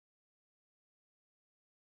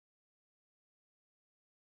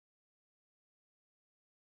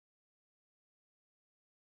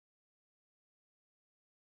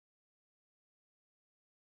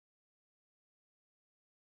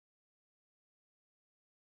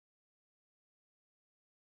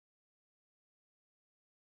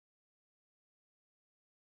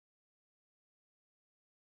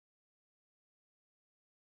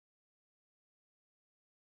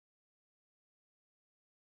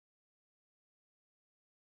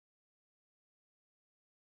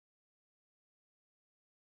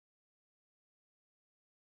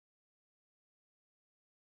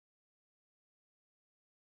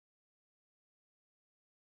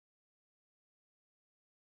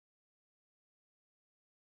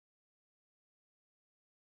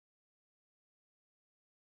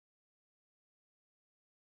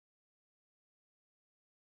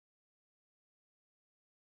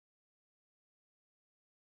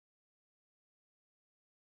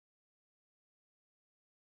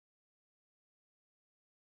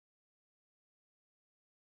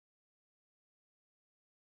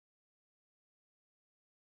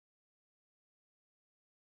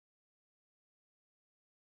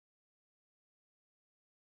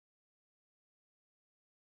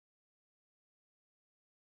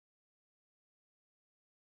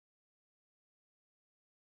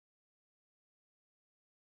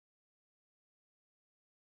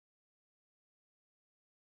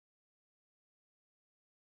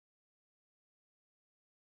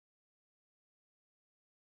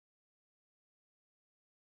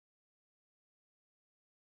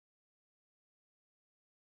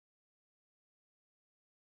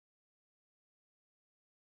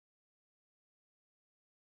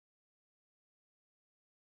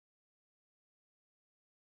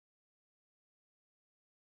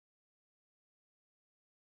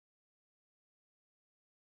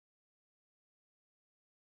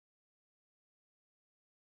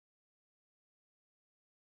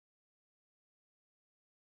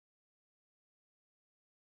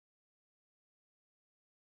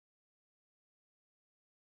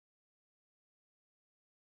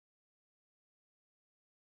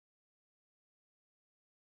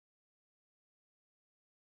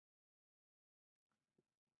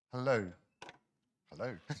Hello.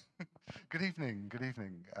 Hello. Good evening. Good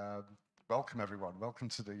evening. Welcome, everyone. Welcome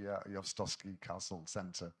to the Ujazdowski Castle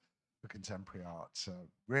Centre for Contemporary Art.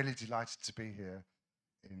 Really delighted to be here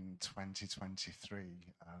in 2023.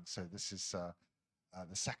 So this is the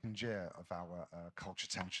second year of our Culture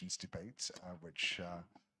Tensions debate, which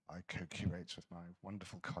I co-curate with my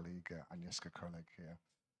wonderful colleague Agnieszka Kolek here.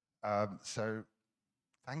 So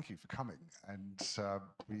thank you for coming, and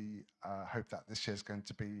we hope that this year is going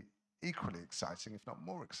to be equally exciting, if not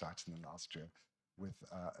more exciting than last year, with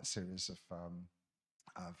a series of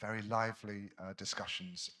very lively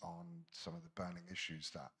discussions on some of the burning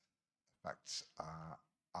issues that affect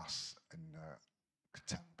us in the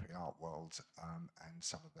contemporary art world, and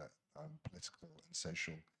some of the political and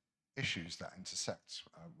social issues that intersect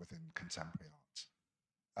within contemporary art.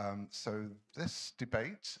 So this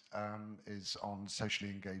debate is on socially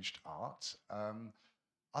engaged art.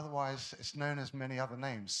 Otherwise, it's known as many other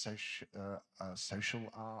names: social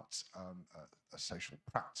art, social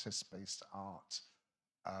practice-based art,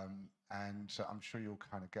 and I'm sure you'll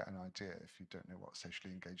kind of get an idea if you don't know what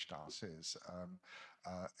socially engaged art is.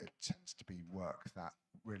 It tends to be work that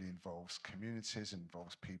really involves communities,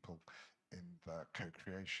 involves people in the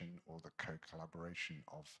co-creation or the co-collaboration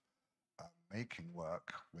of making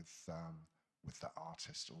work with the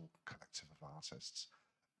artist or collective of artists.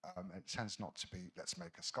 It tends not to be let's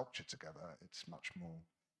make a sculpture together. It's much more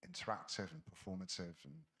interactive and performative,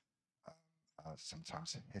 and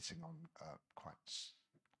sometimes hitting on quite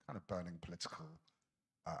kind of burning political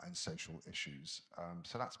and social issues.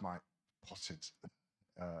 So that's my potted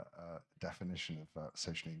definition of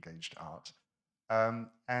socially engaged art.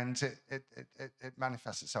 And it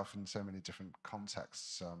manifests itself in so many different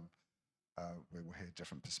contexts. We will hear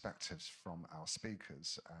different perspectives from our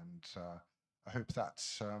speakers, and I hope that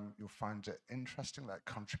you'll find it interesting, that it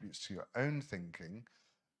contributes to your own thinking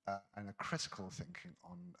and a critical thinking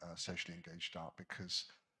on socially engaged art,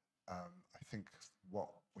 because I think what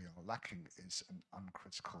we are lacking is an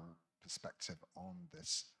uncritical perspective on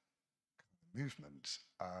this movement.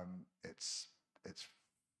 It's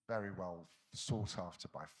very well sought after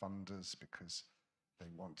by funders because they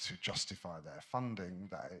want to justify their funding,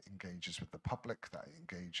 that it engages with the public, that it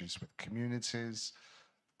engages with communities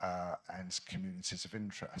and communities of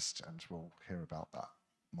interest. And we'll hear about that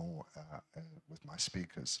more with my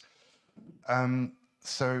speakers.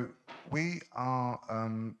 So we are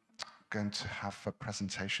going to have a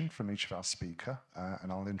presentation from each of our speaker,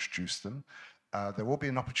 and I'll introduce them. There will be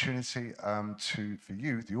an opportunity for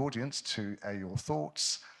you, the audience, to air your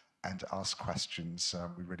thoughts and ask questions.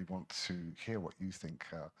 We really want to hear what you think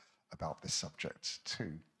about this subject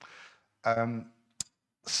too.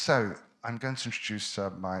 So I'm going to introduce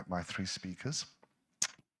my three speakers,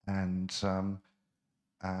 and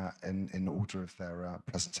in order of their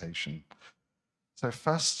presentation. So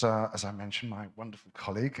first, as I mentioned, my wonderful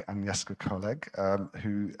colleague, Agnieszka Kolek,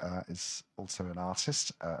 who is also an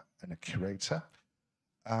artist and a curator.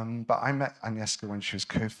 But I met Agnieszka when she was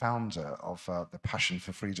co-founder of the Passion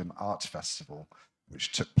for Freedom Art Festival,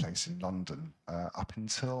 which took place in London up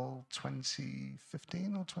until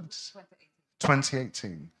 2015 or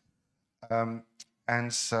 2018. And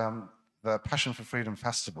the Passion for Freedom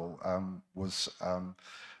Festival was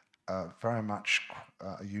very much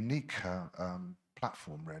a unique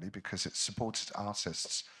platform, really, because it supported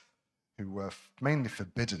artists who were mainly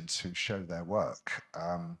forbidden to show their work.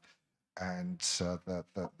 And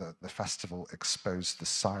the festival exposed the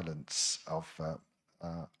silence of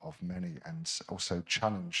many, and also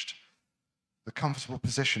challenged the comfortable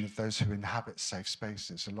position of those who inhabit safe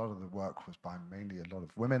spaces. A lot of the work was by mainly a lot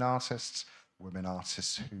of women artists who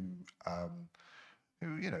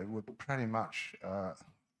would pretty much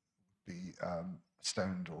be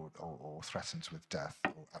stoned or threatened with death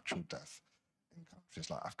or actual death in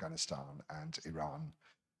countries like Afghanistan and Iran.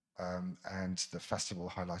 And the festival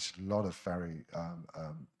highlighted a lot of very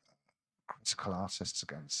critical artists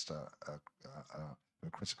against who are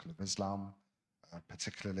critical of Islam,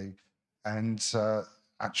 particularly. And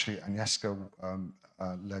actually, Agnieszka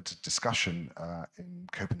led a discussion in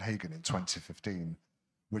Copenhagen in 2015,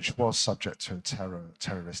 which was subject to a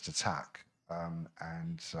terrorist attack.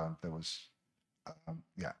 And there was,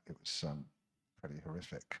 it was pretty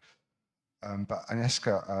horrific. But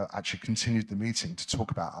Agnieszka actually continued the meeting to talk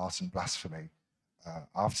about art and blasphemy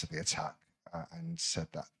after the attack, and said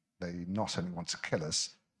that they not only want to kill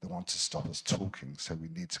us, they want to stop us talking, so we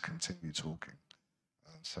need to continue talking.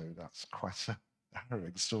 So that's quite a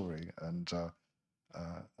harrowing story and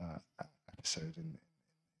episode in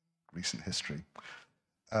recent history.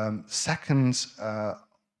 Second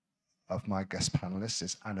of my guest panelists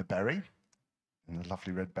is Anna Berry, in the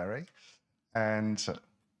lovely red berry. And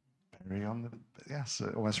Berry on the, yes,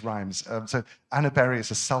 it almost rhymes. So Anna Berry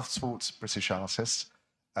is a self-taught British artist.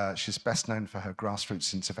 She's best known for her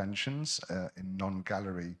grassroots interventions in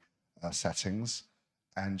non-gallery settings.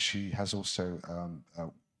 And she has also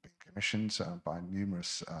been commissioned by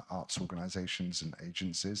numerous arts organizations and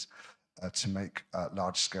agencies to make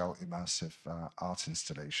large-scale immersive art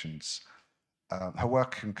installations. Her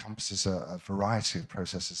work encompasses a variety of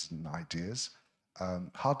processes and ideas,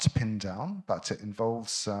 hard to pin down, but it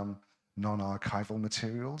involves non-archival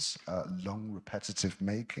materials, long repetitive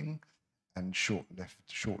making, and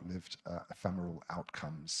short-lived ephemeral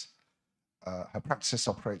outcomes. Her practice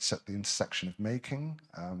operates at the intersection of making,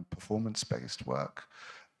 performance-based work,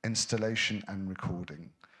 installation, and recording.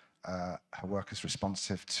 Her work is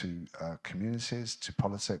responsive to communities, to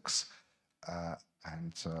politics,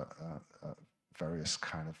 and various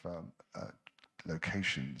kind of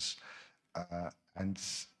locations. And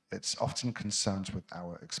it's often concerned with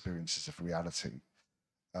our experiences of reality.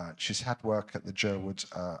 She's had work at the Jerwood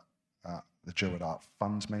Art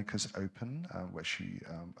Fundmakers Open, where she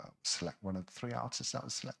select one of 3 artists that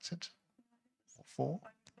was selected, or 4,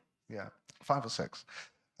 yeah, 5 or 6.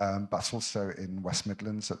 But also in West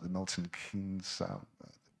Midlands at the Milton Keynes,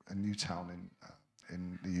 a new town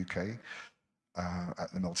in the UK,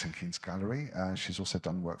 at the Milton Keynes Gallery. She's also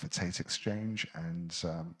done work for Tate Exchange and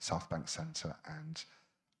South Bank Centre and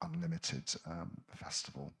Unlimited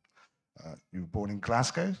Festival. You were born in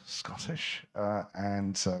Glasgow, Scottish,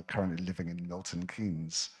 and currently living in Milton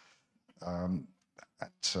Keynes. Anna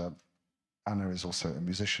is also a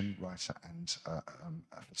musician, writer, and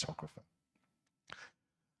a photographer.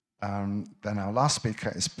 Then our last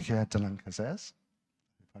speaker is Pierre de Lancazès,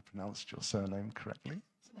 if I pronounced your surname correctly.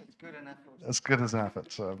 It's good enough. As good as an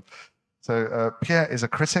effort. So Pierre is a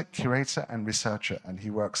critic, curator, and researcher, and he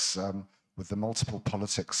works with the multiple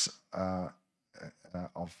politics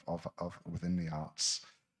within the arts.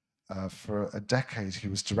 For a decade, he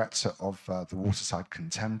was director of the Waterside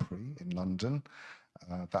Contemporary in London.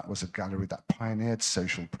 That was a gallery that pioneered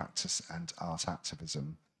social practice and art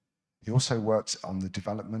activism. He also worked on the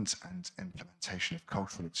development and implementation of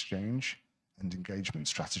cultural exchange and engagement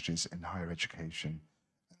strategies in higher education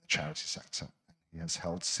and the charity sector. He has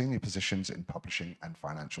held senior positions in publishing and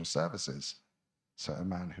financial services. So a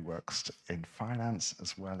man who works in finance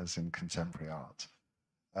as well as in contemporary art.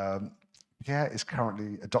 Pierre is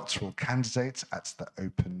currently a doctoral candidate at the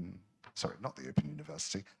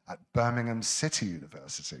University, at Birmingham City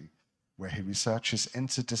University, where he researches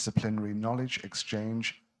interdisciplinary knowledge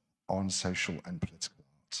exchange on social and political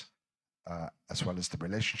art, as well as the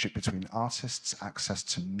relationship between artists, access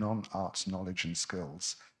to non-art knowledge and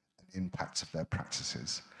skills, and impact of their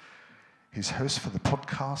practices. He's host for the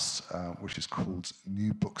podcast, which is called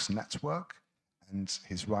New Books Network, and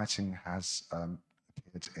his writing has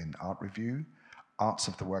appeared in Art Review, Arts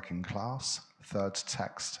of the Working Class, Third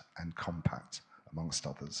Text, and Compact, amongst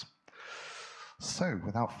others. So,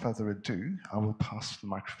 without further ado, I will pass the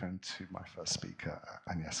microphone to my first speaker,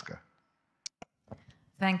 Agnieszka.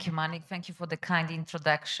 Thank you, Manick. Thank you for the kind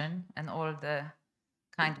introduction and all the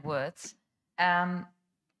kind words.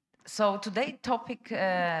 So today's topic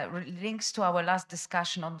links to our last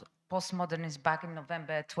discussion on postmodernism back in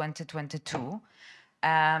November 2022.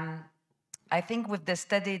 I think with the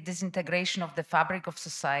steady disintegration of the fabric of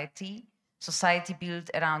society built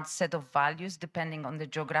around a set of values, depending on the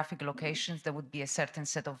geographic locations, there would be a certain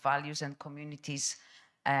set of values and communities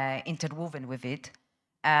interwoven with it.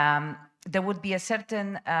 There would be a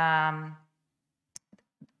certain,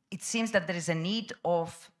 it seems that there is a need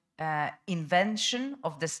of invention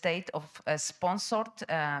of the state of sponsored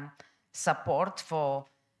support for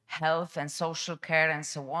health and social care and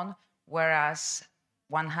so on, whereas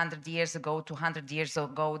 100 years ago, 200 years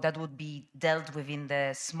ago, that would be dealt with in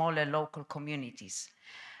the smaller local communities.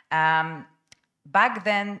 Back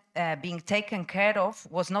then, being taken care of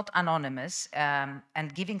was not anonymous,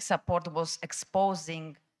 and giving support was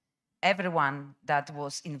exposing everyone that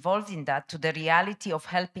was involved in that to the reality of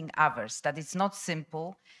helping others, that it's not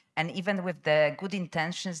simple, and even with the good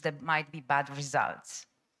intentions, there might be bad results.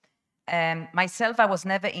 Myself, I was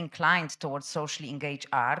never inclined towards socially engaged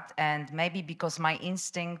art, and maybe because my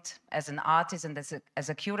instinct as an artist and as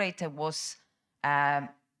a curator was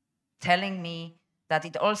telling me that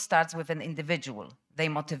it all starts with an individual, their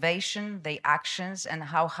motivation, their actions, and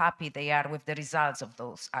how happy they are with the results of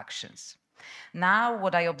those actions. Now,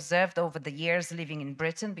 what I observed over the years living in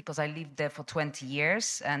Britain, because I lived there for 20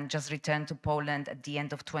 years and just returned to Poland at the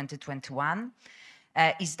end of 2021,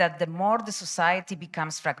 is that the more the society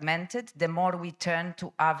becomes fragmented, the more we turn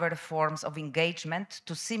to other forms of engagement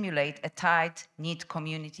to simulate a tight, knit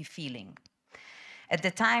community feeling. At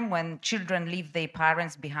the time when children leave their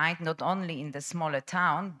parents behind, not only in the smaller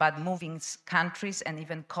town, but moving countries and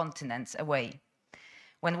even continents away.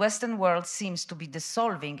 When Western world seems to be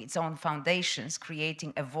dissolving its own foundations,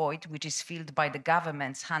 creating a void which is filled by the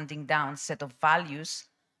government's handing down set of values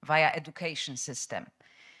via education system.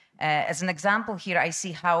 As an example here, I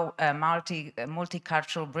see how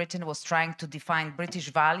multicultural Britain was trying to define British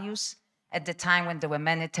values at the time when there were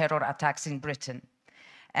many terror attacks in Britain.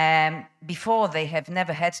 Before they have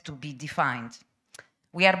never had to be defined.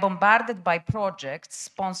 We are bombarded by projects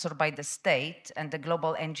sponsored by the state and the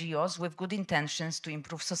global NGOs with good intentions to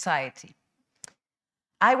improve society.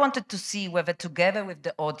 I wanted to see whether together with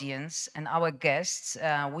the audience and our guests,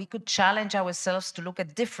 we could challenge ourselves to look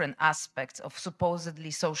at different aspects of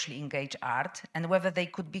supposedly socially engaged art and whether they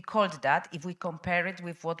could be called that if we compare it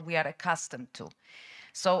with what we are accustomed to.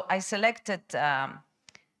 So I selected, I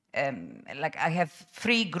have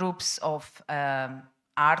 3 groups of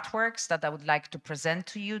artworks that I would like to present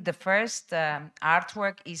to you. The first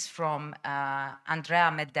artwork is from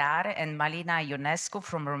Andreea Medare and Malina Ionescu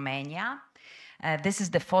from Romania. This is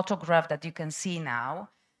the photograph that you can see now.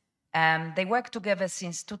 They work together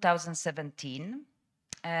since 2017.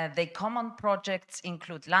 Their common projects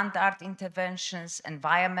include land art interventions,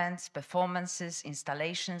 environments, performances,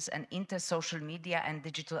 installations, and inter-social media and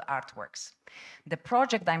digital artworks. The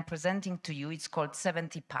project I'm presenting to you is called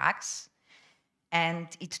 70 Packs, and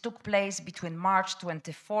it took place between March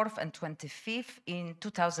 24th and 25th in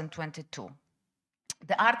 2022.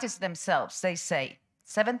 The artists themselves, they say,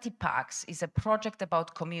 70 Packs is a project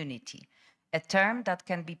about community, a term that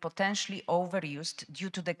can be potentially overused due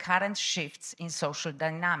to the current shifts in social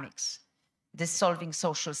dynamics, dissolving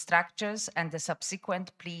social structures and the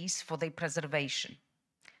subsequent pleas for their preservation.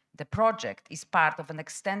 The project is part of an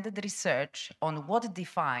extended research on what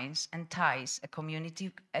defines and ties a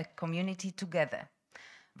community together,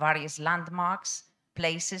 various landmarks,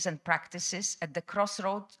 places and practices at the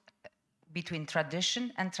crossroads between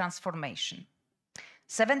tradition and transformation.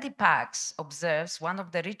 70 Packs observes one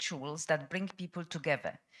of the rituals that bring people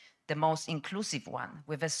together, the most inclusive one,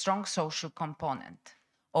 with a strong social component,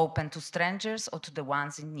 open to strangers or to the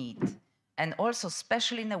ones in need. And also,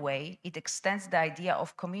 special in a way, it extends the idea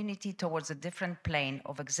of community towards a different plane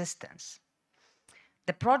of existence.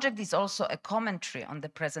 The project is also a commentary on the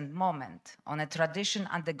present moment, on a tradition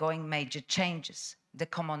undergoing major changes. The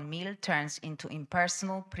common meal turns into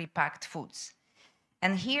impersonal, pre-packed foods.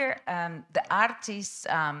 And here, the artists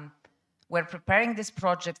were preparing this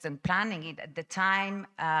project and planning it at the time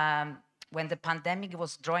when the pandemic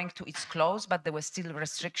was drawing to its close, but there were still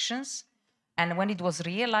restrictions. And when it was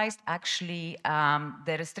realized, actually,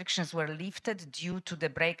 the restrictions were lifted due to the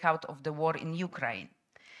breakout of the war in Ukraine.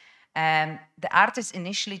 The artists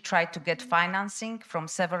initially tried to get financing from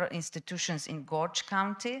several institutions in Gorge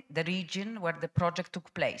County, the region where the project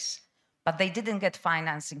took place, but they didn't get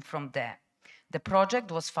financing from there. The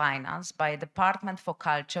project was financed by a Department for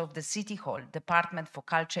Culture of the City Hall, Department for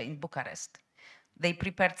Culture in Bucharest. They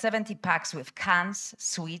prepared 70 packs with cans,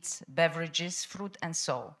 sweets, beverages, fruit, and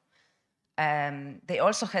so. They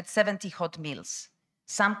also had 70 hot meals.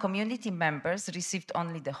 Some community members received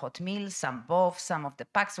only the hot meals, some both. Some of the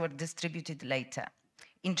packs were distributed later.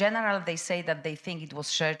 In general, they say that they think it was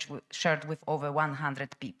shared with over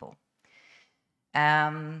 100 people.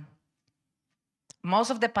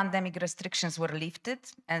 Most of the pandemic restrictions were lifted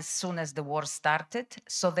as soon as the war started,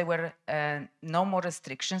 so there were no more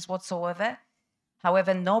restrictions whatsoever.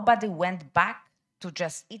 However, nobody went back to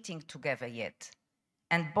just eating together yet.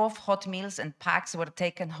 And both hot meals and packs were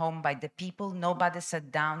taken home by the people. Nobody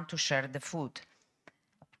sat down to share the food.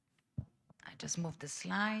 I just moved the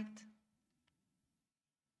slide.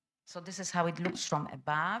 So this is how it looks from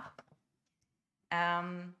above.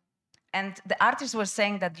 And the artists were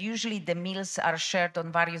saying that usually the meals are shared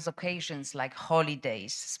on various occasions like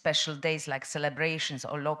holidays, special days like celebrations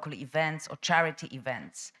or local events or charity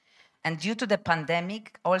events. And due to the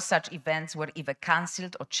pandemic, all such events were either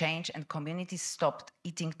cancelled or changed and communities stopped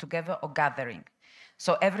eating together or gathering.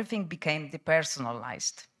 So everything became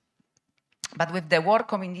depersonalized. But with the war,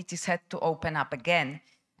 communities had to open up again.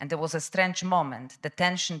 And there was a strange moment, the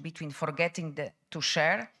tension between forgetting to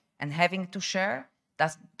share and having to share.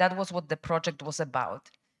 That was what the project was about.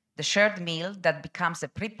 The shared meal that becomes a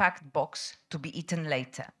pre-packed box to be eaten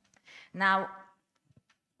later. Now,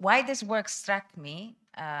 why this work struck me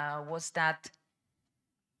was that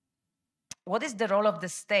what is the role of the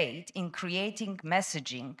state in creating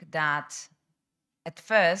messaging that at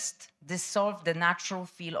first dissolved the natural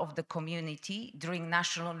feel of the community during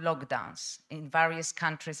national lockdowns in various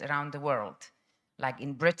countries around the world, like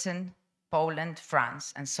in Britain, Poland,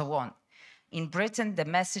 France, and so on. In Britain, the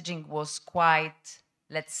messaging was quite,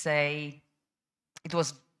 let's say, it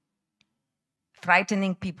was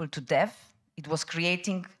frightening people to death. It was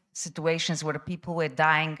creating situations where people were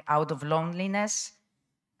dying out of loneliness.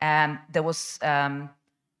 There was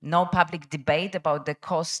no public debate about the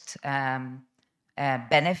cost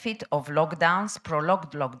benefit of lockdowns,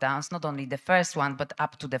 prolonged lockdowns, not only the first one, but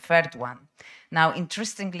up to the third one. Now,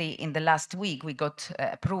 interestingly, in the last week, we got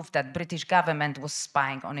proof that British government was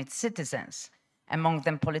spying on its citizens, among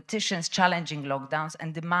them politicians challenging lockdowns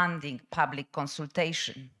and demanding public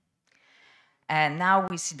consultation. And now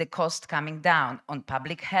we see the cost coming down on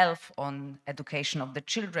public health, on education of the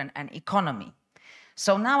children and economy.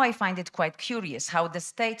 So now I find it quite curious how the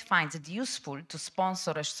state finds it useful to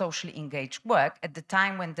sponsor a socially engaged work at the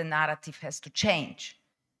time when the narrative has to change.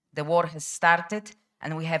 The war has started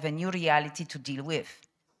and we have a new reality to deal with.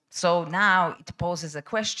 So now it poses a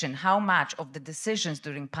question, how much of the decisions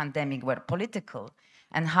during pandemic were political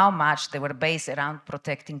and how much they were based around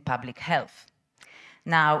protecting public health?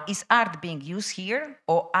 Now, is art being used here,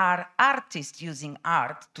 or are artists using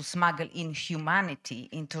art to smuggle in humanity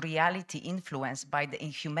into reality influenced by the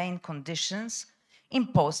inhumane conditions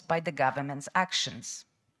imposed by the government's actions?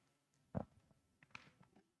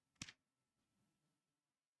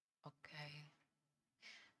 Okay.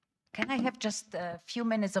 Can I have just a few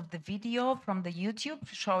minutes of the video from the YouTube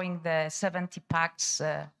showing the 70 Pacts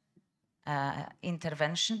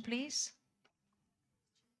intervention, please?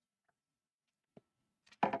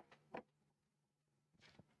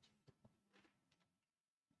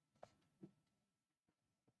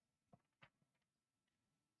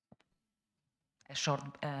 A short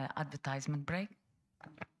advertisement break.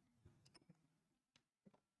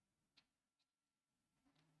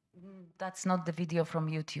 That's not the video from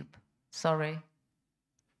YouTube. Sorry.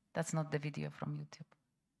 That's not the video from YouTube.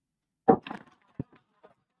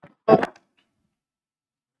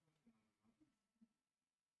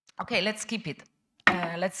 Okay, let's skip it.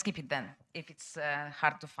 Let's skip it then, if it's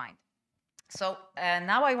hard to find. So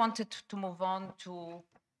now I wanted to move on to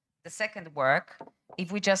the second work.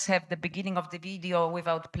 If we just have the beginning of the video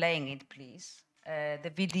without playing it, please.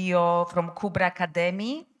 The video from Kubra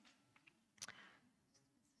Kademi.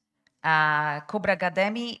 Kubra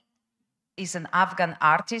Kademi is an Afghan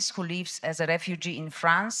artist who lives as a refugee in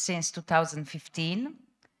France since 2015.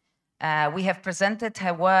 We have presented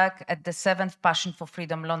her work at the 7th Passion for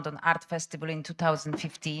Freedom London Art Festival in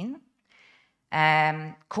 2015.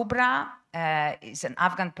 Kubra is an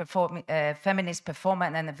Afghan feminist performer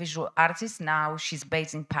and a visual artist. Now she's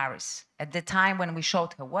based in Paris. At the time when we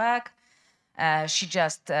showed her work, she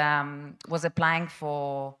just was applying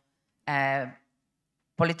for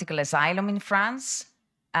political asylum in France.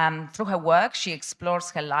 Through her work, she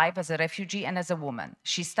explores her life as a refugee and as a woman.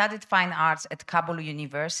 She studied fine arts at Kabul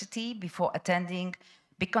University before attending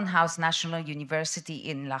Beacon House National University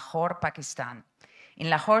in Lahore, Pakistan. In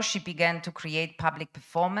Lahore, she began to create public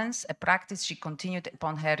performance, a practice she continued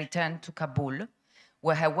upon her return to Kabul,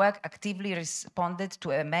 where her work actively responded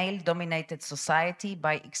to a male-dominated society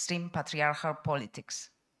by extreme patriarchal politics.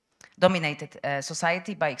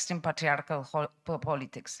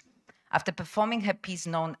 After performing her piece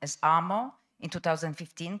known as Amo in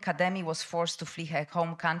 2015, Kademi was forced to flee her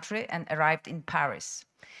home country and arrived in Paris.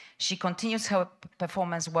 She continues her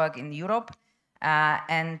performance work in Europe,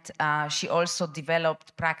 and she also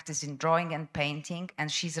developed practice in drawing and painting,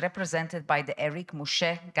 and she's represented by the Eric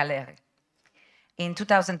Mouchet Gallery. In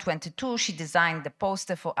 2022, she designed the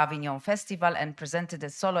poster for Avignon Festival and presented a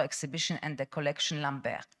solo exhibition and the collection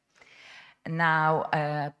Lambert.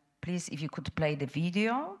 Now, please, if you could play the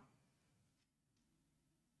video.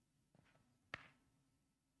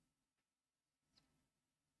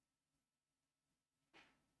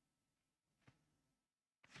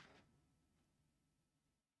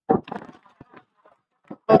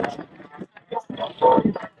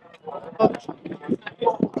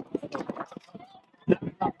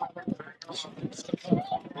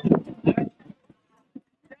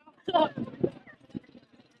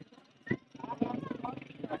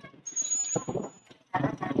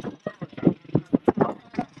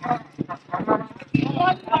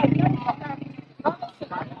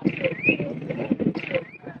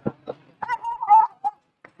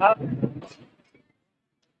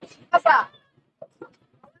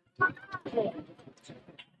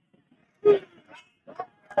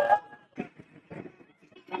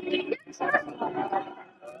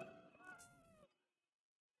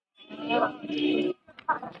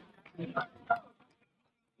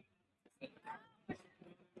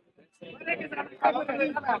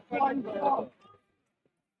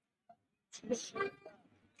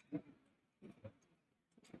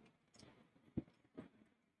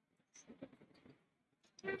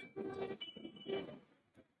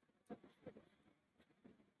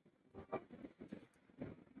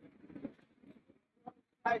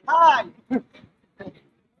 Hi.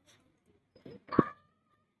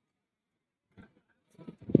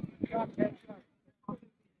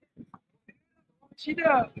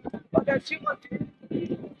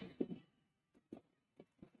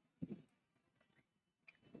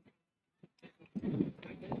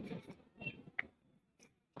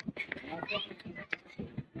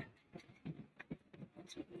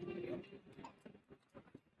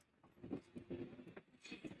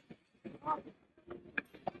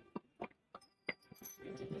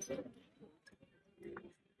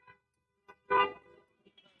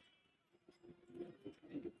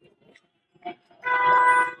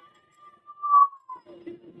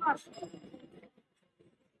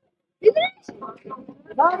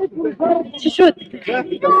 Чуть-чуть.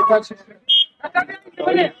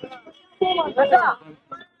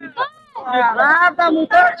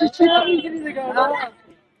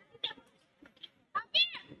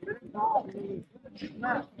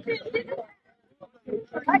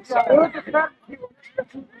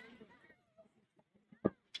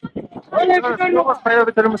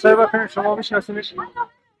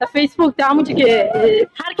 فیسبوک در همونجا که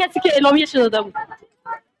هر کسی که اعلامیه شده داده بود.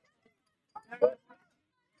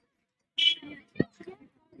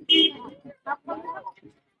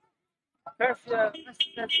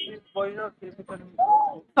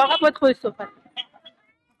 فقط باید خودش صحبت.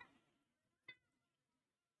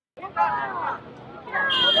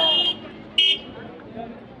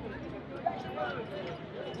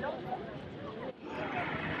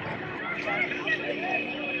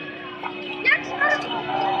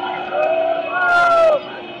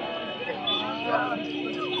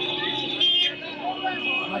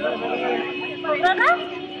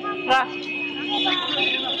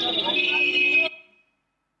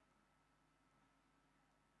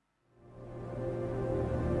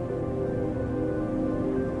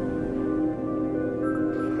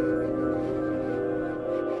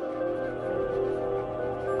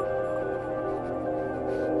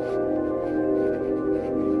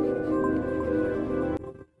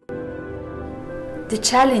 The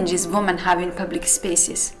challenges women have in public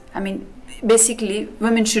spaces. I mean, basically,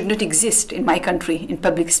 women should not exist in my country in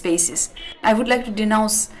public spaces. I would like to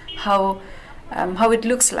denounce how it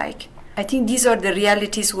looks like. I think these are the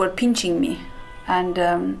realities who are pinching me and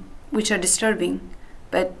which are disturbing,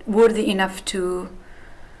 but worthy enough to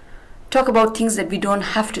talk about things that we don't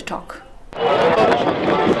have to talk.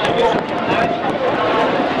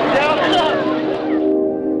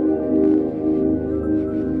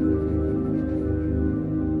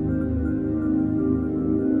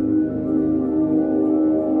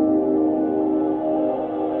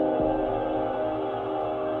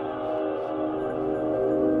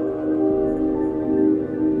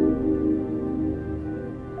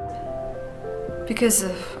 Because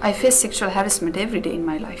I face sexual harassment every day in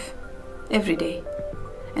my life, every day.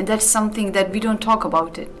 And that's something that we don't talk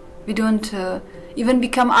about it. We don't, even we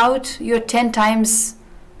come out, you're 10 times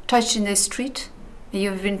touched in the street,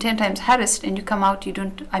 you've been 10 times harassed and you come out, you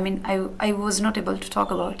don't, I mean, I was not able to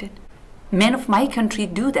talk about it. Men of my country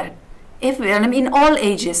do that everywhere, I mean, in all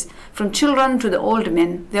ages, from children to the old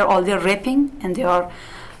men, they're raping and they are,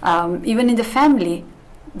 even in the family,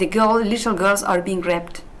 little girls are being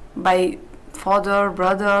raped by father,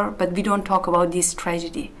 brother, but we don't talk about this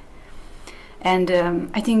tragedy. And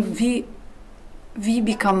I think we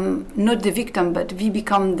become not the victim, but we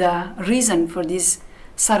become the reason for this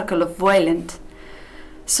circle of violence.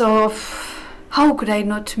 So how could I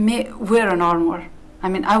not wear an armor? I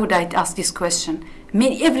mean, how would I ask this question?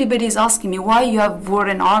 Everybody is asking me, why you have worn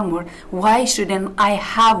an armor? Why shouldn't I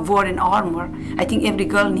have worn an armor? I think every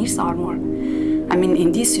girl needs armor. I mean,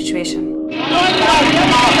 in this situation.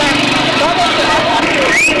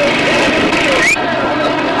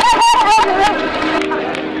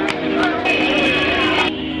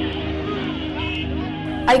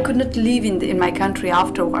 I could not live in my country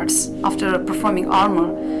afterwards, after performing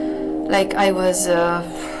armor. Like I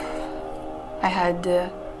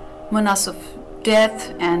had menace of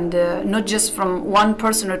death, and not just from one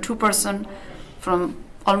person or two person, from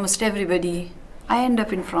almost everybody. I end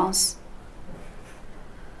up in France.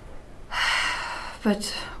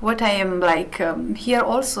 But what I am like here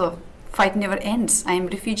also, fight never ends. I am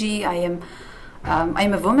refugee. I am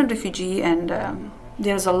a woman refugee, and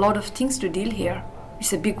there's a lot of things to deal here.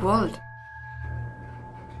 It's a big world.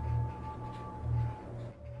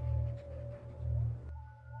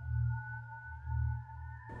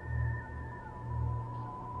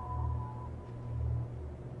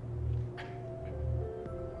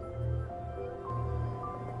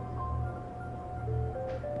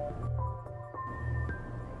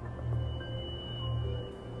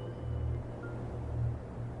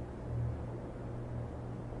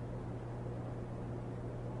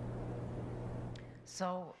 So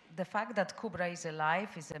the fact that Kubra is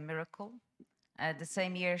alive is a miracle. The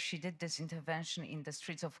same year she did this intervention in the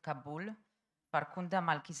streets of Kabul, Farkunda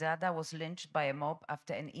Malkizada was lynched by a mob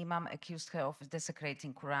after an imam accused her of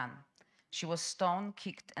desecrating Quran. She was stoned,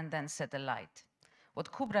 kicked, and then set alight. What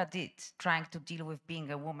Kubra did, trying to deal with being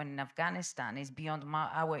a woman in Afghanistan, is beyond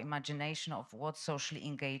our imagination of what socially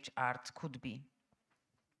engaged art could be.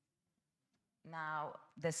 Now,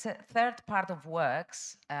 the third part of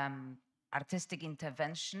works, artistic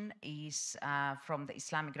intervention, is from the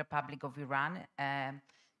Islamic Republic of Iran,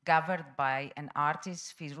 gathered by an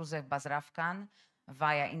artist, Firuzeh Bazrafkan,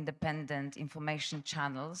 via independent information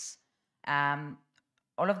channels.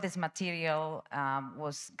 All of this material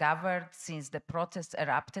was gathered since the protests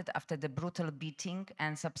erupted after the brutal beating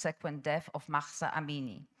and subsequent death of Mahsa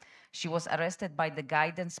Amini. She was arrested by the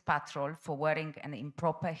guidance patrol for wearing an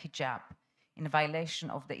improper hijab in violation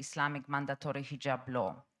of the Islamic mandatory hijab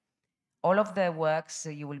law. All of the works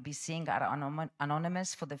you will be seeing are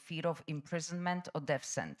anonymous for the fear of imprisonment or death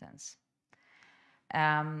sentence.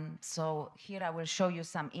 So here I will show you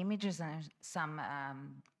some images and some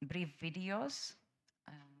brief videos.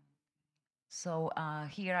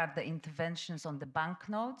 Here are the interventions on the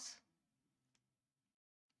banknotes.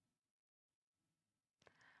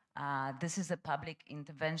 This is a public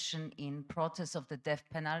intervention in protest of the death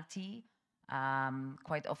penalty.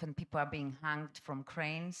 Quite often people are being hanged from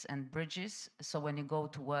cranes and bridges. So when you go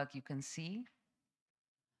to work, you can see.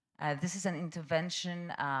 This is an intervention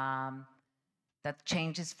that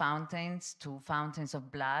changes fountains to fountains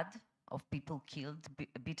of blood of people killed,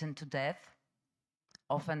 beaten to death,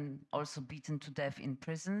 often also beaten to death in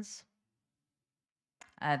prisons.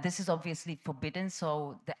 This is obviously forbidden.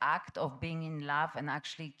 So the act of being in love and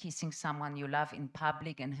actually kissing someone you love in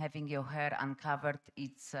public and having your hair uncovered,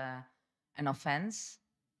 it's an offense.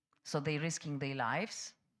 So they're risking their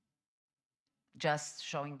lives, just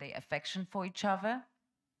showing their affection for each other.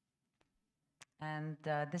 And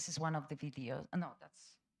this is one of the videos.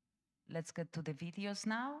 Let's get to the videos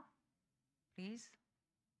now, please.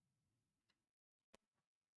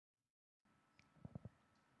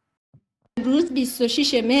 روز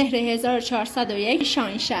 26 مهر 1401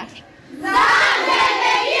 شاهینشهر.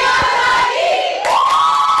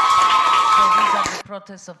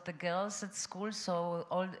 Protests of the girls at school. So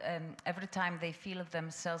every time they feel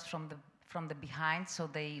themselves from the behind, so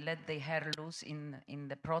they let their hair loose in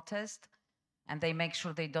the protest, and they make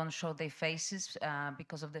sure they don't show their faces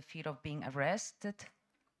because of the fear of being arrested.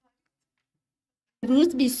 روز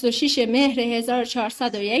 26 مهر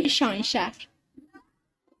 1401 شاهینشهر.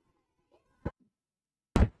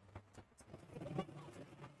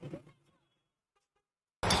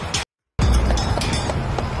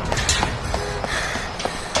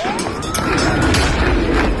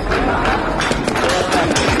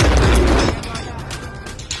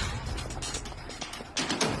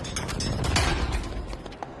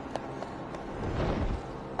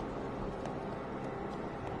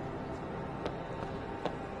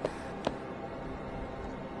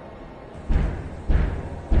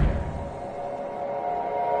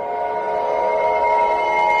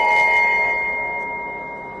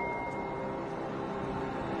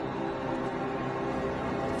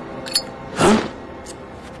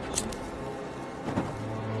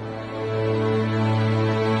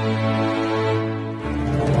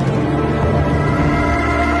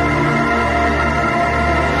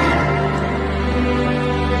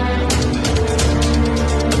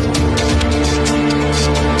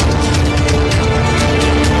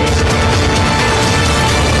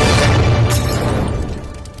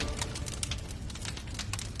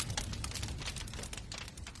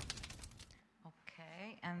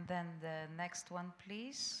 Next one,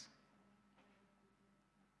 please.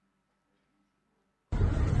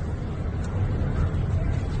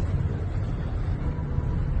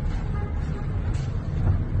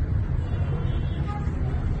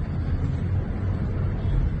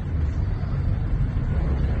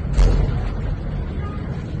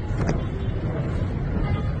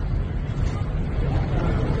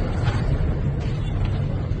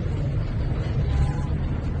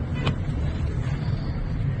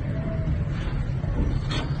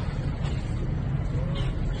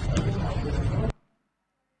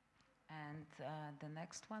 The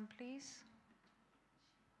next one, please.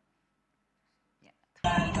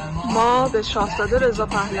 ما به شاهزاده رضا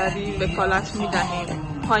پهلوی وکالت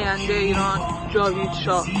می‌دهیم. پاینده ایران جاوید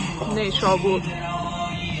شاه نیشابور.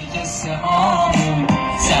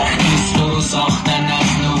 سخیست و ساختن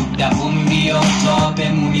از نو دووم بیا تا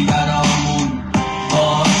بمونی برامون.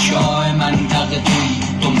 پادشاه منطقه توی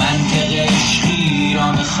تو منطقه عشق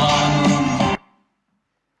ایران خانم.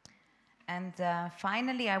 And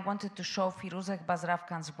finally, I wanted to show Firuzeh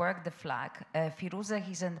Bazrafkan's work, The Flag. Firuzeh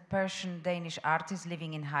is a Persian-Danish artist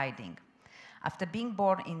living in hiding. After being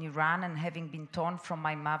born in Iran and having been torn from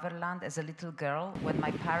my motherland as a little girl when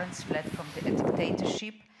my parents fled from the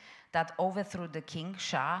dictatorship that overthrew the king,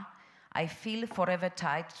 Shah, I feel forever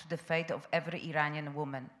tied to the fate of every Iranian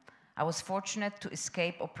woman. I was fortunate to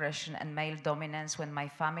escape oppression and male dominance when my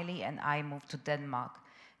family and I moved to Denmark,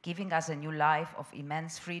 giving us a new life of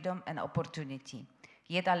immense freedom and opportunity.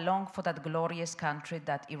 Yet I long for that glorious country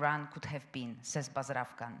that Iran could have been, says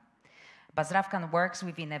Bazrafkan. Bazrafkan works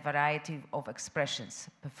within a variety of expressions: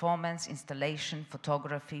 performance, installation,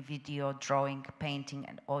 photography, video, drawing, painting,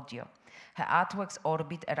 and audio. Her artworks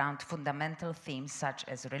orbit around fundamental themes such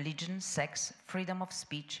as religion, sex, freedom of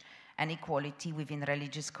speech, and equality within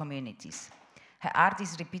religious communities. Her art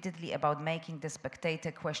is repeatedly about making the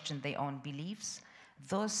spectator question their own beliefs.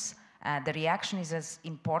 Thus, the reaction is as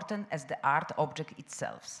important as the art object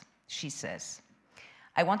itself, she says.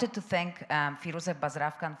 I wanted to thank Firuzeh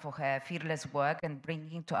Bazrafkan for her fearless work and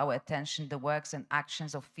bringing to our attention the works and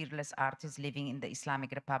actions of fearless artists living in the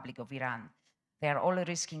Islamic Republic of Iran. They are all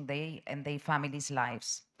risking their and their families'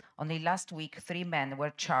 lives. Only last week, 3 men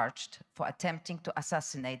were charged for attempting to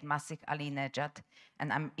assassinate Masih Ali-Nejad,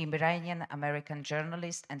 an Iranian-American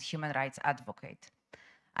journalist and human rights advocate.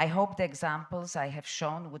 I hope the examples I have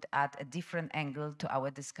shown would add a different angle to our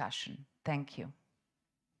discussion. Thank you.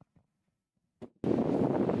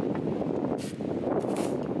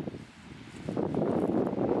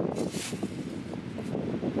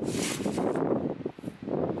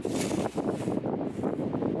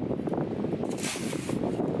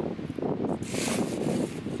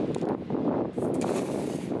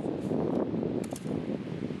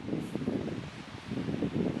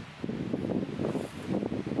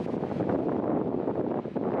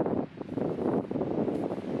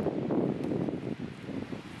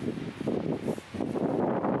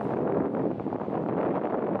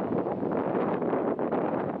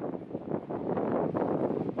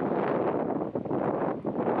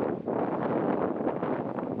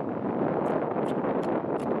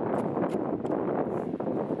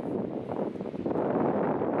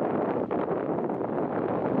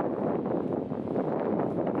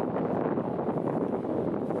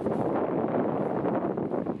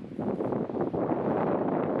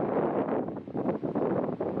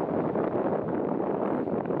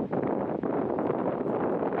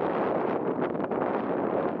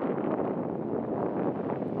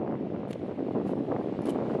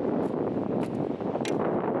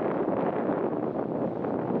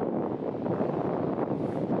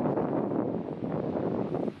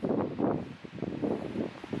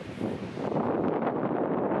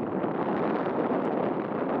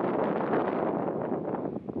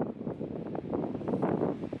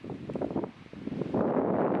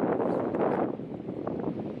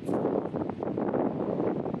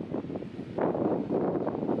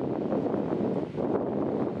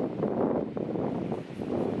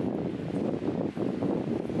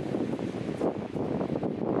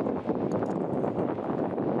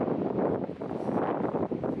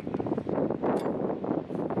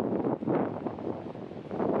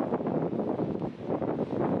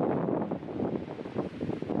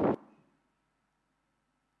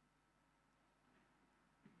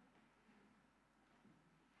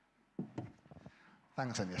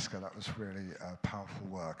 Thanks, Agnieszka. That was really powerful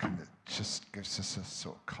work, and it just gives us a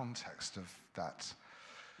sort of context of that.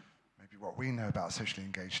 Maybe what we know about socially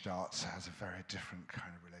engaged arts has a very different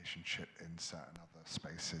kind of relationship in certain other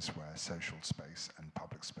spaces where social space and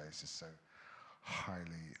public space is so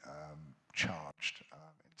highly charged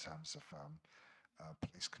in terms of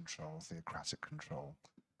police control, theocratic control.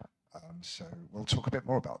 So we'll talk a bit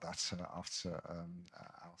more about that after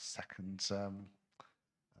our second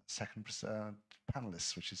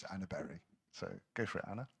panelist, which is Anna Berry. So go for it,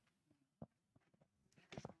 Anna.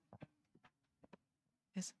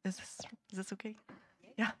 Is this okay?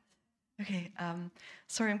 Yeah. Okay.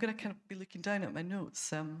 Sorry, I'm going to kind of be looking down at my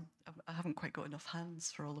notes. I haven't quite got enough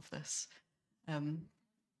hands for all of this. I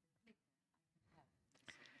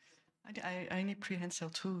need prehensile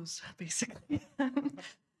toes, basically.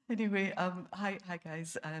 Anyway, hi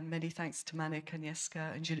guys. Many thanks to Manick,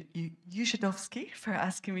 Agnieszka, and Ujazdowski for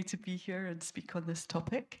asking me to be here and speak on this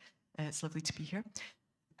topic. It's lovely to be here.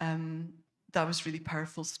 That was really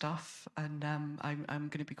powerful stuff, and I'm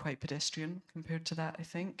going to be quite pedestrian compared to that, I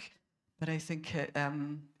think. But I think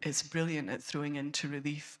it's brilliant at throwing into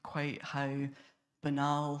relief quite how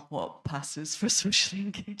banal what passes for socially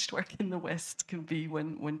engaged work in the West can be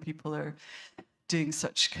when people are doing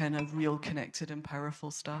such kind of real connected and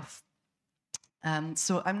powerful stuff.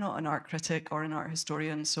 So I'm not an art critic or an art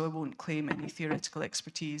historian, so I won't claim any theoretical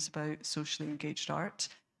expertise about socially engaged art.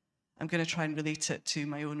 I'm going to try and relate it to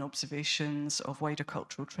my own observations of wider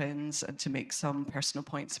cultural trends and to make some personal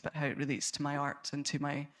points about how it relates to my art and to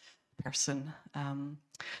my person.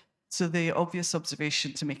 So the obvious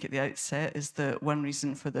observation to make at the outset is that one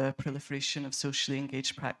reason for the proliferation of socially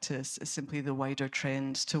engaged practice is simply the wider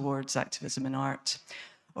trend towards activism in art,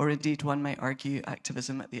 or indeed one might argue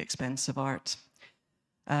activism at the expense of art.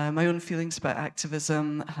 My own feelings about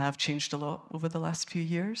activism have changed a lot over the last few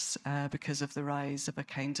years because of the rise of a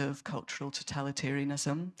kind of cultural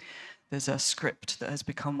totalitarianism. There's a script that has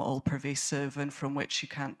become all-pervasive and from which you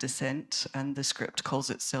can't dissent, and the script calls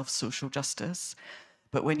itself social justice.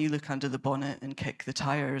 But when you look under the bonnet and kick the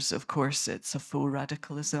tires, of course, it's a faux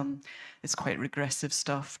radicalism. It's quite regressive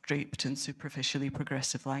stuff draped in superficially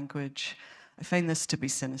progressive language. I find this to be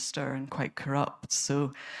sinister and quite corrupt.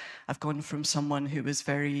 So I've gone from someone who was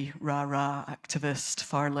very rah-rah activist,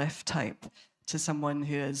 far left type, to someone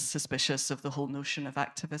who is suspicious of the whole notion of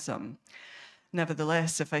activism.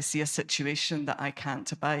 Nevertheless, if I see a situation that I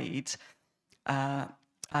can't abide,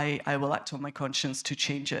 I will act on my conscience to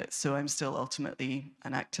change it. So I'm still ultimately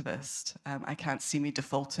an activist. I can't see me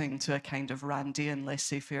defaulting to a kind of Randian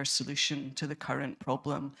laissez-faire solution to the current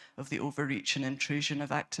problem of the overreach and intrusion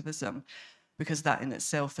of activism, because that in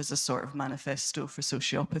itself is a sort of manifesto for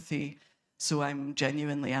sociopathy. So I'm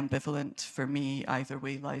genuinely ambivalent. For me, either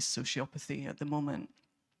way lies sociopathy at the moment.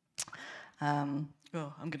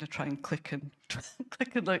 Well, I'm going to try and click and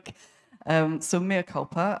look. So mea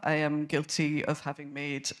culpa, I am guilty of having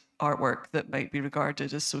made artwork that might be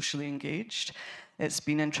regarded as socially engaged. It's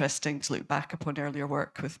been interesting to look back upon earlier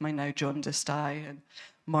work with my now jaundiced eye and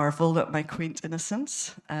marvel at my quaint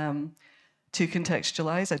innocence. To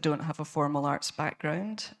contextualize, I don't have a formal arts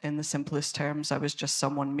background. In the simplest terms, I was just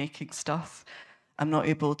someone making stuff. I'm not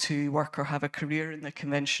able to work or have a career in the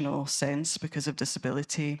conventional sense because of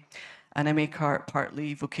disability. And I make art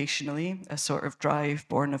partly vocationally, a sort of drive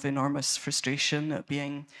born of enormous frustration at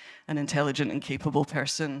being an intelligent and capable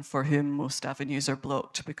person for whom most avenues are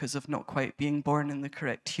blocked because of not quite being born in the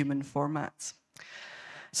correct human formats.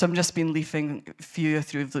 So I've just been leafing a few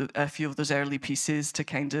of those early pieces to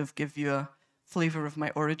kind of give you a flavour of my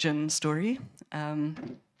origin story.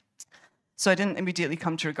 So I didn't immediately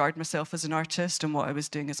come to regard myself as an artist, and what I was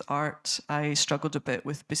doing as art. I struggled a bit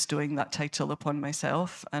with bestowing that title upon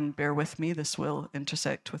myself, and bear with me, this will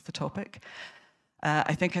intersect with the topic.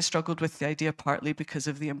 I think I struggled with the idea partly because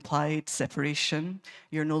of the implied separation.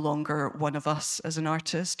 You're no longer one of us as an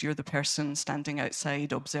artist, you're the person standing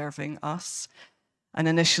outside observing us. And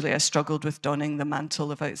initially I struggled with donning the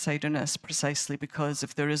mantle of outsiderness precisely because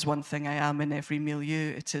if there is one thing I am in every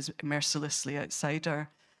milieu, it is mercilessly outsider,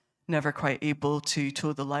 never quite able to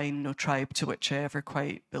toe the line, no tribe to which I ever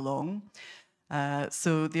quite belong.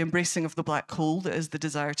 So the embracing of the black hole that is the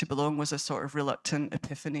desire to belong was a sort of reluctant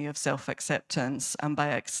epiphany of self-acceptance and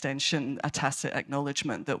by extension a tacit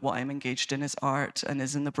acknowledgement that what I'm engaged in is art and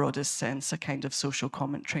is in the broadest sense a kind of social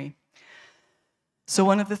commentary. So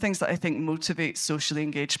one of the things that I think motivates socially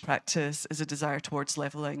engaged practice is a desire towards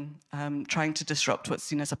levelling, trying to disrupt what's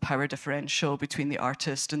seen as a power differential between the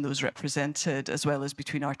artist and those represented, as well as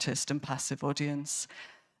between artist and passive audience.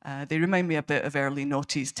 They remind me a bit of early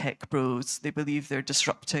noughties tech bros. They believe they're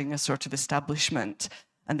disrupting a sort of establishment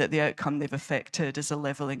and that the outcome they've affected is a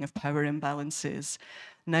levelling of power imbalances.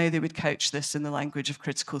 Now they would couch this in the language of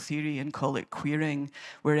critical theory and call it queering,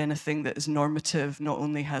 where anything that is normative not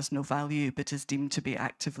only has no value, but is deemed to be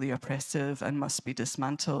actively oppressive and must be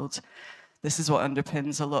dismantled. This is what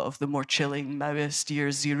underpins a lot of the more chilling Maoist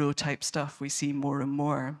year zero type stuff we see more and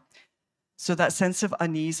more. So that sense of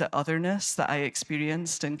unease at otherness that I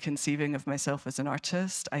experienced in conceiving of myself as an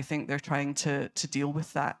artist, I think they're trying to deal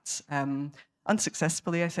with that.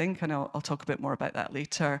 Unsuccessfully, I think, and I'll talk a bit more about that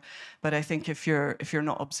later. But I think if you're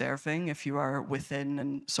not observing, if you are within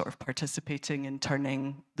and sort of participating in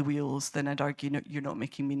turning the wheels, then I'd argue you're not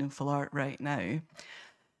making meaningful art right now.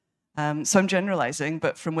 So I'm generalizing,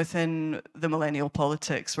 but from within the millennial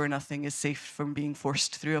politics where nothing is safe from being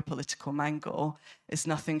forced through a political mangle, it's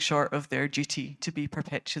nothing short of their duty to be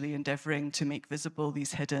perpetually endeavouring to make visible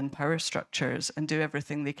these hidden power structures and do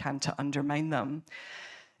everything they can to undermine them.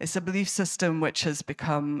 It's a belief system which has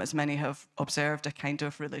become, as many have observed, a kind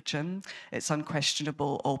of religion. It's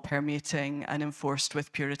unquestionable, all-permeating, and enforced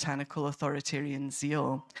with puritanical authoritarian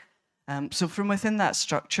zeal. So from within that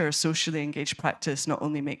structure, socially engaged practice not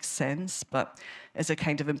only makes sense, but is a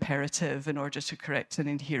kind of imperative in order to correct an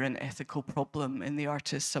inherent ethical problem in the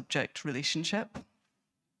artist-subject relationship.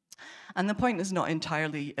 And the point is not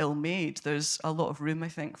entirely ill-made. There's a lot of room, I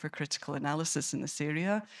think, for critical analysis in this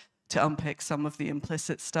area to unpick some of the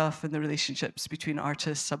implicit stuff and the relationships between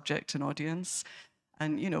artist, subject, and audience.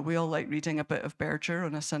 And, you know, we all like reading a bit of Berger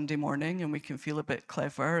on a Sunday morning, and we can feel a bit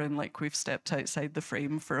clever and like we've stepped outside the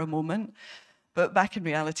frame for a moment. But back in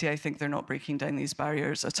reality, I think they're not breaking down these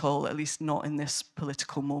barriers at all, at least not in this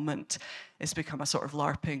political moment. It's become a sort of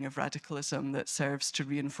LARPing of radicalism that serves to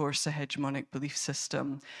reinforce a hegemonic belief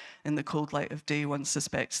system. In the cold light of day, one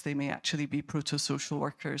suspects they may actually be proto-social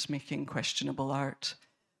workers making questionable art.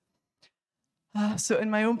 So in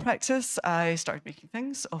my own practice, I started making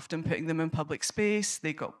things, often putting them in public space.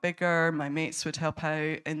 They got bigger, my mates would help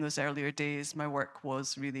out. In those earlier days, my work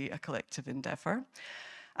was really a collective endeavor.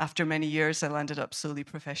 After many years, I landed up slowly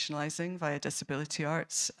professionalizing via disability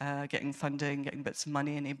arts, getting funding, getting bits of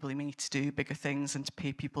money, enabling me to do bigger things and to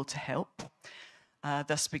pay people to help.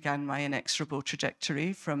 Thus began my inexorable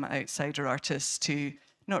trajectory from outsider artist to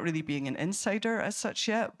not really being an insider as such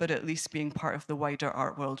yet, but at least being part of the wider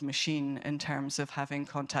art world machine in terms of having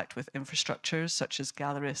contact with infrastructures such as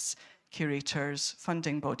gallerists, curators,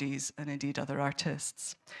 funding bodies, and indeed other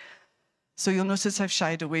artists. So you'll notice I've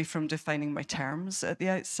shied away from defining my terms at the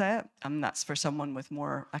outset, and that's for someone with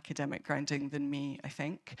more academic grounding than me, I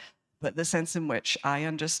think. But the sense in which I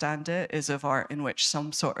understand it is of art in which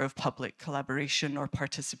some sort of public collaboration or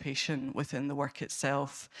participation within the work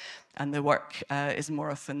itself, and the work is more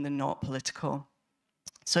often than not political.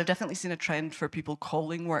 So I've definitely seen a trend for people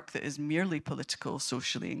calling work that is merely political,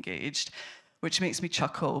 socially engaged, which makes me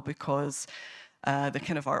chuckle because the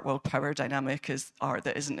kind of art world power dynamic is art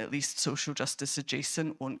that isn't at least social justice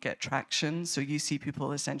adjacent won't get traction. So you see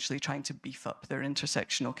people essentially trying to beef up their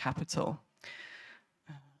intersectional capital.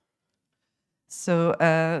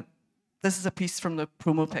 So this is a piece from the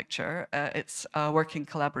promo picture. It's a work in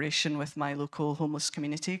collaboration with my local homeless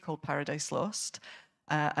community called Paradise Lost.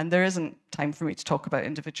 And there isn't time for me to talk about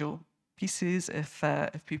individual pieces. If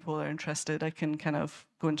people are interested, I can kind of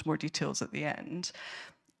go into more details at the end.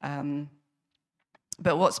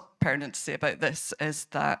 But what's pertinent to say about this is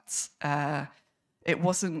that it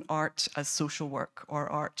wasn't art as social work or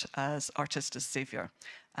art as artist as savior.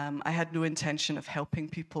 I had no intention of helping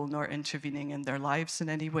people nor intervening in their lives in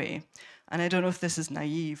any way. And I don't know if this is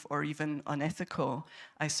naive or even unethical.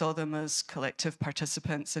 I saw them as collective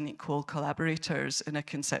participants and equal collaborators in a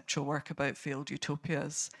conceptual work about failed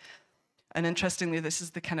utopias. And interestingly, this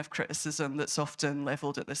is the kind of criticism that's often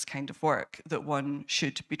leveled at this kind of work, that one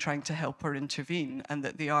should be trying to help or intervene, and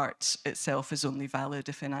that the art itself is only valid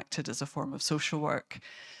if enacted as a form of social work.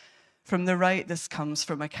 From the right, this comes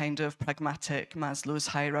from a kind of pragmatic Maslow's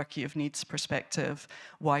hierarchy of needs perspective.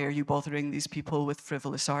 Why are you bothering these people with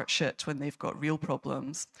frivolous art shit when they've got real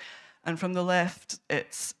problems? And from the left,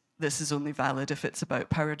 this is only valid if it's about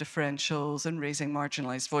power differentials and raising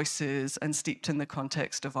marginalized voices, and steeped in the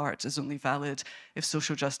context of art is only valid if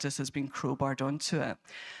social justice has been crowbarred onto it.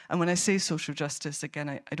 And when I say social justice, again,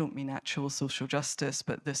 I don't mean actual social justice,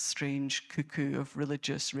 but this strange cuckoo of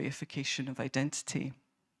religious reification of identity.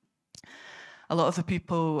 A lot of the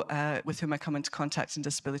people with whom I come into contact in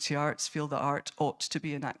disability arts feel that art ought to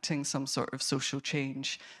be enacting some sort of social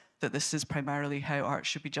change, that this is primarily how art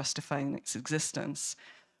should be justifying its existence,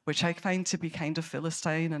 which I find to be kind of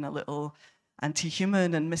Philistine and a little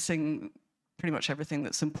anti-human and missing pretty much everything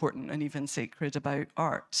that's important and even sacred about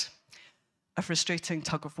art. A frustrating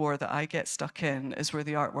tug of war that I get stuck in is where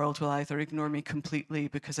the art world will either ignore me completely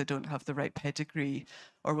because I don't have the right pedigree,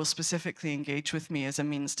 or will specifically engage with me as a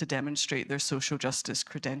means to demonstrate their social justice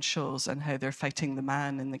credentials and how they're fighting the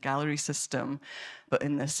man in the gallery system, but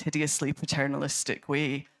in this hideously paternalistic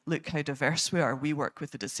way. Look how diverse we are. We work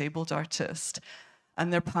with a disabled artist.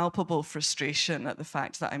 And their palpable frustration at the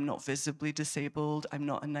fact that I'm not visibly disabled, I'm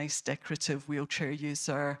not a nice decorative wheelchair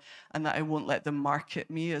user, and that I won't let them market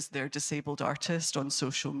me as their disabled artist on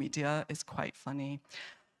social media is quite funny.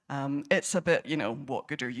 It's a bit, you know, what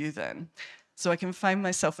good are you then? So I can find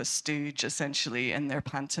myself a stooge, essentially, in their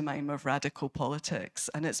pantomime of radical politics.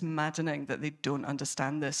 And it's maddening that they don't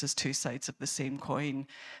understand this as two sides of the same coin.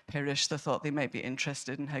 Perish the thought they might be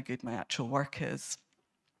interested in how good my actual work is.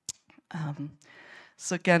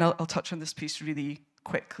 So again, I'll touch on this piece really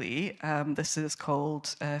quickly. This is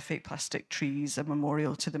called Fake Plastic Trees, a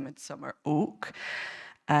Memorial to the Midsummer Oak.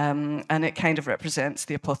 And it kind of represents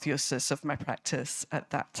the apotheosis of my practice at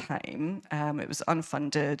that time. It was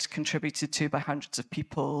unfunded, contributed to by hundreds of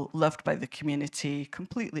people, loved by the community,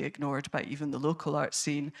 completely ignored by even the local art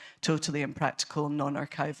scene, totally impractical,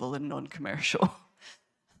 non-archival and non-commercial.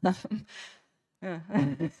 Yeah.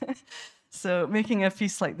 So making a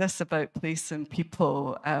piece like this about place and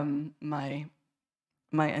people, my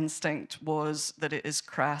my instinct was that it is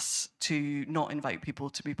crass to not invite people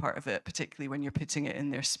to be part of it, particularly when you're putting it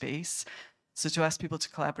in their space. So to ask people to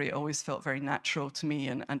collaborate always felt very natural to me,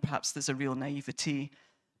 and perhaps there's a real naivety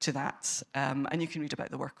to that. And you can read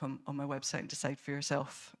about the work on my website and decide for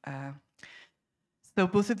yourself. So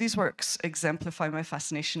both of these works exemplify my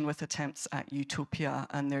fascination with attempts at utopia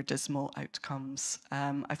and their dismal outcomes.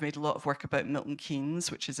 I've made a lot of work about Milton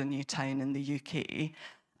Keynes, which is a new town in the UK,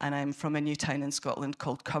 and I'm from a new town in Scotland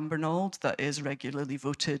called Cumbernauld that is regularly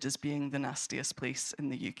voted as being the nastiest place in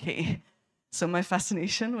the UK. So my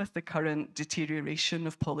fascination with the current deterioration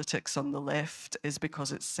of politics on the left is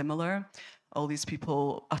because it's similar. All these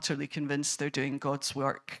people utterly convinced they're doing God's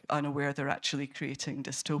work, unaware they're actually creating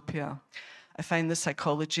dystopia. I find the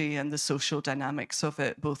psychology and the social dynamics of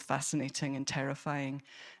it both fascinating and terrifying.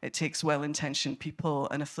 It takes well-intentioned people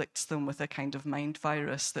and afflicts them with a kind of mind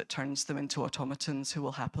virus that turns them into automatons who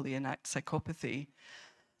will happily enact psychopathy.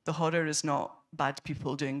 The horror is not bad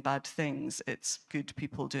people doing bad things, it's good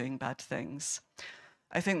people doing bad things.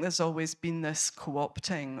 I think there's always been this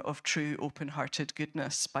co-opting of true open-hearted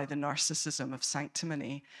goodness by the narcissism of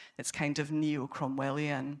sanctimony. It's kind of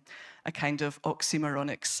neo-Cromwellian. A kind of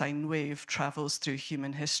oxymoronic sine wave travels through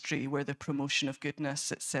human history where the promotion of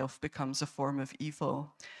goodness itself becomes a form of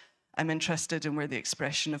evil. I'm interested in where the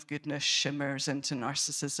expression of goodness shimmers into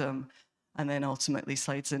narcissism and then ultimately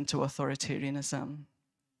slides into authoritarianism.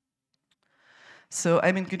 So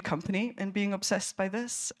I'm in good company in being obsessed by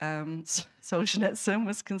this. Solzhenitsyn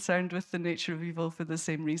was concerned with the nature of evil for the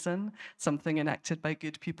same reason, something enacted by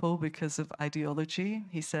good people because of ideology.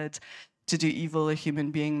 He said, to do evil, a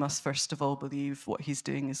human being must first of all believe what he's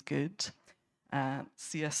doing is good.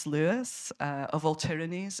 C.S. Lewis, of all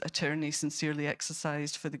tyrannies, a tyranny sincerely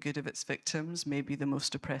exercised for the good of its victims may be the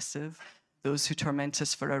most oppressive. Those who torment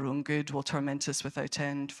us for our own good will torment us without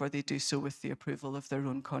end, for they do so with the approval of their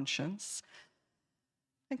own conscience.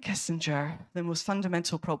 And Kissinger, the most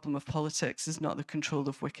fundamental problem of politics is not the control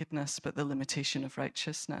of wickedness, but the limitation of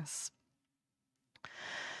righteousness.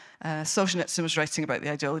 Solzhenitsyn was writing about the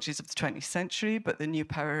ideologies of the 20th century, but the new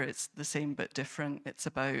power is the same but different. It's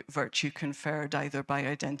about virtue conferred either by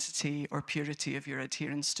identity or purity of your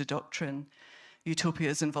adherence to doctrine.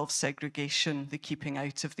 Utopias involve segregation, the keeping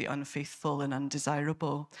out of the unfaithful and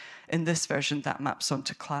undesirable. In this version, that maps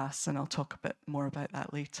onto class, and I'll talk a bit more about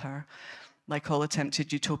that later. Like all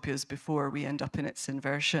attempted utopias before, we end up in its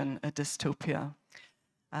inversion, a dystopia.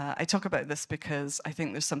 I talk about this because I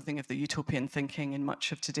think there's something of the utopian thinking in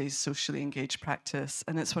much of today's socially engaged practice,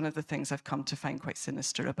 and it's one of the things I've come to find quite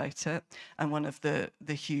sinister about it, and one of the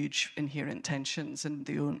huge inherent tensions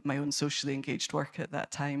in my own socially engaged work at that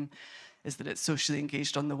time is that it's socially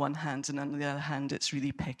engaged on the one hand, and on the other hand, it's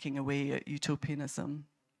really pecking away at utopianism.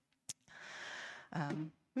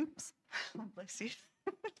 Oops, bless you.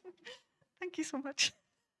 Thank you so much.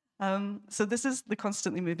 So this is The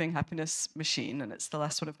Constantly Moving Happiness Machine, and it's the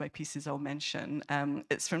last one of my pieces I'll mention.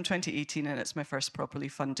 It's from 2018, and it's my first properly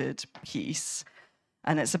funded piece.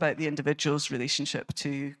 And it's about the individual's relationship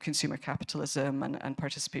to consumer capitalism and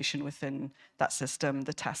participation within that system,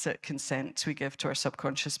 the tacit consent we give to our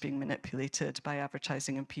subconscious being manipulated by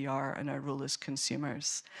advertising and PR, and our role as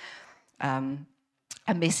consumers.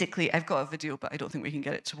 And basically, I've got a video, but I don't think we can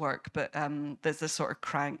get it to work. But there's this sort of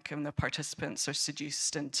crank, and the participants are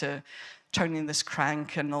seduced into turning this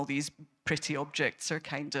crank, and all these pretty objects are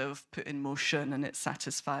kind of put in motion, and it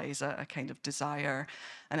satisfies a kind of desire.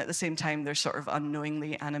 And at the same time, they're sort of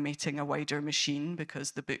unknowingly animating a wider machine,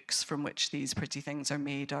 because the books from which these pretty things are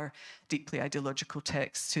made are deeply ideological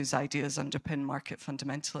texts whose ideas underpin market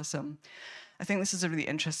fundamentalism. I think this is a really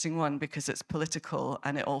interesting one because it's political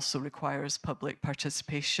and it also requires public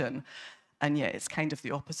participation. And yet it's kind of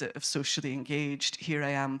the opposite of socially engaged. Here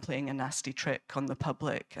I am playing a nasty trick on the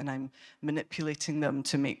public, and I'm manipulating them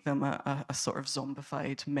to make them a sort of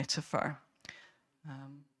zombified metaphor.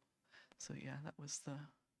 So yeah, that was the...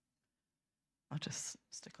 I'll just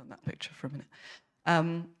stick on that picture for a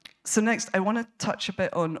minute. So next, I want to touch a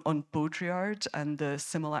bit on Baudrillard and the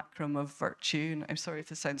simulacrum of virtue. And I'm sorry if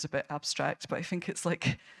this sounds a bit abstract, but I think it's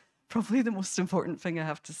like probably the most important thing I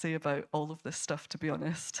have to say about all of this stuff, to be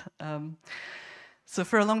honest. So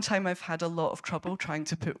for a long time, I've had a lot of trouble trying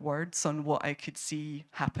to put words on what I could see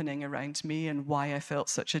happening around me and why I felt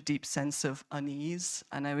such a deep sense of unease.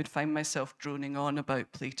 And I would find myself droning on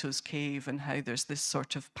about Plato's cave and how there's this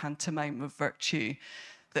sort of pantomime of virtue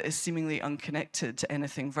that is seemingly unconnected to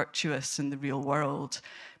anything virtuous in the real world,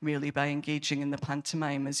 merely by engaging in the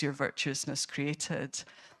pantomime as your virtuousness created.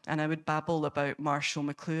 And I would babble about Marshall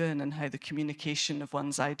McLuhan and how the communication of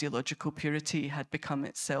one's ideological purity had become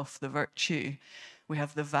itself the virtue, We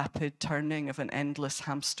have the vapid turning of an endless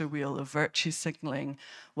hamster wheel of virtue signalling,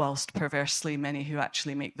 whilst perversely many who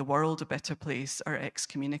actually make the world a better place are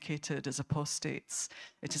excommunicated as apostates.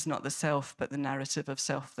 It is not the self, but the narrative of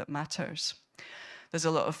self that matters. There's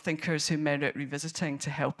a lot of thinkers who merit revisiting to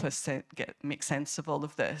help us make sense of all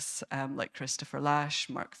of this, like Christopher Lasch,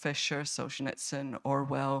 Mark Fisher, Solzhenitsyn,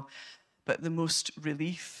 Orwell. But the most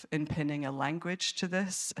relief in pinning a language to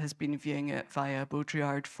this has been viewing it via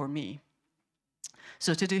Baudrillard for me.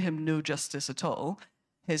 So to do him no justice at all,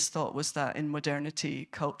 his thought was that in modernity,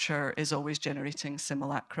 culture is always generating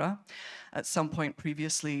simulacra. At some point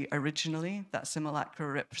previously, originally, that simulacra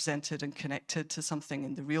represented and connected to something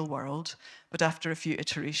in the real world, but after a few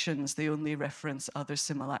iterations, they only reference other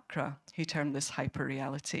simulacra. He termed this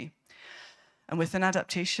hyperreality. And with an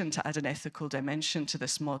adaptation to add an ethical dimension to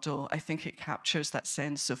this model, I think it captures that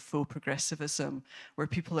sense of faux progressivism, where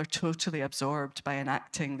people are totally absorbed by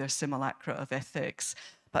enacting their simulacra of ethics,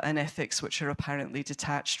 but an ethics which are apparently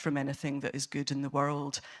detached from anything that is good in the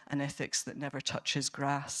world, an ethics that never touches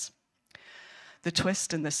grass. The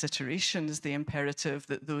twist in this iteration is the imperative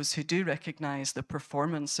that those who do recognize the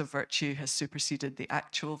performance of virtue has superseded the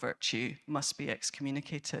actual virtue must be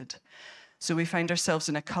excommunicated. So we find ourselves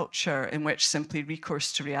in a culture in which simply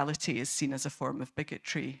recourse to reality is seen as a form of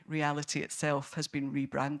bigotry. Reality itself has been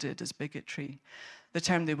rebranded as bigotry. The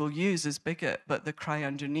term they will use is bigot, but the cry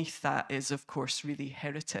underneath that is, of course, really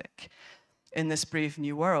heretic. In this brave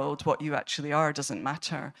new world, what you actually are doesn't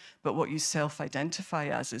matter, but what you self-identify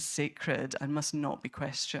as is sacred and must not be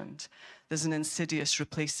questioned. There's an insidious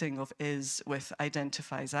replacing of is with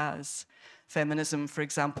identifies as. Feminism, for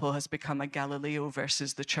example, has become a Galileo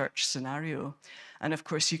versus the church scenario. And of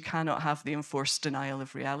course, you cannot have the enforced denial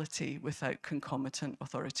of reality without concomitant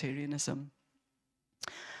authoritarianism.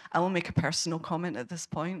 I will make a personal comment at this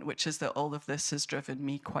point, which is that all of this has driven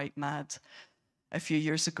me quite mad. A few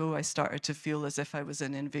years ago, I started to feel as if I was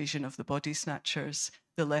in Invasion of the Body Snatchers.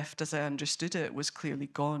 The left, as I understood it, was clearly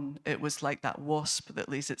gone. It was like that wasp that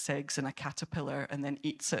lays its eggs in a caterpillar and then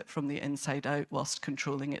eats it from the inside out whilst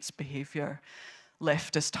controlling its behaviour.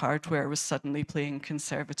 Leftist hardware was suddenly playing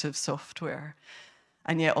conservative software.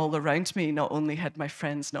 And yet all around me, not only had my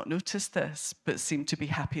friends not noticed this, but seemed to be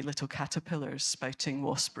happy little caterpillars spouting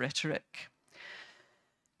wasp rhetoric.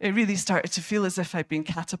 It really started to feel as if I'd been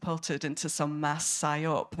catapulted into some mass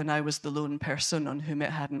psyop and I was the lone person on whom it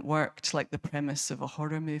hadn't worked, like the premise of a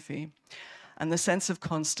horror movie. And the sense of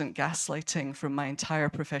constant gaslighting from my entire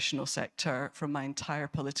professional sector, from my entire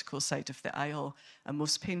political side of the aisle, and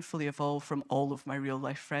most painfully of all, from all of my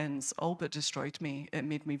real-life friends, all but destroyed me. It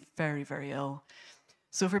made me very, very ill.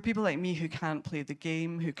 So for people like me who can't play the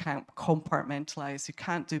game, who can't compartmentalize, who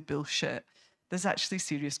can't do bullshit, there's actually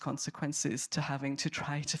serious consequences to having to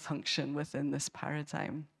try to function within this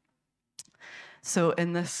paradigm. So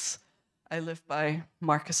in this, I live by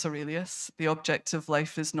Marcus Aurelius. The object of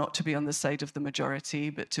life is not to be on the side of the majority,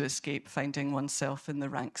 but to escape finding oneself in the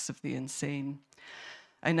ranks of the insane.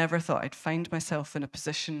 I never thought I'd find myself in a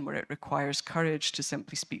position where it requires courage to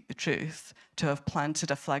simply speak the truth, to have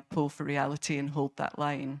planted a flagpole for reality and hold that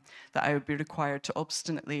line, that I would be required to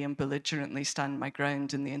obstinately and belligerently stand my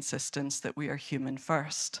ground in the insistence that we are human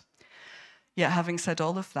first. Yet having said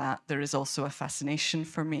all of that, there is also a fascination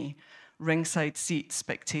for me, ringside seat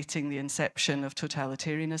spectating the inception of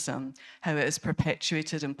totalitarianism, how it is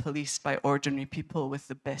perpetuated and policed by ordinary people with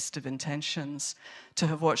the best of intentions. To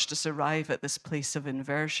have watched us arrive at this place of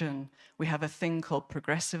inversion, we have a thing called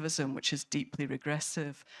progressivism, which is deeply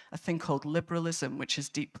regressive, a thing called liberalism, which is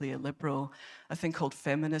deeply illiberal, a thing called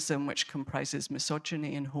feminism, which comprises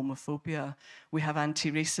misogyny and homophobia. We have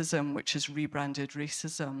anti-racism, which is rebranded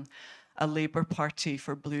racism, a Labour Party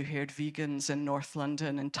for blue-haired vegans in North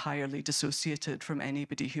London entirely dissociated from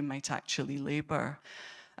anybody who might actually labour.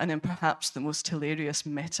 And in perhaps the most hilarious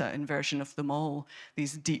meta-inversion of them all,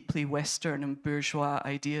 these deeply Western and bourgeois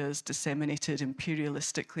ideas disseminated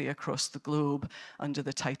imperialistically across the globe under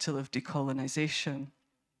the title of decolonisation.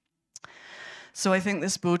 So I think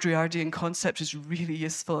this Baudrillardian concept is really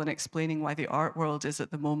useful in explaining why the art world is at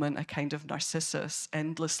the moment a kind of Narcissus,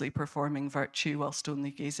 endlessly performing virtue whilst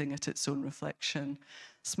only gazing at its own reflection.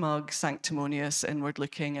 Smug, sanctimonious,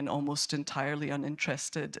 inward-looking, and almost entirely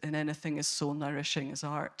uninterested in anything as soul-nourishing as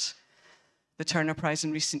art. The Turner Prize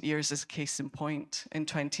in recent years is a case in point. In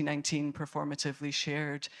 2019, performatively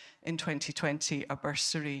shared. In 2020, a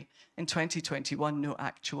bursary. In 2021, no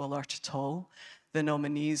actual art at all. The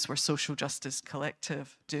nominees were Social Justice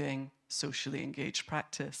Collective, doing socially engaged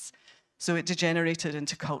practice. So it degenerated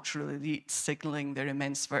into cultural elites signaling their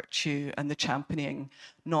immense virtue and the championing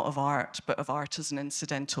not of art, but of art as an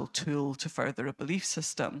incidental tool to further a belief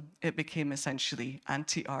system. It became essentially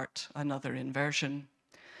anti-art, another inversion.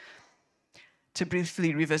 To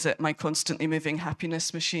briefly revisit my constantly moving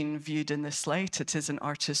happiness machine viewed in this light, it is an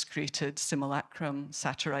artist-created simulacrum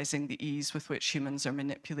satirizing the ease with which humans are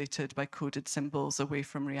manipulated by coded symbols away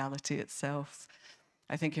from reality itself.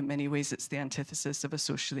 I think in many ways it's the antithesis of a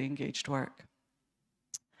socially engaged work.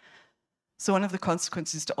 So one of the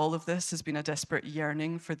consequences to all of this has been a desperate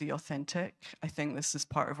yearning for the authentic. I think this is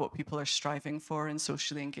part of what people are striving for in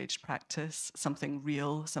socially engaged practice, something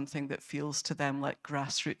real, something that feels to them like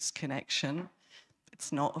grassroots connection.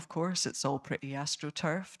 It's not, of course, it's all pretty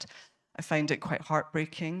astroturfed. I find it quite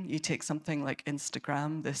heartbreaking. You take something like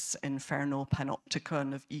Instagram, this infernal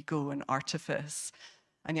panopticon of ego and artifice,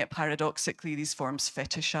 and yet paradoxically, these forms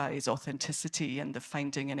fetishize authenticity and the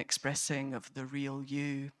finding and expressing of the real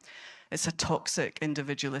you. It's a toxic,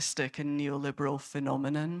 individualistic, and neoliberal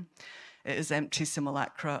phenomenon. It is empty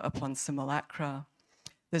simulacra upon simulacra.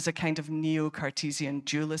 There's a kind of neo-Cartesian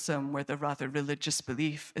dualism where the rather religious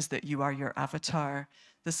belief is that you are your avatar.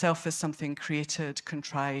 The self is something created,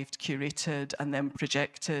 contrived, curated, and then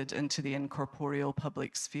projected into the incorporeal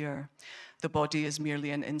public sphere. The body is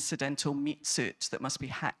merely an incidental meat suit that must be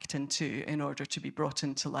hacked into in order to be brought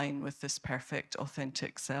into line with this perfect,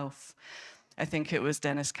 authentic self. I think it was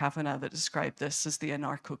Dennis Kavanagh that described this as the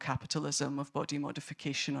anarcho-capitalism of body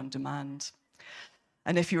modification on demand.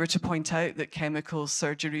 And if you were to point out that chemicals,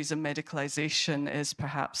 surgeries, and medicalization is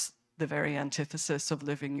perhaps the very antithesis of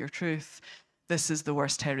living your truth, this is the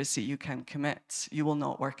worst heresy you can commit. You will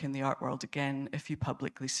not work in the art world again if you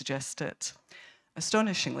publicly suggest it.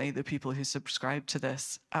 Astonishingly, the people who subscribe to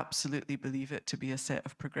this absolutely believe it to be a set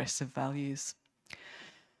of progressive values.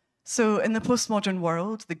 So in the postmodern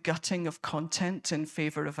world, the gutting of content in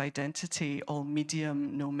favor of identity, all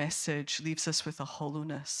medium, no message, leaves us with a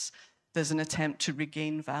hollowness. There's an attempt to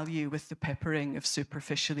regain value with the peppering of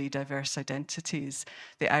superficially diverse identities,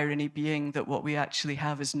 the irony being that what we actually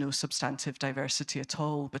have is no substantive diversity at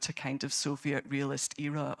all, but a kind of Soviet realist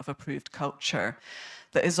era of approved culture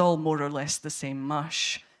that is all more or less the same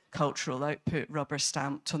mush, cultural output rubber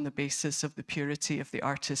stamped on the basis of the purity of the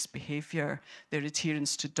artist's behavior, their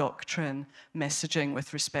adherence to doctrine, messaging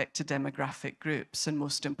with respect to demographic groups, and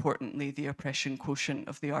most importantly, the oppression quotient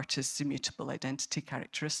of the artist's immutable identity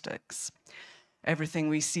characteristics. Everything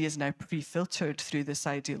we see is now pre-filtered through this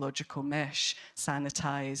ideological mesh,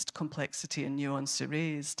 sanitized, complexity and nuance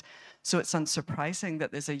erased. So it's unsurprising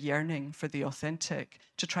that there's a yearning for the authentic,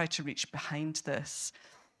 to try to reach behind this,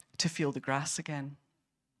 to feel the grass again.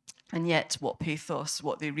 And yet, what pathos,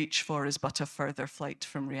 what they reach for is but a further flight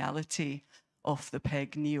from reality,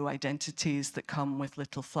 off-the-peg neo-identities that come with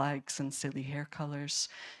little flags and silly hair colours.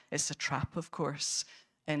 It's a trap, of course,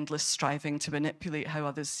 endless striving to manipulate how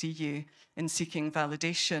others see you. In seeking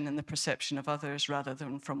validation in the perception of others rather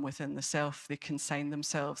than from within the self, they consign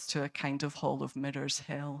themselves to a kind of hall of mirrors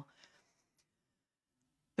hell.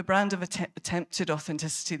 The brand of attempted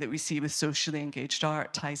authenticity that we see with socially engaged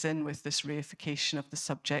art ties in with this reification of the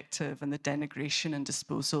subjective and the denigration and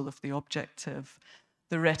disposal of the objective.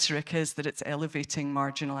 The rhetoric is that it's elevating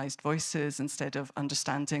marginalized voices instead of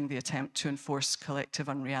understanding the attempt to enforce collective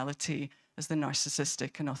unreality as the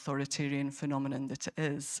narcissistic and authoritarian phenomenon that it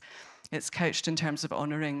is. It's couched in terms of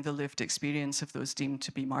honoring the lived experience of those deemed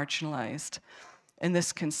to be marginalized. In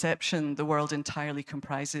this conception, the world entirely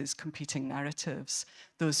comprises competing narratives.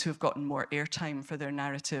 Those who have gotten more airtime for their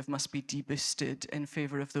narrative must be deboosted in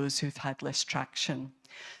favor of those who've had less traction.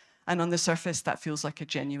 And on the surface, that feels like a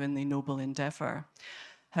genuinely noble endeavor.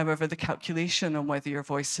 However, the calculation on whether your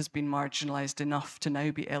voice has been marginalized enough to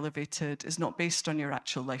now be elevated is not based on your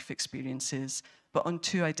actual life experiences, but on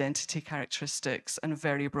two identity characteristics and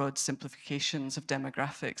very broad simplifications of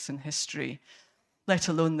demographics and history, let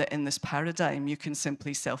alone that in this paradigm, you can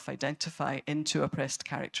simply self-identify into oppressed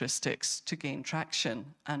characteristics to gain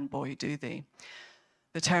traction, and boy, do they.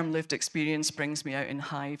 The term lived experience brings me out in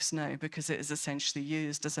hives now because it is essentially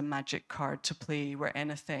used as a magic card to play where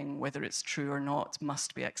anything, whether it's true or not,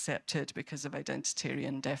 must be accepted because of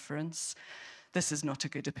identitarian deference. This is not a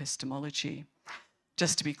good epistemology.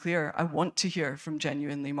 Just to be clear, I want to hear from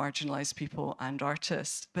genuinely marginalized people and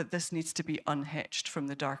artists, but this needs to be unhitched from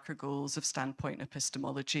the darker goals of standpoint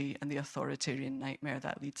epistemology and the authoritarian nightmare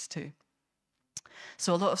that leads to.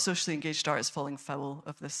 So a lot of socially engaged art is falling foul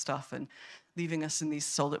of this stuff, and leaving us in these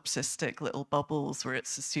solipsistic little bubbles where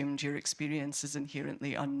it's assumed your experience is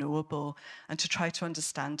inherently unknowable, and to try to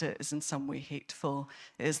understand it is in some way hateful.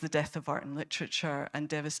 It is the death of art and literature, and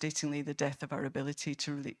devastatingly the death of our ability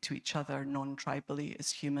to relate to each other non-tribally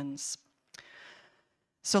as humans.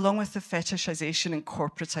 So along with the fetishization and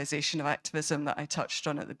corporatization of activism that I touched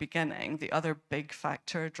on at the beginning, the other big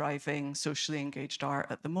factor driving socially engaged art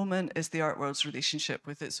at the moment is the art world's relationship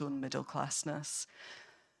with its own middle classness.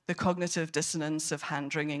 The cognitive dissonance of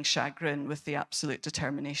hand-wringing chagrin with the absolute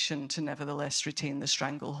determination to nevertheless retain the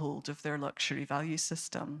stranglehold of their luxury value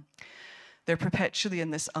system. They're perpetually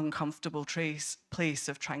in this uncomfortable place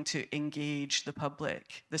of trying to engage the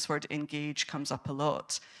public. This word engage comes up a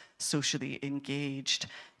lot. Socially engaged.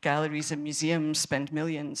 Galleries and museums spend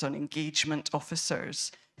millions on engagement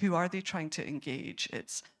officers. Who are they trying to engage?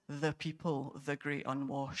 It's the people, the great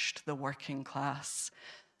unwashed, the working class.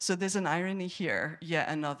 So there's an irony here, yet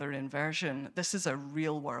another inversion. This is a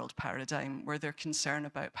real world paradigm where their concern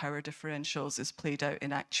about power differentials is played out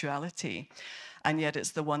in actuality, and yet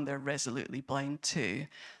it's the one they're resolutely blind to.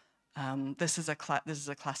 This is a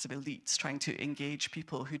class of elites trying to engage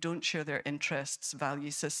people who don't share their interests, value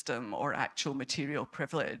system, or actual material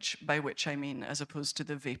privilege, by which I mean as opposed to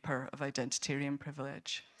the vapor of identitarian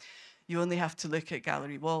privilege. You only have to look at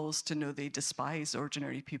gallery walls to know they despise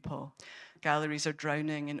ordinary people. Galleries are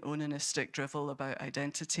drowning in onanistic drivel about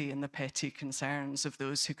identity and the petty concerns of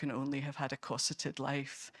those who can only have had a cosseted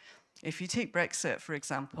life. If you take Brexit, for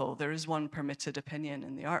example, there is one permitted opinion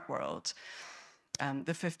in the art world.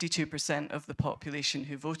 The 52% of the population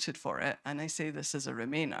who voted for it, and I say this as a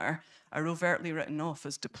Remainer, are overtly written off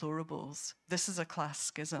as deplorables. This is a class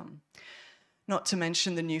schism. Not to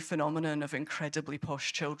mention the new phenomenon of incredibly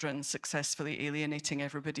posh children successfully alienating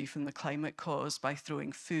everybody from the climate cause by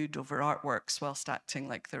throwing food over artworks whilst acting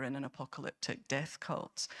like they're in an apocalyptic death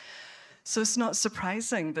cult. So it's not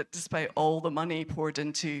surprising that despite all the money poured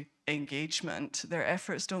into engagement, their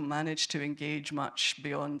efforts don't manage to engage much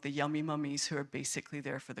beyond the yummy mummies who are basically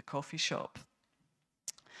there for the coffee shop.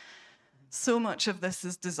 So much of this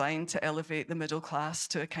is designed to elevate the middle class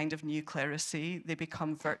to a kind of new clerisy. They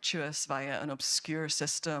become virtuous via an obscure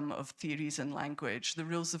system of theories and language, the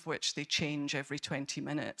rules of which they change every 20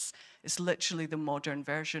 minutes. It's literally the modern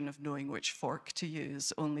version of knowing which fork to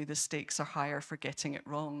use, only the stakes are higher for getting it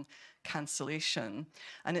wrong. Cancellation.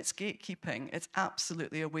 And it's gatekeeping. It's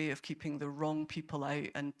absolutely a way of keeping the wrong people out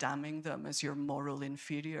and damning them as your moral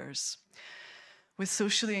inferiors. With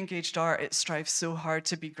socially engaged art, it strives so hard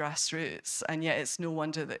to be grassroots, and yet it's no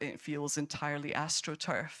wonder that it feels entirely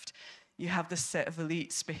astroturfed. You have this set of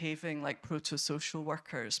elites behaving like proto-social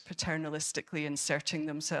workers, paternalistically inserting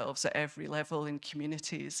themselves at every level in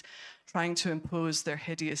communities, trying to impose their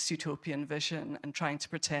hideous utopian vision and trying to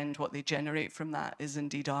pretend what they generate from that is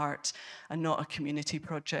indeed art and not a community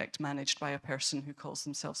project managed by a person who calls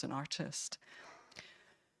themselves an artist.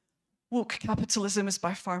 Woke capitalism is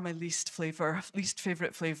by far my least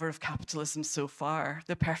favorite flavor of capitalism so far,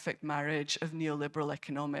 the perfect marriage of neoliberal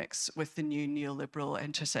economics with the new neoliberal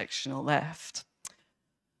intersectional left.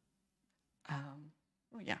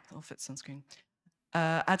 Oh yeah, it'll fit sunscreen.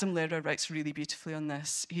 Adam Lehrer writes really beautifully on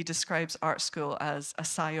this. He describes art school as a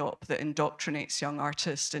psyop that indoctrinates young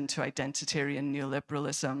artists into identitarian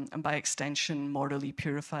neoliberalism and by extension morally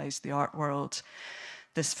purifies the art world.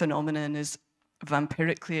 This phenomenon is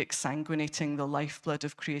vampirically exsanguinating the lifeblood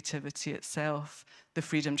of creativity itself, the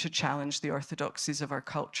freedom to challenge the orthodoxies of our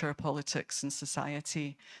culture, politics, and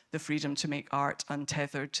society, the freedom to make art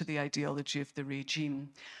untethered to the ideology of the regime.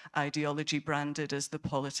 Ideology branded as the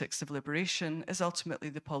politics of liberation is ultimately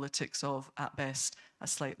the politics of, at best, a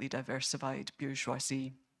slightly diversified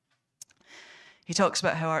bourgeoisie. He talks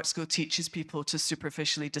about how art school teaches people to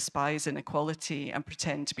superficially despise inequality and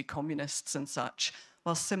pretend to be communists and such,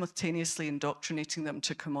 while simultaneously indoctrinating them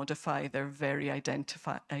to commodify their very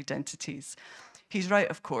identities. He's right,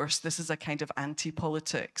 of course, this is a kind of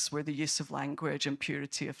anti-politics where the use of language and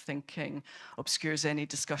purity of thinking obscures any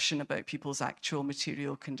discussion about people's actual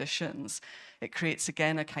material conditions. It creates,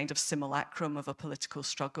 again, a kind of simulacrum of a political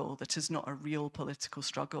struggle that is not a real political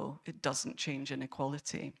struggle. It doesn't change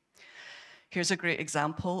inequality. Here's a great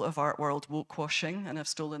example of art world woke-washing, and I've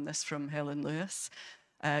stolen this from Helen Lewis.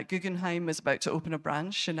 Guggenheim is about to open a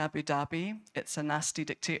branch in Abu Dhabi. It's a nasty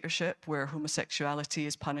dictatorship where homosexuality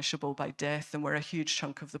is punishable by death and where a huge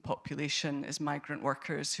chunk of the population is migrant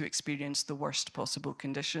workers who experience the worst possible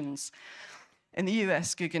conditions. In the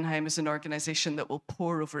US, Guggenheim is an organization that will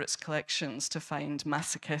pore over its collections to find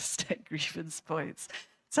masochistic grievance points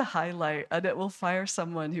to highlight, and it will fire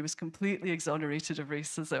someone who was completely exonerated of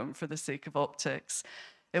racism for the sake of optics.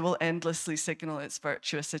 It will endlessly signal its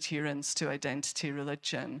virtuous adherence to identity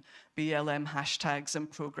religion. BLM hashtags and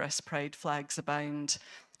progress pride flags abound.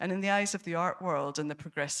 And in the eyes of the art world and the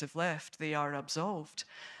progressive left, they are absolved.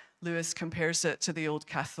 Lewis compares it to the old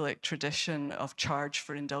Catholic tradition of charge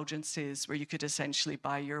for indulgences, where you could essentially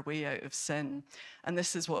buy your way out of sin. And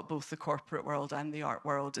this is what both the corporate world and the art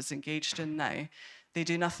world is engaged in now. They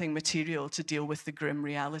do nothing material to deal with the grim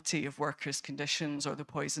reality of workers' conditions or the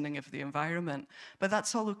poisoning of the environment. But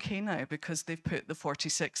that's all okay now because they've put the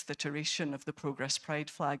 46th iteration of the Progress Pride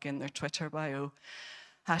flag in their Twitter bio.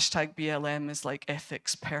 Hashtag BLM is like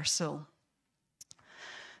ethics persil.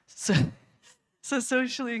 So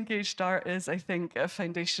socially engaged art is, I think, a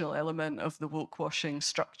foundational element of the woke-washing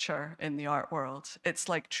structure in the art world. It's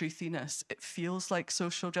like truthiness. It feels like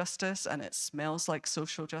social justice and it smells like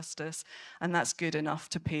social justice, and that's good enough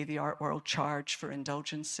to pay the art world charge for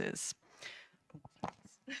indulgences.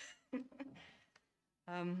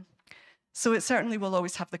 So it certainly will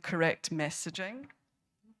always have the correct messaging.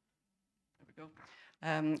 There we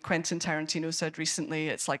go. Quentin Tarantino said recently,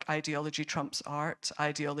 it's like ideology trumps art,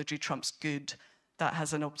 ideology trumps good. That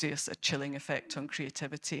has an obvious chilling effect on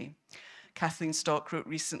creativity. Kathleen Stock wrote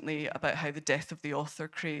recently about how the death of the author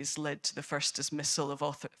craze led to the first to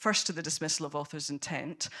the dismissal of author's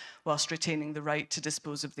intent, whilst retaining the right to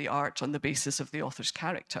dispose of the art on the basis of the author's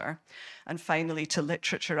character. And finally, to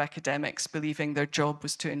literature academics believing their job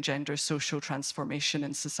was to engender social transformation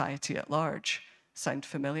in society at large. Sound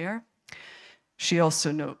familiar? She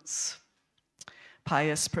also notes,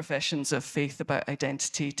 pious professions of faith about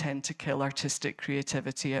identity tend to kill artistic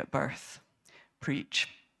creativity at birth. Preach.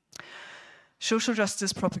 Social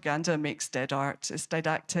justice propaganda makes dead art. It's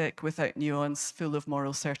didactic, without nuance, full of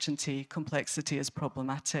moral certainty. Complexity is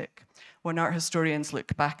problematic. When art historians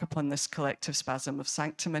look back upon this collective spasm of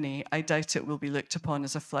sanctimony, I doubt it will be looked upon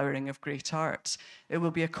as a flowering of great art. It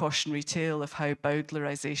will be a cautionary tale of how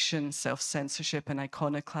bowdlerization, self-censorship, and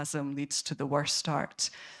iconoclasm leads to the worst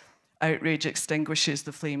art. Outrage extinguishes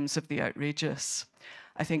the flames of the outrageous.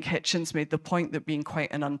 I think Hitchens made the point that being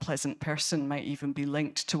quite an unpleasant person might even be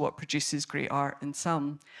linked to what produces great art in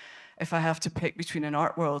some. If I have to pick between an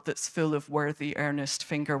art world that's full of worthy, earnest,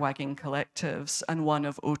 finger-wagging collectives and one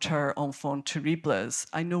of auteur enfant terribles,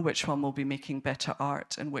 I know which one will be making better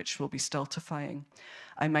art and which will be stultifying.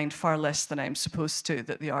 I mind far less than I'm supposed to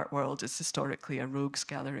that the art world is historically a rogues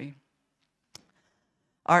gallery.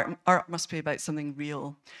 Art must be about something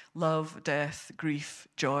real. Love, death, grief,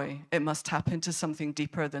 joy. It must tap into something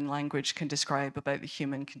deeper than language can describe about the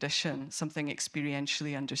human condition, something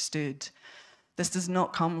experientially understood. This does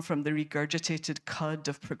not come from the regurgitated cud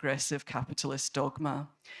of progressive capitalist dogma,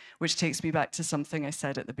 which takes me back to something I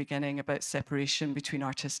said at the beginning about separation between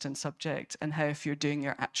artist and subject, and how if you're doing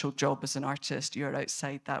your actual job as an artist, you're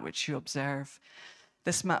outside that which you observe.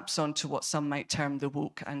 This maps onto what some might term the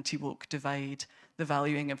woke, anti-woke divide, the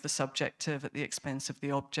valuing of the subjective at the expense of the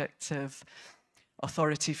objective,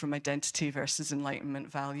 authority from identity versus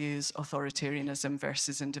Enlightenment values, authoritarianism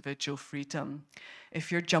versus individual freedom.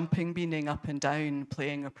 If you're jumping, beaning up and down,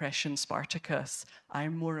 playing oppression Spartacus,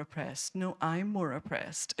 I'm more oppressed, no, I'm more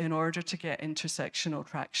oppressed, in order to get intersectional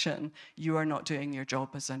traction, you are not doing your job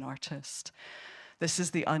as an artist. This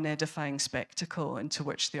is the unedifying spectacle into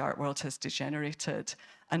which the art world has degenerated.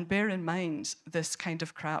 And bear in mind, this kind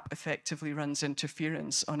of crap effectively runs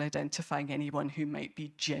interference on identifying anyone who might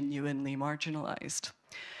be genuinely marginalized.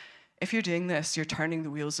 If you're doing this, you're turning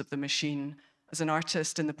the wheels of the machine. As an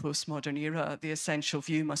artist in the postmodern era, the essential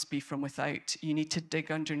view must be from without. You need to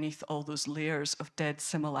dig underneath all those layers of dead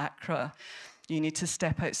simulacra. You need to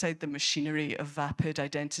step outside the machinery of vapid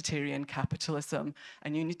identitarian capitalism,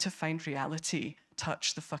 and you need to find reality,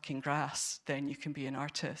 touch the fucking grass, then you can be an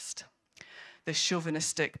artist. This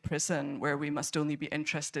chauvinistic prison where we must only be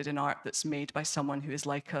interested in art that's made by someone who is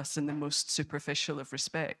like us in the most superficial of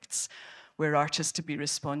respects, where art is to be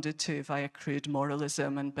responded to via crude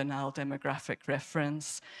moralism and banal demographic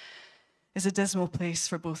reference, is a dismal place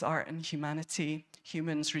for both art and humanity.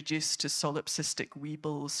 Humans reduced to solipsistic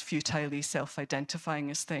weebles, futilely self-identifying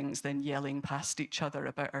as things, then yelling past each other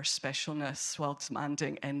about our specialness while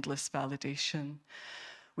demanding endless validation.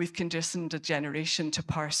 We've conditioned a generation to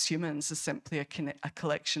parse humans as simply a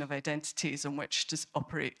collection of identities on which to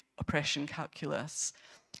operate oppression calculus.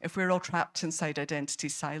 If we're all trapped inside identity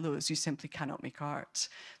silos, you simply cannot make art.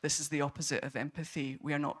 This is the opposite of empathy.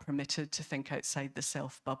 We are not permitted to think outside the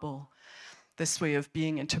self-bubble. This way of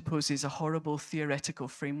being interposes a horrible theoretical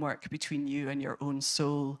framework between you and your own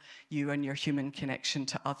soul, you and your human connection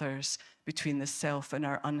to others, between the self and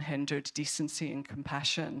our unhindered decency and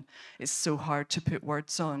compassion. It's so hard to put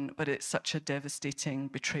words on, but it's such a devastating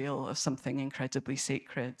betrayal of something incredibly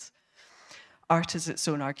sacred. Art is its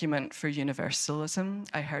own argument for universalism.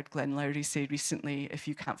 I heard Glenn Lowry say recently, if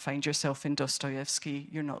you can't find yourself in Dostoevsky,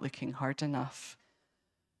 you're not looking hard enough.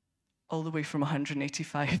 All the way from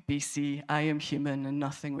 185 BC, I am human, and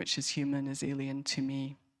nothing which is human is alien to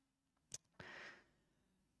me.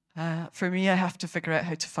 For me, I have to figure out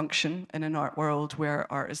how to function in an art world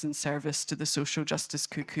where art is in service to the social justice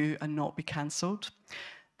cuckoo and not be cancelled.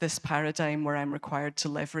 This paradigm where I'm required to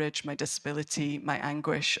leverage my disability, my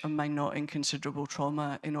anguish, and my not inconsiderable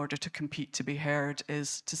trauma in order to compete to be heard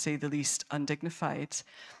is, to say the least, undignified.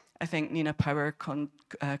 I think Nina Power coined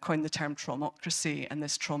the term traumocracy, and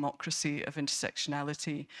this traumocracy of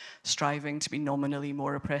intersectionality, striving to be nominally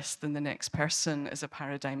more oppressed than the next person, is a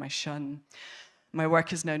paradigm I shun. My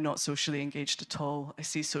work is now not socially engaged at all. I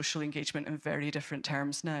see social engagement in very different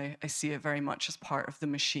terms now. I see it very much as part of the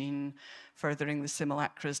machine, furthering the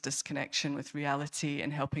simulacra's disconnection with reality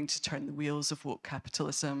and helping to turn the wheels of woke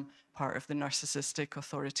capitalism, part of the narcissistic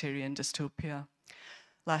authoritarian dystopia.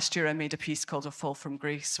 Last year, I made a piece called A Fall from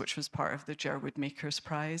Grace, which was part of the Jerwood Makers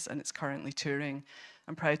Prize, and it's currently touring.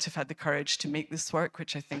 I'm proud to have had the courage to make this work,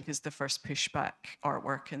 which I think is the first pushback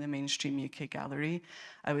artwork in the mainstream UK gallery.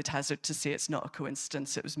 I would hazard to say it's not a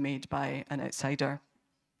coincidence it was made by an outsider.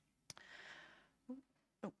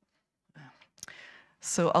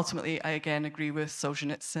 So ultimately, I again agree with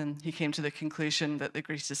Solzhenitsyn. He came to the conclusion that the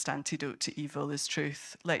greatest antidote to evil is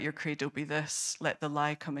truth. Let your credo be this: let the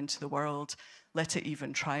lie come into the world, let it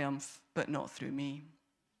even triumph, but not through me.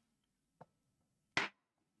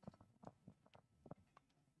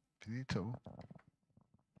 Finito.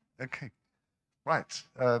 Okay, right.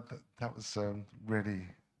 That was really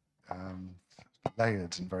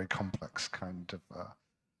layered and very complex kind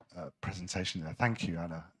of presentation there. Thank you,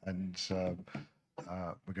 Anna. And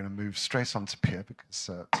we're going to move straight on to Pierre because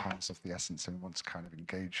time's of the essence and we want to kind of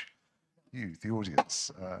engage you, the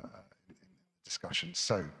audience, in the discussion.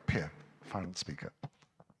 So, Pierre, final speaker.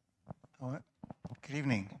 All right. Good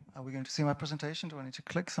evening. Are we going to see my presentation? Do I need to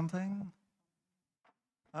click something?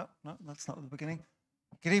 Oh, no, that's not the beginning.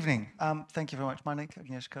 Good evening. Thank you very much, Manick,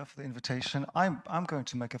 Agnieszka, for the invitation. I'm going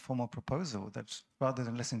to make a formal proposal that rather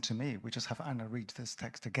than listen to me, we just have Anna read this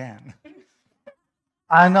text again.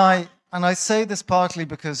 And I say this partly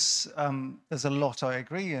because there's a lot I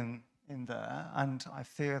agree in there, and I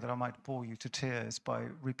fear that I might bore you to tears by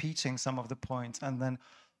repeating some of the points and then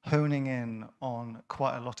honing in on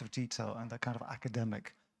quite a lot of detail and the kind of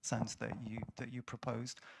academic sense that you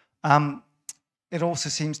proposed. It also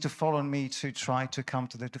seems to fall on me to try to come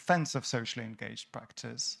to the defense of socially engaged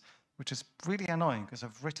practice, which is really annoying because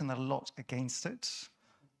I've written a lot against it.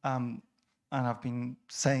 And I've been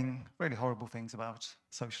saying really horrible things about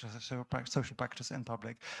social practice in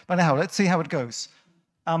public. But anyhow, let's see how it goes.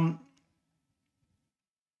 Well,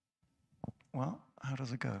 how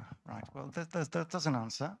does it go? Right, well, that doesn't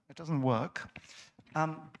answer. It doesn't work.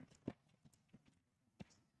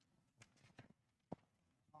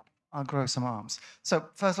 I'll grow some arms. So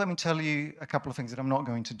first, let me tell you a couple of things that I'm not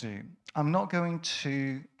going to do. I'm not going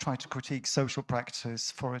to try to critique social practice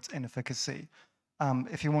for its inefficacy.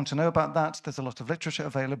 If you want to know about that, there's a lot of literature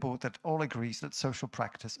available that all agrees that social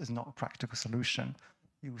practice is not a practical solution.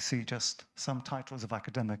 You will see just some titles of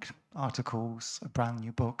academic articles, a brand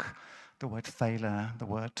new book, the word failure, the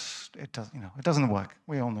word, it doesn't work.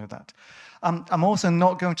 We all know that. I'm also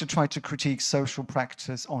not going to try to critique social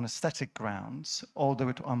practice on aesthetic grounds,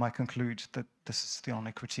 although I might conclude that this is the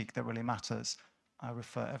only critique that really matters. I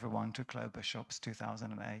refer everyone to Claire Bishop's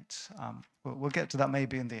 2008. We'll get to that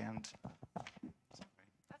maybe in the end.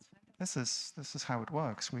 This is how it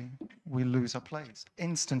works. We lose our place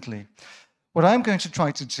instantly. What I'm going to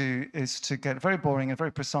try to do is to get very boring and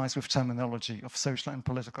very precise with terminology of social and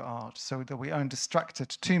political art so that we aren't distracted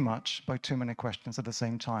too much by too many questions at the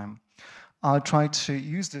same time. I'll try to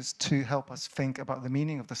use this to help us think about the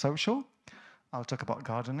meaning of the social. I'll talk about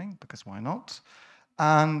gardening, because why not?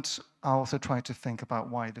 And I'll also try to think about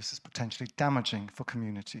why this is potentially damaging for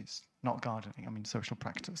communities. Not gardening, I mean social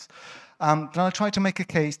practice. But I'll try to make a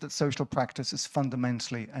case that social practice is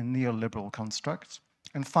fundamentally a neoliberal construct.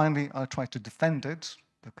 And finally, I'll try to defend it,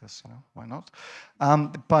 because, why not,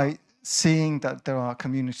 by seeing that there are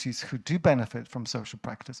communities who do benefit from social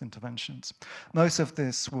practice interventions. Most of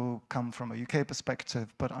this will come from a UK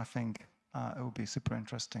perspective, but I think it will be super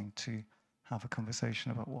interesting to have a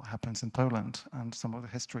conversation about what happens in Poland and some of the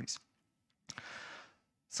histories.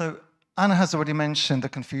 So Anna has already mentioned the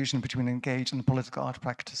confusion between engaged and political art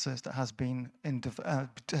practices that has been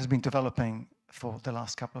developing for the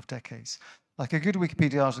last couple of decades. Like a good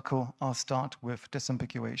Wikipedia article, I'll start with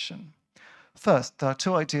disambiguation. First, there are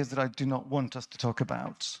two ideas that I do not want us to talk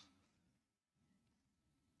about.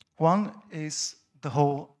 One is the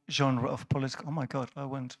whole genre of political... Oh my God, I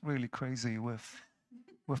went really crazy with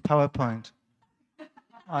PowerPoint.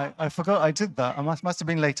 I forgot I did that. I must have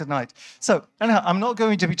been late at night. So anyhow, I'm not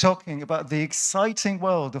going to be talking about the exciting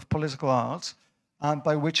world of political art,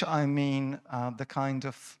 by which I mean the kind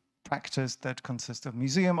of practice that consists of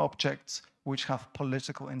museum objects which have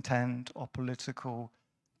political intent or political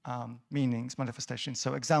meanings, manifestations.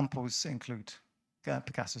 So examples include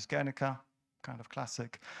Picasso's Guernica, kind of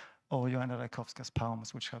classic, or Joanna Rajkowska's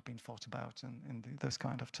Palms, which have been thought about in those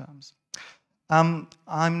kind of terms.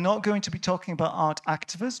 I'm not going to be talking about art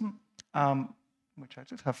activism, which I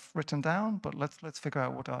did have written down, but let's figure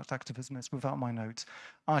out what art activism is without my notes.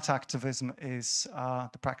 Art activism is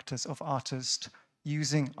the practice of artists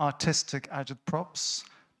using artistic agitprops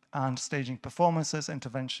and staging performances,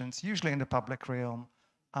 interventions, usually in the public realm,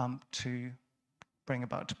 to bring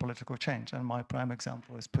about political change. And my prime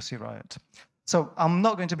example is Pussy Riot. So I'm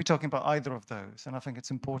not going to be talking about either of those, and I think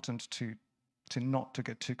it's important to not to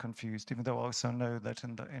get too confused, even though I also know that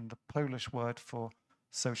in the Polish word for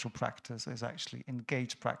social practice is actually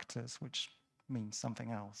engaged practice, which means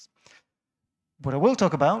something else. What I will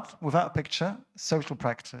talk about, without a picture, social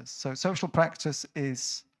practice. So social practice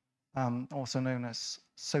is also known as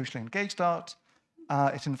socially engaged art.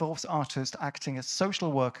 It involves artists acting as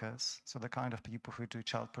social workers, so the kind of people who do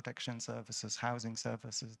child protection services, housing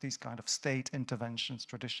services, these kind of state interventions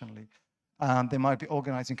traditionally. They might be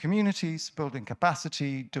organizing communities, building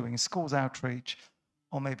capacity, doing schools outreach,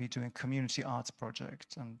 or maybe doing community arts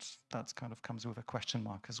projects, and that kind of comes with a question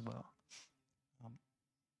mark as well.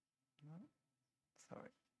 Sorry.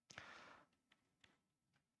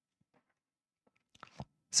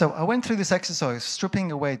 So I went through this exercise,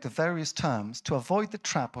 stripping away the various terms to avoid the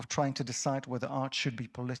trap of trying to decide whether art should be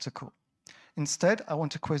political. Instead, I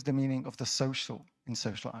want to quiz the meaning of the social in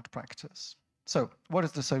social art practice. So, what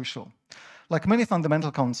is the social? Like many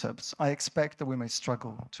fundamental concepts, I expect that we may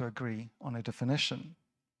struggle to agree on a definition.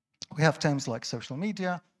 We have terms like social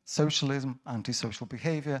media, socialism, antisocial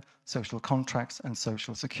behavior, social contracts, and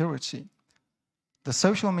social security. The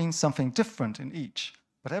social means something different in each,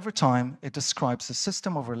 but every time it describes a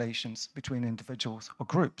system of relations between individuals or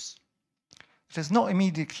groups. It is not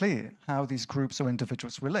immediately clear how these groups or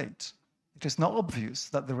individuals relate. It is not obvious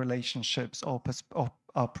that the relationships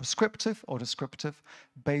are prescriptive or descriptive,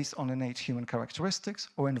 based on innate human characteristics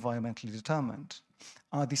or environmentally determined.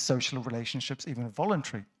 Are these social relationships even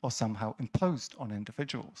voluntary or somehow imposed on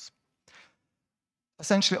individuals?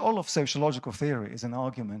 Essentially, all of sociological theory is an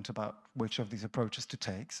argument about which of these approaches to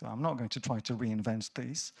take, so I'm not going to try to reinvent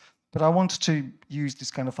these, but I want to use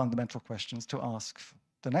these kind of fundamental questions to ask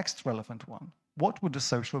the next relevant one. What would the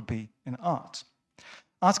social be in art?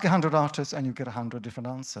 Ask 100 artists and you get 100 different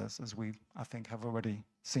answers, as we, I think, have already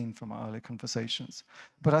seen from our earlier conversations.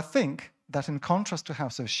 But I think that in contrast to how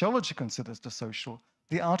sociology considers the social,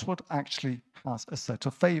 the art world actually has a set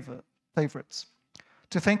of favorites.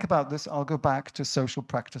 To think about this, I'll go back to social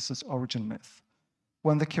practice's origin myth.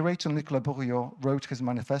 When the curator Nicolas Bourriot wrote his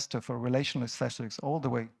manifesto for relational aesthetics all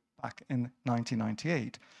the way back in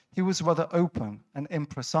 1998, he was rather open and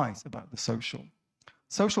imprecise about the social.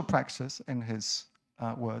 Social practice, in his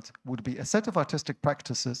words, would be a set of artistic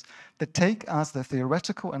practices that take as the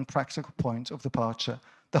theoretical and practical point of departure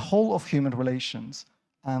the whole of human relations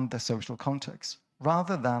and their social context,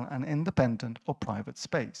 rather than an independent or private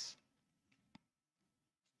space.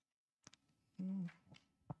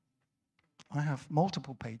 I have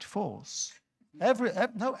multiple page 4s.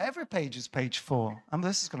 Every page is page 4, and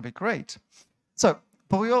this is going to be great. So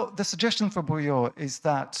Bourriot, the suggestion for Bourriot is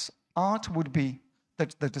that art would be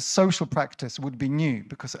that the social practice would be new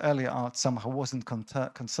because earlier art somehow wasn't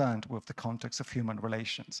concerned with the context of human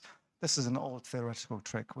relations. This is an old theoretical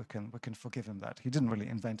trick. We can forgive him that. He didn't really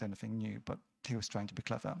invent anything new, but he was trying to be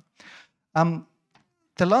clever.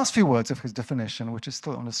 The last few words of his definition, which is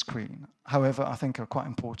still on the screen, however, I think are quite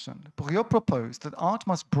important. Bourriot proposed that art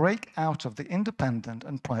must break out of the independent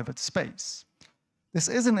and private space. This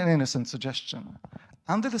isn't an innocent suggestion.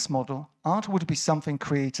 Under this model, art would be something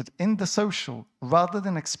created in the social rather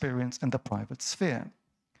than experienced in the private sphere.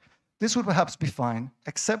 This would perhaps be fine,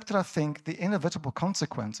 except that I think the inevitable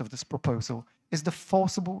consequence of this proposal is the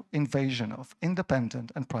forcible invasion of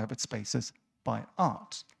independent and private spaces by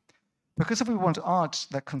art. Because if we want art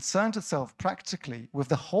that concerns itself practically with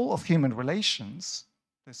the whole of human relations,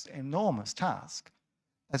 this enormous task,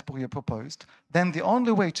 as Bourdieu proposed, then the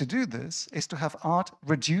only way to do this is to have art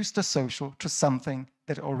reduce the social to something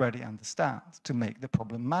that it already understands, to make the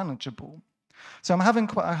problem manageable. So I'm hanging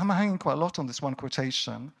quite a lot on this one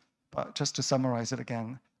quotation, but just to summarize it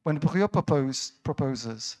again, when Bourdieu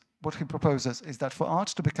proposes, what he proposes is that for art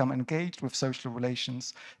to become engaged with social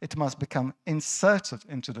relations, it must become inserted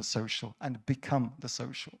into the social and become the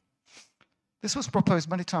social. This was proposed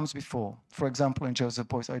many times before, for example, in Joseph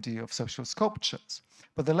Beuys' idea of social sculptures.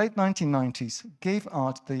 But the late 1990s gave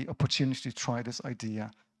art the opportunity to try this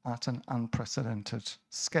idea at an unprecedented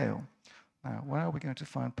scale. Now, where are we going to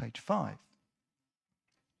find page 5?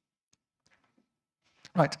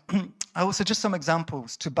 Right, I will suggest some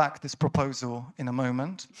examples to back this proposal in a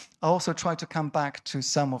moment. I'll also try to come back to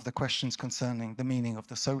some of the questions concerning the meaning of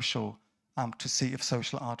the social to see if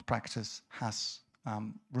social art practice has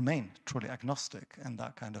remained truly agnostic and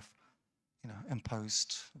that kind of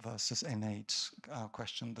imposed versus innate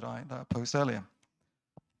question that I posed earlier.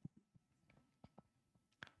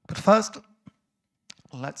 But first,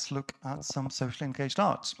 let's look at some socially engaged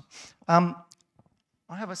art.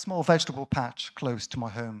 I have a small vegetable patch close to my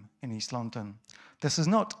home in East London. This is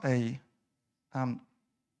not an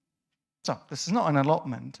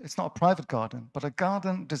allotment, it's not a private garden, but a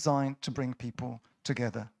garden designed to bring people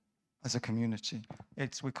together as a community.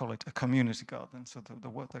 We call it a community garden, so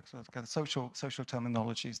the social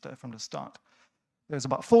terminology is there from the start. There's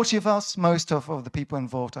about 40 of us. Most of the people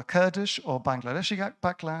involved are Kurdish or Bangladeshi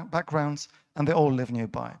backgrounds, and they all live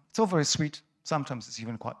nearby. It's all very sweet. Sometimes it's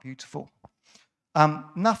even quite beautiful.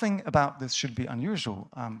 Nothing about this should be unusual.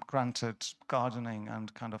 Granted, gardening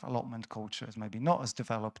and kind of allotment culture is maybe not as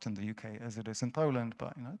developed in the UK as it is in Poland,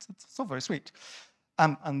 but it's all very sweet.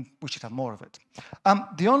 And we should have more of it.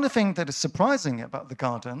 The only thing that is surprising about the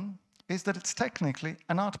garden is that it's technically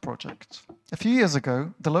an art project. A few years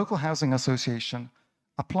ago, the local housing association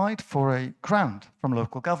applied for a grant from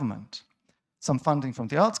local government, some funding from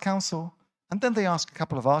the Arts Council, and then they asked a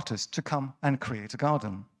couple of artists to come and create a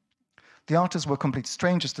garden. The artists were complete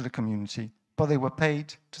strangers to the community, but they were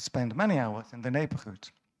paid to spend many hours in the neighborhood.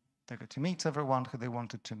 They got to meet everyone who they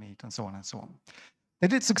wanted to meet, and so on and so on. They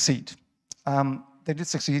did succeed. They did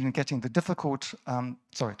succeed in getting the different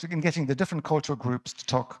cultural groups to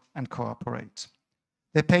talk and cooperate.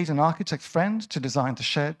 They paid an architect friend to design the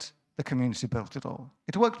shed. The community built it all.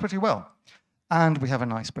 It worked pretty well, and we have a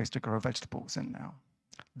nice place to grow vegetables in now.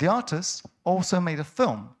 The artists also made a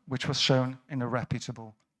film, which was shown in a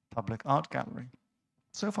reputable public art gallery.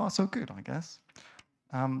 So far, so good, I guess.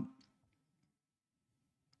 I'm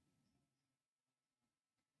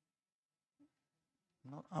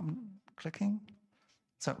clicking.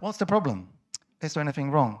 So what's the problem? Is there anything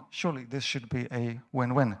wrong? Surely this should be a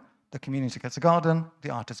win-win. The community gets a garden, the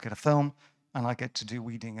artists get a film, and I get to do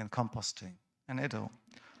weeding and composting and idyll.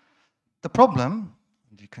 The problem,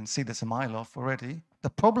 and you can see this a mile off already, the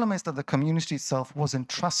problem is that the community itself was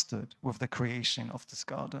entrusted with the creation of this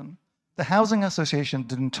garden. The housing association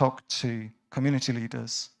didn't talk to community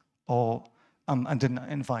leaders or and didn't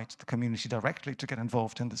invite the community directly to get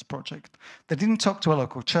involved in this project. They didn't talk to a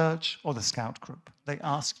local church or the scout group. They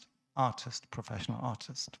asked professional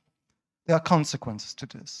artists. There are consequences to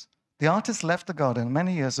this. The artists left the garden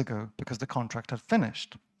many years ago because the contract had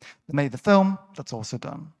finished. They made the film, that's also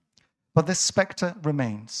done. But this specter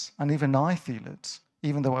remains, and even I feel it,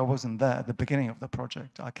 even though I wasn't there at the beginning of the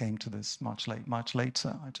project. I came to this much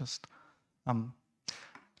later.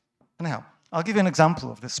 Anyhow, I'll give you an example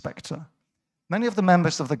of this specter. Many of the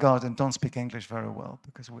members of the garden don't speak English very well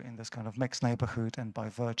because we're in this kind of mixed neighborhood, and by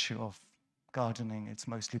virtue of gardening, it's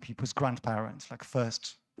mostly people's grandparents, like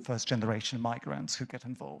first generation migrants who get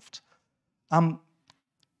involved.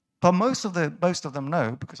 But most of them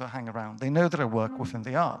know, because I hang around, they know that I work within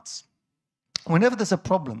the arts. Whenever there's a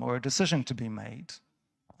problem or a decision to be made,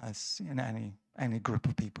 as in any group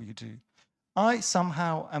of people you do, I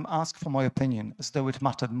somehow am asked for my opinion as though it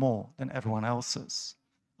mattered more than everyone else's.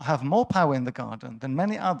 I have more power in the garden than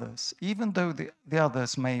many others, even though the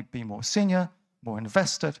others may be more senior, more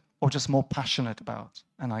invested, or just more passionate about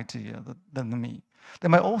an idea than me. They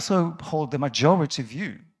might also hold the majority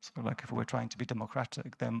view. So like if we're trying to be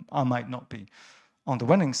democratic, then I might not be on the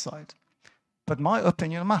winning side. But my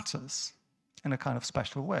opinion matters in a kind of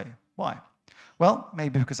special way. Why? Well,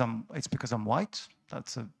 maybe it's because I'm white.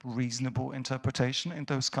 That's a reasonable interpretation in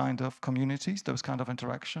those kind of communities, those kind of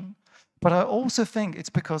interaction. But I also think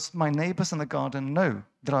it's because my neighbors in the garden know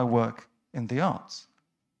that I work in the arts.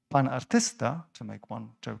 Pan artysta, to make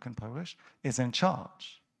one joke in Polish, is in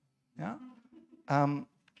charge. Yeah?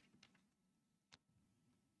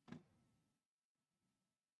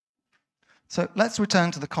 So let's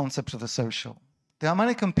return to the concept of the social. There are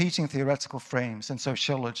many competing theoretical frames in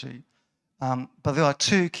sociology, but there are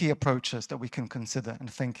two key approaches that we can consider in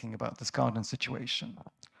thinking about this garden situation.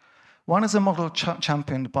 One is a model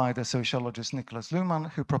championed by the sociologist Niklas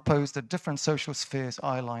Luhmann, who proposed that different social spheres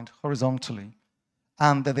are aligned horizontally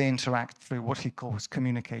and that they interact through what he calls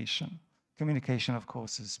communication. Communication, of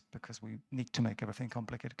course, is because we need to make everything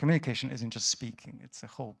complicated. Communication isn't just speaking, it's a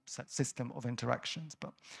whole system of interactions.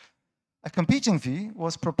 But a competing view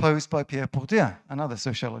was proposed by Pierre Bourdieu, another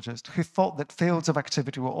sociologist, who thought that fields of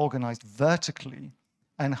activity were organized vertically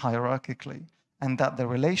and hierarchically, and that the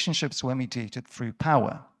relationships were mediated through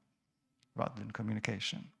power rather than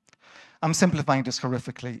communication. I'm simplifying this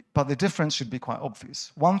horrifically, but the difference should be quite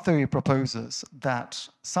obvious. One theory proposes that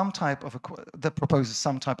some type of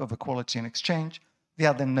equality in exchange. The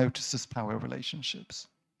other notices power relationships.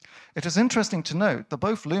 It is interesting to note that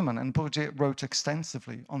both Luhmann and Bourdieu wrote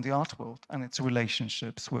extensively on the art world and its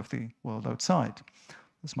relationships with the world outside.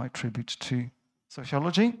 That's my tribute to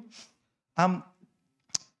sociology. So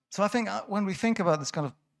I think when we think about this kind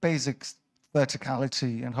of basic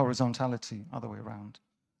verticality and horizontality, other way around,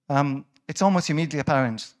 it's almost immediately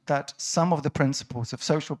apparent that some of the principles of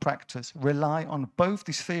social practice rely on both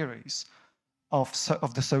these theories of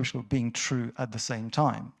the social being true at the same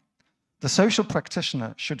time. The social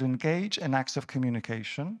practitioner should engage in acts of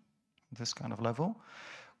communication, this kind of level,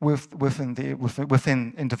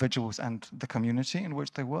 within individuals and the community in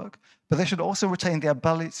which they work, but they should also retain the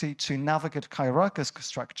ability to navigate hierarchical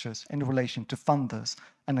structures in relation to funders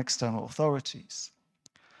and external authorities.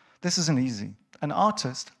 This isn't easy, and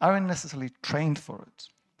artists aren't necessarily trained for it.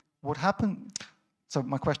 So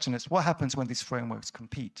my question is, what happens when these frameworks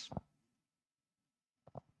compete?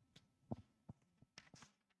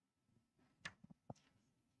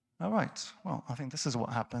 All right, well, I think this is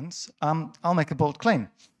what happens. I'll make a bold claim.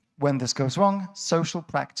 When this goes wrong, social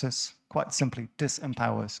practice quite simply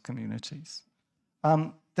disempowers communities.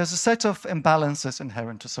 There's a set of imbalances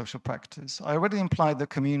inherent to social practice. I already implied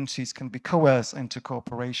that communities can be coerced into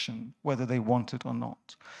cooperation, whether they want it or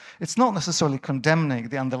not. It's not necessarily condemning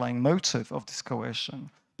the underlying motive of this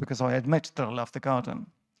coercion, because I admit that I love the garden.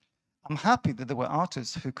 I'm happy that there were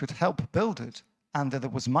artists who could help build it and that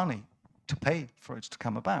there was money to pay for it to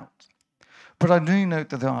come about. But I do note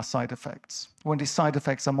that there are side effects. When these side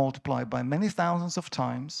effects are multiplied by many thousands of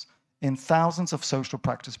times in thousands of social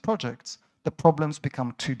practice projects, the problems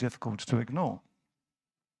become too difficult to ignore.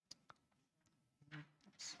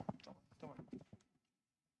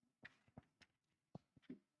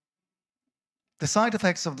 The side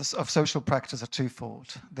effects of social practice are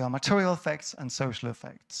twofold. There are material effects and social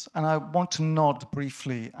effects. And I want to nod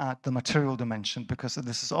briefly at the material dimension because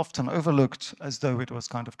this is often overlooked as though it was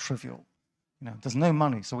kind of trivial. You know, there's no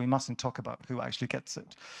money, so we mustn't talk about who actually gets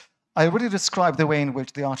it. I already described the way in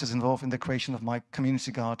which the artists involved in the creation of my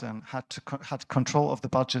community garden had control of the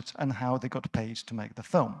budget and how they got paid to make the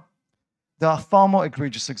film. There are far more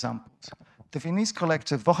egregious examples. The Viennese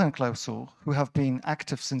collective Wochenklausur, who have been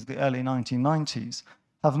active since the early 1990s,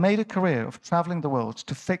 have made a career of traveling the world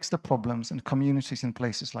to fix the problems in communities in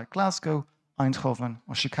places like Glasgow, Eindhoven,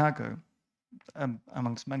 or Chicago,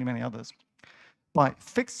 amongst many, many others. By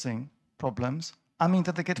fixing problems, I mean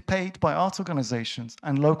that they get paid by arts organizations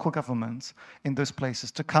and local governments in those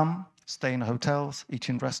places to come, stay in hotels, eat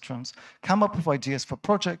in restaurants, come up with ideas for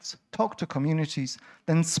projects, talk to communities,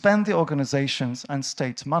 then spend the organizations and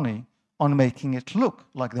state money on making it look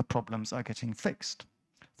like the problems are getting fixed.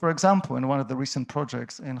 For example, in one of the recent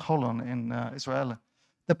projects in Holon in Israel,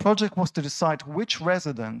 the project was to decide which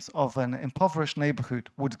residents of an impoverished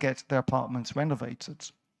neighborhood would get their apartments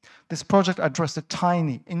renovated. This project addressed a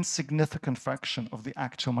tiny, insignificant fraction of the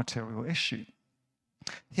actual material issue.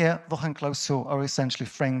 Here, Wochenklausur are essentially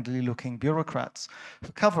friendly-looking bureaucrats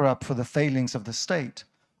who cover up for the failings of the state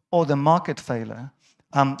or the market failure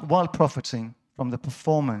while profiting from the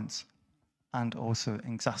performance and also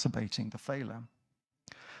exacerbating the failure.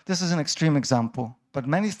 This is an extreme example, but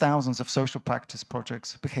many thousands of social practice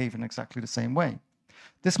projects behave in exactly the same way.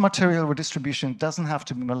 This material redistribution doesn't have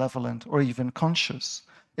to be malevolent or even conscious.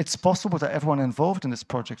 It's possible that everyone involved in this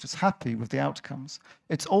project is happy with the outcomes.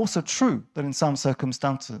 It's also true that in some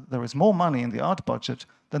circumstances there is more money in the art budget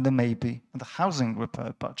than there may be in the housing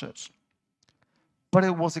repair budget. But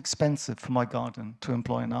it was expensive for my garden to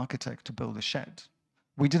employ an architect to build a shed.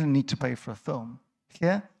 We didn't need to pay for a film.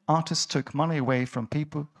 Here, artists took money away from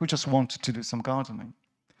people who just wanted to do some gardening.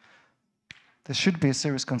 There should be a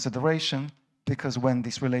serious consideration because when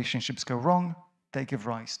these relationships go wrong, they give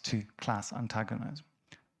rise to class antagonism.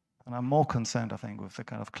 And I'm more concerned, I think, with the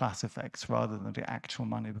kind of class effects rather than the actual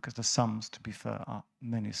money, because the sums, to be fair, are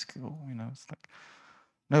minuscule. You know, it's like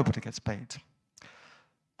nobody gets paid.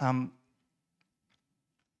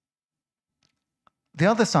 The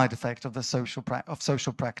other side effect of the social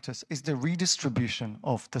practice is the redistribution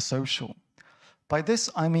of the social. By this,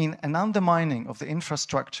 I mean an undermining of the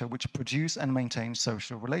infrastructure which produce and maintain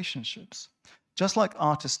social relationships. Just like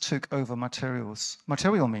artists took over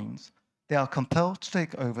material means, they are compelled to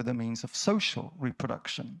take over the means of social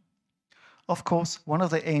reproduction. Of course, one of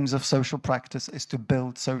the aims of social practice is to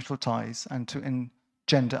build social ties and to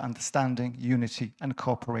engender understanding, unity, and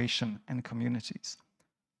cooperation in communities.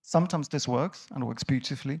 Sometimes this works and works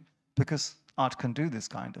beautifully because art can do this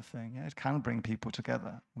kind of thing. Yeah? It can bring people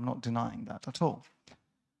together. I'm not denying that at all.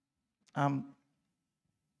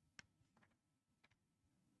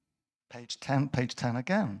 Page 10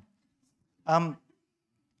 again.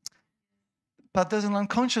 But there's an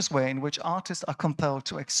unconscious way in which artists are compelled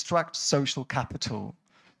to extract social capital.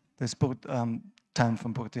 This term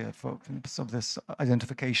from Bourdieu for this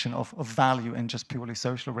identification of value in just purely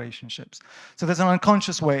social relationships. So there's an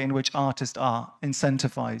unconscious way in which artists are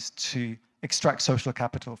incentivized to extract social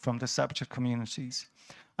capital from the separate communities.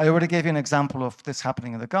 I already gave you an example of this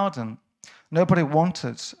happening in the garden. Nobody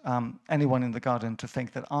wanted anyone in the garden to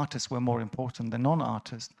think that artists were more important than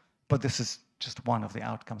non-artists, but this is just one of the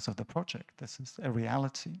outcomes of the project. This is a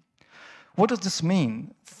reality. What does this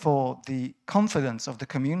mean for the confidence of the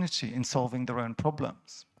community in solving their own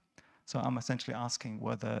problems? So I'm essentially asking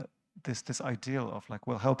whether this ideal of like,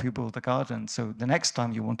 we'll help you build a garden, so the next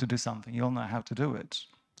time you want to do something, you'll know how to do it.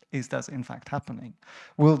 Is that in fact happening?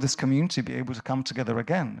 Will this community be able to come together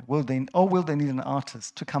again? Will they need an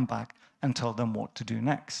artist to come back and tell them what to do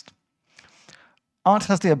next? Art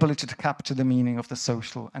has the ability to capture the meaning of the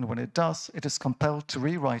social, and when it does, it is compelled to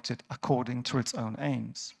rewrite it according to its own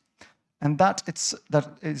aims. And that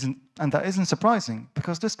isn't surprising,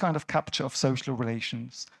 because this kind of capture of social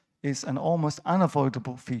relations is an almost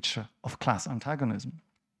unavoidable feature of class antagonism.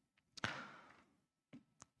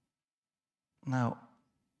 Now,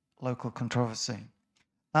 local controversy.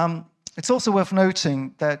 It's also worth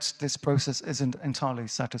noting that this process isn't entirely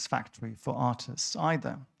satisfactory for artists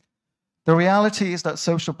either. The reality is that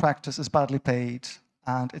social practice is badly paid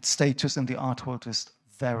and its status in the art world is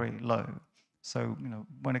very low. So,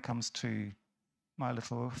 when it comes to my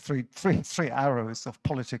little three arrows of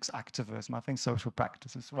politics activism, I think social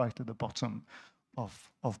practice is right at the bottom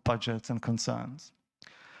of budgets and concerns.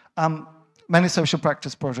 Many social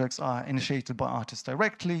practice projects are initiated by artists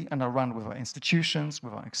directly and are run without institutions,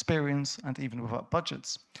 without experience, and even without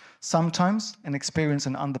budgets. Sometimes, inexperienced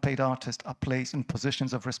and underpaid artists are placed in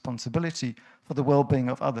positions of responsibility for the well-being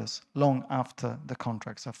of others long after the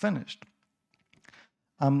contracts are finished.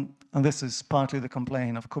 And this is partly the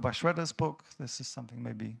complaint of Kuba Schroeder's book. This is something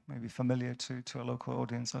maybe familiar to a local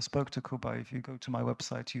audience. I spoke to Kuba. If you go to my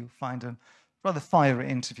website, you find a rather fiery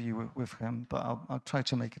interview with him, but I'll try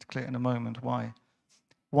to make it clear in a moment why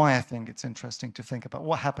I think it's interesting to think about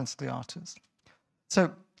what happens to the artist.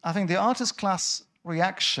 So I think the artist class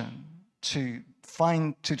reaction to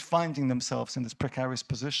finding themselves in this precarious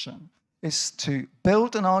position is to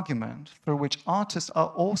build an argument through which artists are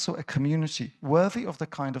also a community worthy of the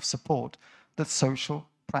kind of support that social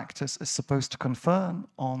practice is supposed to confer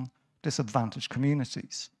on disadvantaged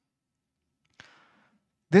communities.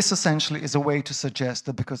 This essentially is a way to suggest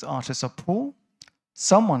that because artists are poor,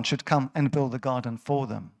 someone should come and build a garden for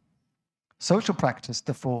them. Social practice,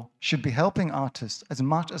 therefore, should be helping artists as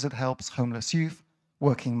much as it helps homeless youth,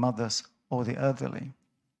 working mothers, or the elderly.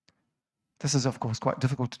 This is, of course, quite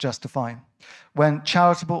difficult to justify. When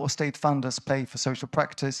charitable or state funders pay for social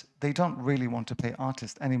practice, they don't really want to pay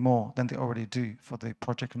artists any more than they already do for the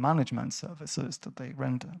project management services that they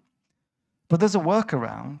render. But there's a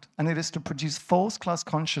workaround, and it is to produce false class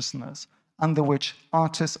consciousness under which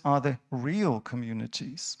artists are the real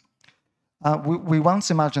communities. We once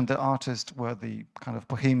imagined that artists were the kind of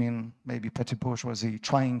bohemian, maybe petty bourgeoisie,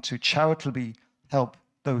 trying to charitably help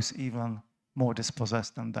those even more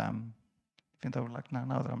dispossessed than them. Even though, like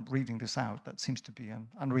now that I'm reading this out, that seems to be an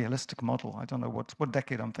unrealistic model. I don't know what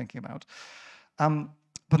decade I'm thinking about.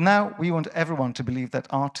 But now we want everyone to believe that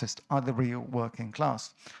artists are the real working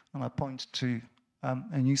class. And I point to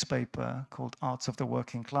a newspaper called Arts of the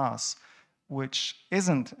Working Class, which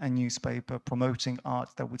isn't a newspaper promoting art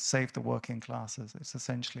that would save the working classes. It's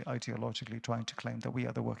essentially ideologically trying to claim that we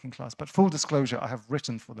are the working class. But full disclosure, I have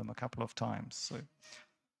written for them a couple of times. So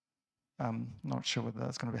I'm not sure whether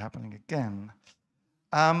that's going to be happening again.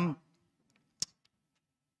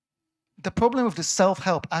 The problem with the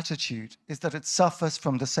self-help attitude is that it suffers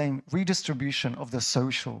from the same redistribution of the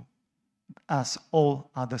social as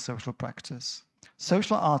all other social practice.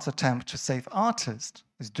 Social art's attempt to save artists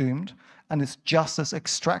is doomed and is just as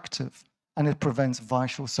extractive and it prevents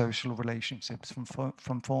vital social relationships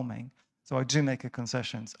from forming. So I do make a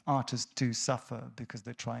concession. Artists do suffer because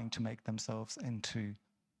they're trying to make themselves into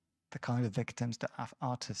the kind of victims that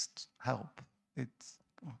artists help. I'm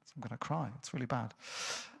going to cry. It's really bad.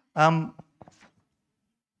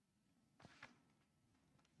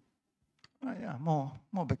 Yeah, more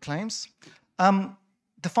big claims.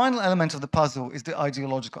 The final element of the puzzle is the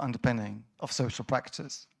ideological underpinning of social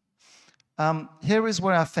practice. Here is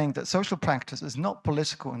where I think that social practice is not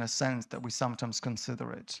political in a sense that we sometimes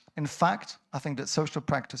consider it. In fact, I think that social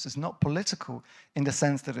practice is not political in the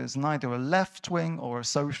sense that it is neither a left-wing or a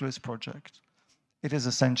socialist project. It is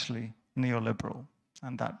essentially neoliberal,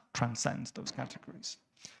 and that transcends those categories.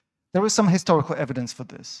 There is some historical evidence for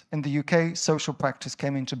this. In the UK, social practice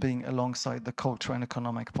came into being alongside the cultural and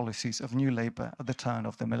economic policies of New Labour at the turn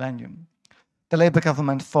of the millennium. The Labour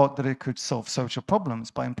government thought that it could solve social problems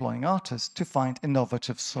by employing artists to find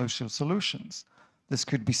innovative social solutions. This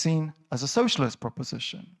could be seen as a socialist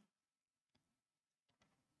proposition.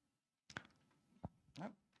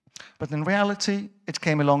 But in reality, it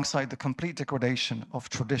came alongside the complete degradation of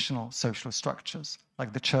traditional social structures,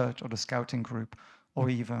 like the church or the scouting group, or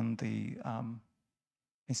even the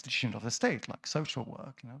institution of the state, like social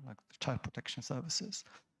work, like the child protection services.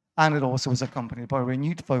 And it also was accompanied by a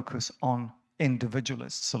renewed focus on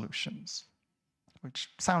individualist solutions, which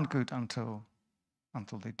sound good until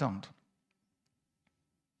they don't.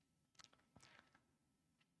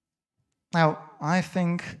 Now, I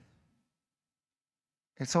think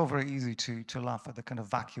it's all very easy to laugh at the kind of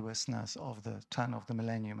vacuousness of the turn of the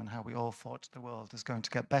millennium and how we all thought the world is going to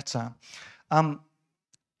get better.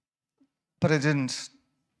 But it didn't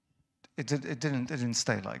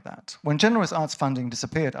stay like that. When generous arts funding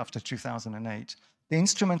disappeared after 2008, the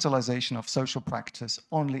instrumentalization of social practice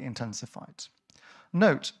only intensified.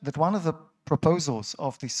 Note that one of the proposals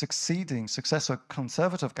of the successor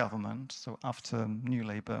Conservative government, so after New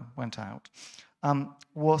Labour went out,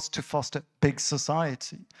 was to foster big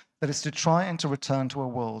society. That is, to try and to return to a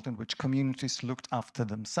world in which communities looked after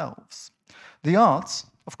themselves. The arts,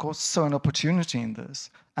 of course, saw an opportunity in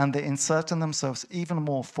this, and they inserted themselves even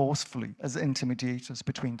more forcefully as intermediators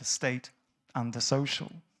between the state and the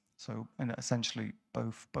social. So essentially,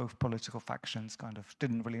 both political factions kind of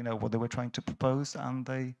didn't really know what they were trying to propose, and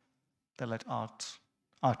they let art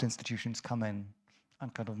institutions come in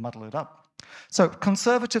and kind of muddle it up. So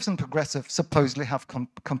conservatives and progressives supposedly have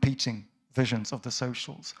competing visions of the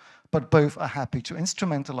socials, but both are happy to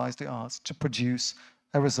instrumentalize the arts to produce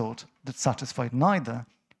a result that satisfied neither,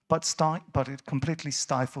 but it completely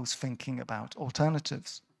stifles thinking about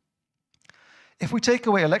alternatives. If we take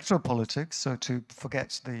away electoral politics, so to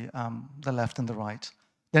forget the left and the right,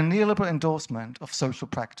 then neoliberal endorsement of social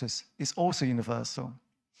practice is also universal.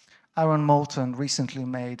 Aaron Moulton recently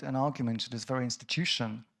made an argument to this very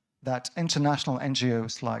institution that international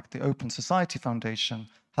NGOs like the Open Society Foundation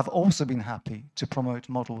have also been happy to promote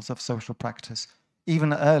models of social practice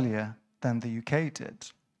even earlier than the UK did.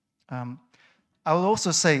 I will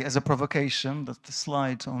also say, as a provocation, that the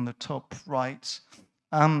slide on the top right,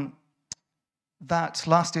 that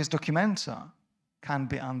last year's documenta can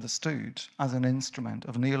be understood as an instrument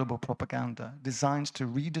of neoliberal propaganda designed to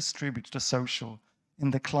redistribute the social in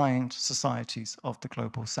the client societies of the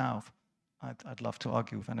global south. I'd love to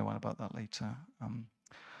argue with anyone about that later.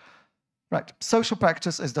 Right, social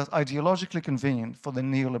practice is thus ideologically convenient for the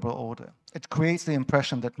neoliberal order. It creates the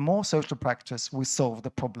impression that more social practice will solve the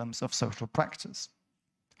problems of social practice.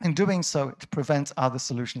 In doing so, it prevents other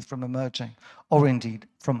solutions from emerging, or indeed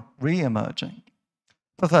from re-emerging.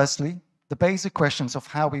 Firstly, the basic questions of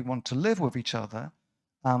how we want to live with each other,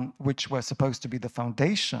 which were supposed to be the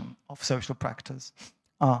foundation of social practice,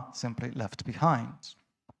 are simply left behind.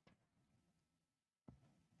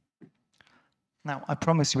 Now, I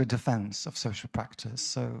promise you a defense of social practice,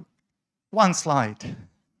 so one slide.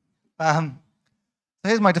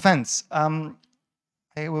 Here's my defense.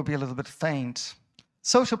 It will be a little bit faint.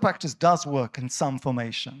 Social practice does work in some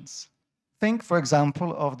formations. Think, for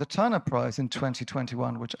example, of the Turner Prize in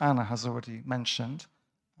 2021, which Anna has already mentioned,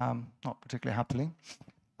 not particularly happily.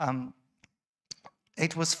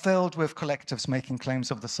 It was filled with collectives making claims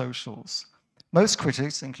of the socials. Most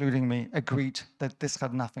critics, including me, agreed that this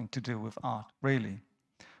had nothing to do with art, really.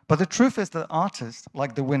 But the truth is that artists,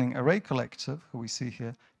 like the winning Array Collective, who we see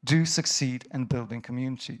here, do succeed in building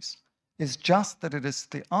communities. It's just that it is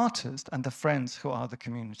the artist and the friends who are the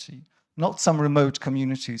community, not some remote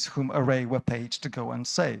communities whom Array were paid to go and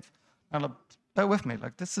save. Now, bear with me,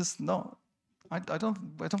 like this is not, I don't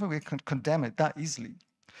think we can condemn it that easily.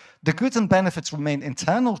 The goods and benefits remain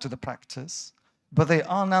internal to the practice, but they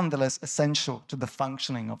are nonetheless essential to the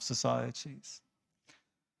functioning of societies.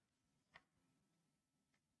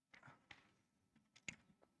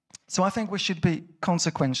 So I think we should be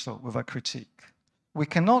consequential with our critique. We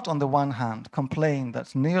cannot, on the one hand, complain that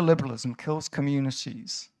neoliberalism kills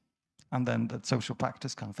communities and then that social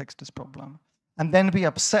practice can fix this problem, and then be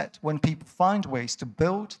upset when people find ways to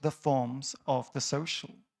build the forms of the social.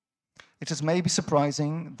 It is maybe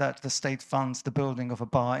surprising that the state funds the building of a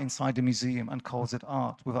bar inside a museum and calls it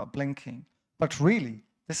art without blinking. But really,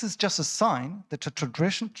 this is just a sign that the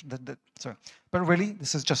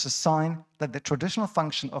traditional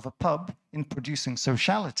function of a pub in producing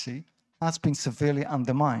sociality has been severely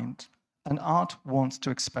undermined, and art wants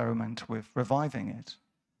to experiment with reviving it.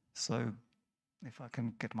 So if I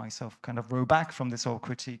can get myself kind of row back from this whole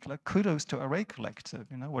critique, like kudos to Array Collective,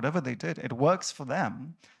 you know, whatever they did, it works for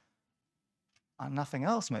them, and nothing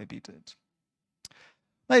else maybe did.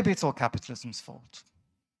 Maybe it's all capitalism's fault,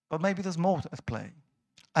 but maybe there's more at play.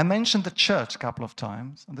 I mentioned the church a couple of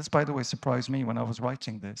times, and this, by the way, surprised me when I was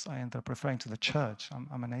writing this. I ended up referring to the church.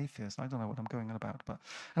 I'm an atheist. I don't know what I'm going on about, but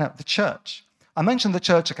the church. I mentioned the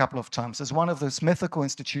church a couple of times as one of those mythical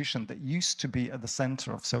institutions that used to be at the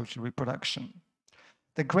center of social reproduction.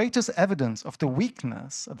 The greatest evidence of the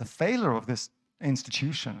weakness, of the failure of this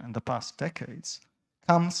institution in the past decades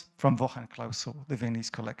comes from Wochenklausel, the Viennese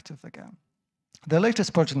collective again. Their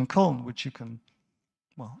latest project in Cologne, which you can,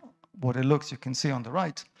 well, what it looks, you can see on the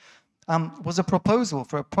right, was a proposal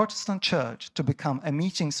for a Protestant church to become a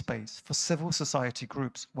meeting space for civil society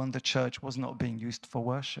groups when the church was not being used for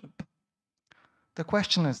worship. The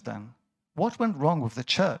question is then, what went wrong with the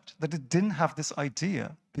church that it didn't have this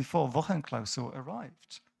idea before Wochenklausel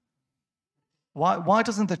arrived? Why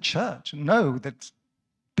doesn't the church know that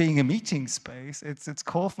being a meeting space, it's its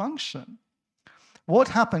core function? What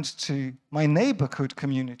happened to my neighborhood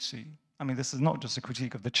community? I mean, this is not just a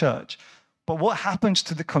critique of the church, but what happened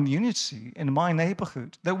to the community in my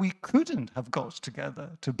neighborhood that we couldn't have got together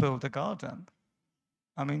to build a garden?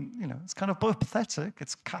 I mean, you know, it's kind of both pathetic,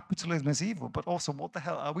 it's capitalism is evil, but also what the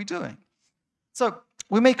hell are we doing? So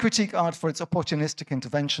we may critique art for its opportunistic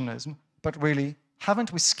interventionism, but really,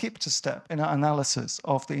 haven't we skipped a step in our analysis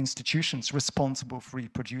of the institutions responsible for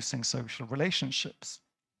reproducing social relationships?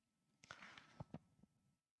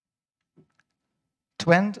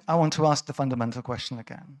 To end, I want to ask the fundamental question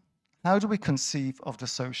again. How do we conceive of the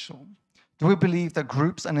social? Do we believe that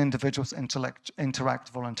groups and individuals interact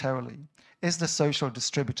voluntarily? Is the social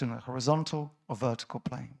distributed in a horizontal or vertical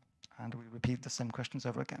plane? And we repeat the same questions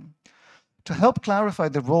over again. To help clarify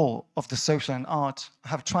the role of the social in art, I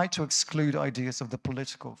have tried to exclude ideas of the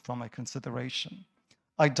political from my consideration.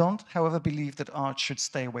 I don't, however, believe that art should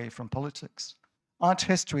stay away from politics. Art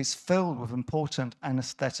history is filled with important and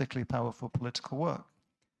aesthetically powerful political work.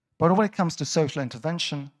 But when it comes to social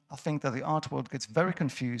intervention, I think that the art world gets very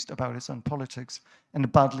confused about its own politics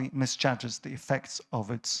and badly misjudges the effects of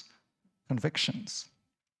its convictions.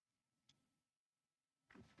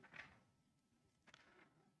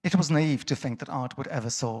 It was naive to think that art would ever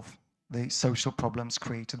solve the social problems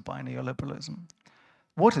created by neoliberalism.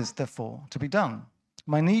 What is, therefore, to be done?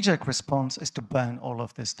 My knee-jerk response is to burn all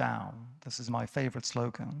of this down. This is my favorite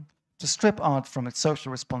slogan. To strip art from its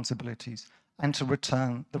social responsibilities and to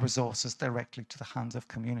return the resources directly to the hands of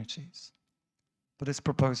communities. But this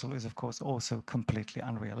proposal is, of course, also completely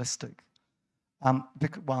unrealistic.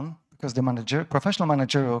 Because the professional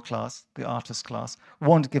managerial class, the artist class,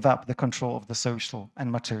 won't give up the control of the social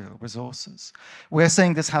and material resources. We're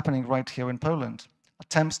seeing this happening right here in Poland.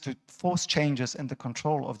 Attempts to force changes in the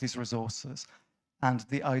control of these resources and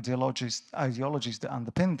the ideologies that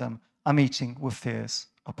underpin them are meeting with fierce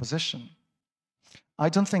opposition. I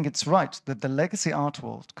don't think it's right that the legacy art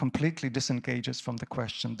world completely disengages from the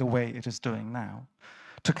question the way it is doing now.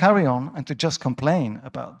 To carry on and to just complain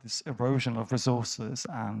about this erosion of resources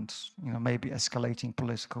and, you know, maybe escalating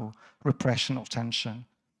political repression or tension,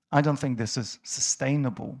 I don't think this is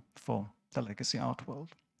sustainable for the legacy art world.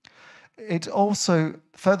 It also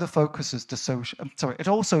further focuses the social, it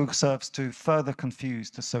also serves to further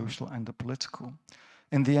confuse the social and the political.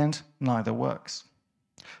 In the end, neither works.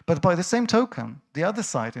 But by the same token, the other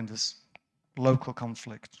side in this local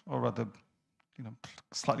conflict, or rather, you know,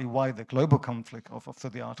 slightly wider global conflict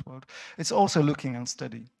of the art world, it's also looking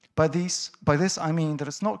unsteady. By this, I mean that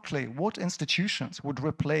it's not clear what institutions would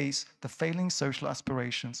replace the failing social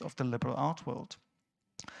aspirations of the liberal art world.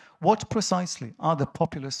 What precisely are the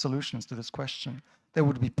populist solutions to this question that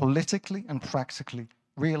would be politically and practically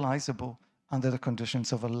realizable under the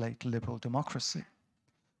conditions of a late liberal democracy?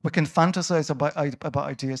 We can fantasize about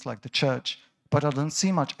ideas like the church, but I don't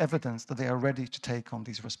see much evidence that they are ready to take on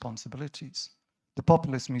these responsibilities. The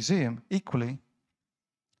populist museum, equally,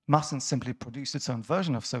 mustn't simply produce its own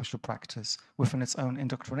version of social practice within its own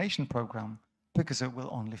indoctrination program, because it will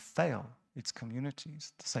only fail its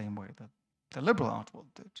communities the same way that the liberal art world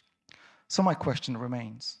did. So my question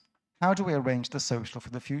remains, how do we arrange the social for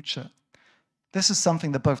the future? This is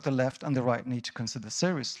something that both the left and the right need to consider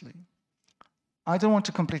seriously. I don't want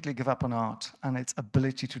to completely give up on art and its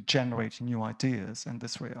ability to generate new ideas in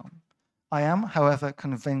this realm. I am, however,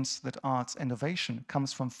 convinced that art's innovation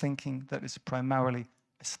comes from thinking that is primarily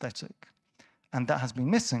aesthetic, and that has been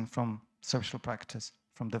missing from social practice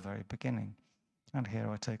from the very beginning. And here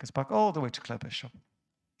I take us back all the way to Claire Bishop.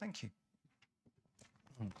 Thank you.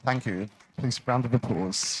 Thank you. Please, round of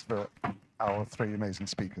applause for our three amazing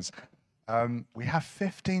speakers. We have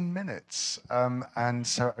 15 minutes, and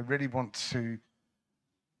so I really want to,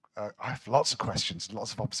 I have lots of questions,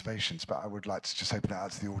 lots of observations, but I would like to just open it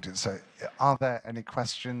out to the audience. So are there any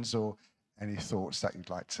questions or any thoughts that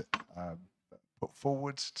you'd like to put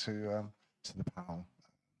forward to the panel?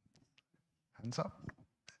 Hands up.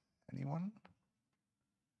 Anyone?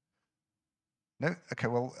 No? Okay,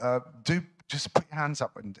 well, do just put your hands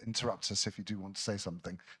up and interrupt us if you do want to say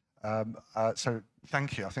something. So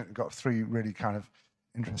thank you. I think we've got three really kind of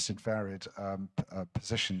interesting, varied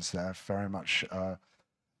positions there, very much an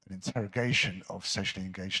interrogation of socially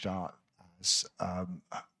engaged art as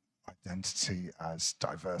identity, as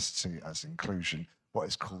diversity, as inclusion, what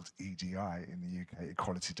is called EDI in the UK,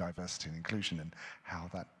 equality, diversity and inclusion, and how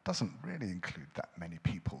that doesn't really include that many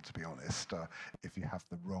people, to be honest, if you have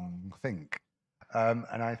the wrong think.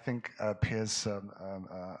 And I think Pierre's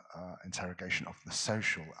interrogation of the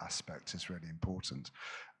social aspect is really important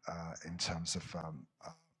in terms of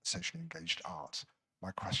socially engaged art.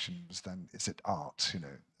 My question was then, is it art, you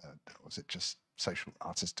know, or is it just social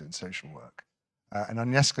artists doing social work? And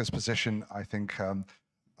Agnieszka's position, I think,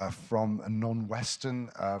 from a non-Western,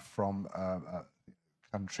 from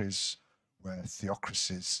countries where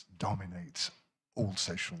theocracies dominate all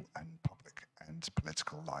social and public and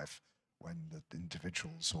political life, when the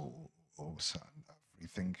individuals or certain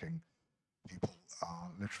free-thinking people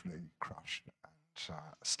are literally crushed and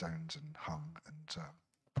stoned and hung and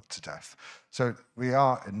put to death. So we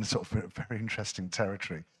are in sort of a very interesting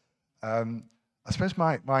territory. I suppose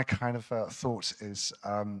my kind of thought is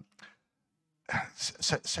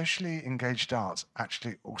socially engaged art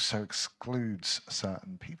actually also excludes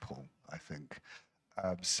certain people, I think.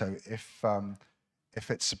 So if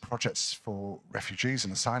it's projects for refugees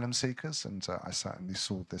and asylum seekers, and I certainly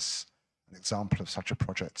saw this, an example of such a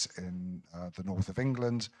project in the north of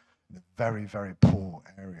England, in a very, very poor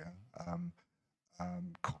area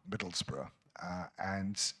called Middlesbrough,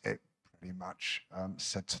 and it pretty much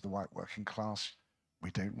said to the white working class,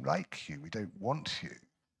 we don't like you, we don't want you,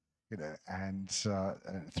 you know, and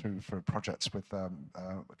through for projects with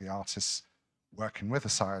the artists working with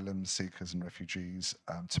asylum seekers and refugees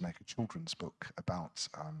to make a children's book about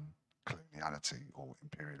coloniality or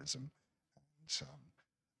imperialism and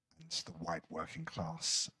the white working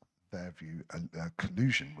class, their view,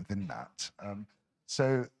 collusion within that. And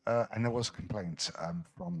there was a complaint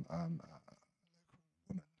from a woman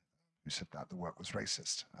who said that the work was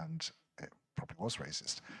racist, and it probably was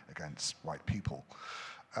racist against white people.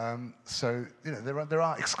 So you know there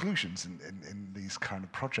are exclusions in these kind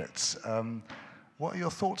of projects. What are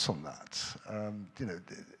your thoughts on that? You know,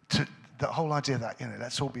 the whole idea that, you know,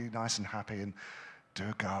 let's all be nice and happy and do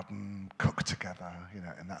a garden, cook together, you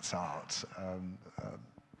know, and that's art.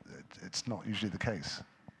 It's not usually the case.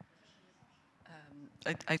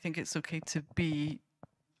 I think it's okay to be.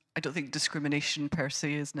 I don't think discrimination per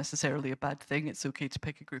se is necessarily a bad thing. It's okay to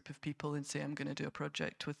pick a group of people and say, I'm going to do a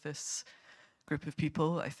project with this group of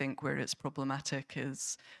people. I think where it's problematic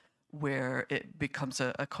is where it becomes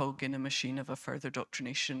a cog in a machine of a further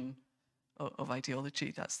doctrination of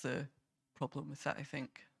ideology. That's the problem with that, I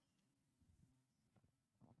think.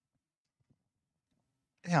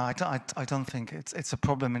 Yeah, I don't think it's a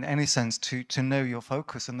problem in any sense to know your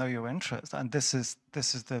focus and know your interest. And this is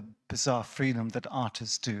the bizarre freedom that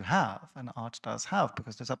artists do have, and art does have,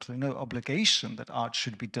 because there's absolutely no obligation that art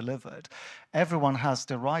should be delivered. Everyone has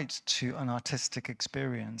the right to an artistic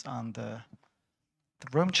experience, and the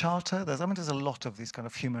Rome Charter, there's a lot of these kind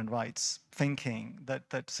of human rights thinking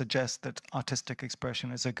that suggests that artistic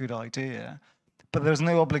expression is a good idea, but there's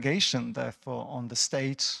no obligation, therefore, on the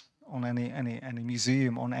state, on any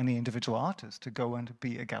museum, on any individual artist to go and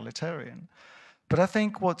be egalitarian. But I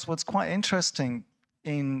think what's quite interesting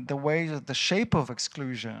in the way that the shape of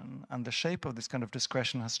exclusion and the shape of this kind of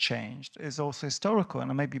discretion has changed is also historical.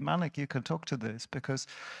 And maybe Manick, you can talk to this, because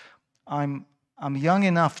I'm I'm young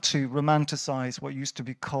enough to romanticize what used to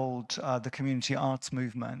be called the community arts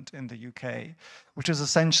movement in the UK, which is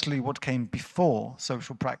essentially what came before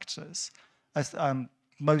social practice, as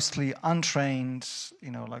mostly untrained,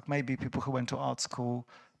 like maybe people who went to art school,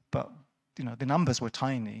 but the numbers were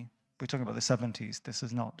tiny. We're talking about the 70s. This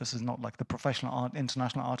is not like the professional art,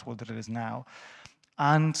 international art world that it is now.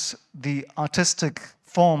 And the artistic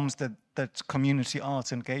forms that community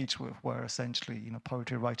arts engaged with were essentially,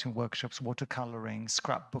 poetry writing workshops, watercoloring,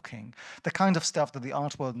 scrapbooking, the kind of stuff that the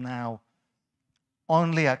art world now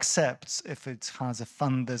only accepts if it has a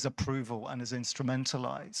funder's approval and is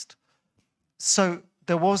instrumentalized. So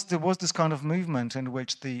there was this kind of movement in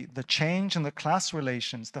which the change in the class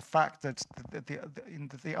relations, the fact that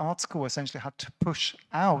the art school essentially had to push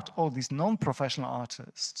out all these non-professional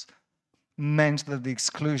artists, meant that the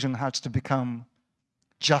exclusion had to become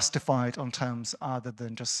justified on terms other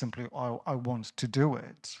than just simply, I want to do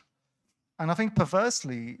it. And I think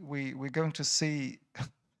perversely, we're going to see a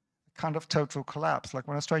kind of total collapse. Like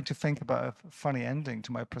when I was trying to think about a funny ending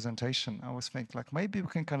to my presentation, I was thinking like maybe we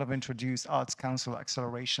can kind of introduce Arts Council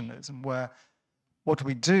accelerationism, where what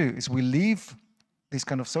we do is we leave these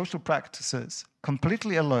kind of social practices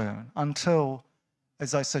completely alone until,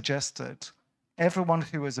 as I suggested, everyone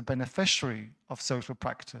who is a beneficiary of social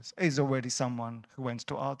practice is already someone who went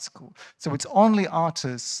to art school. So it's only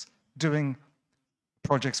artists doing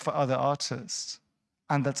projects for other artists,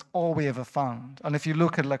 and that's all we ever fund. And if you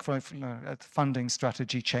look at at funding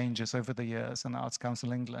strategy changes over the years in Arts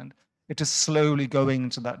Council England, it is slowly going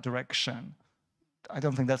into that direction. I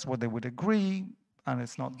don't think that's what they would agree, and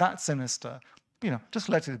it's not that sinister. Just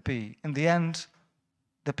let it be. In the end,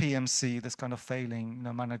 the PMC, this kind of failing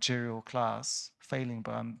managerial class, failing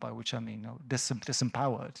by which I mean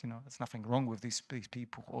disempowered. There's nothing wrong with these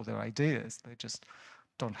people or their ideas. They just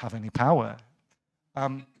don't have any power.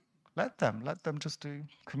 Let them just do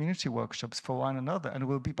community workshops for one another, and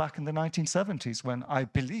we'll be back in the 1970s when I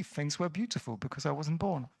believe things were beautiful because I wasn't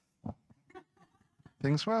born.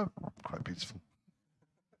 Things were quite beautiful.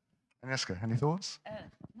 Agnieszka, any thoughts?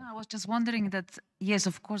 No, I was just wondering that, yes,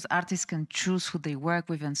 of course, artists can choose who they work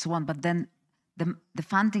with and so on, but then the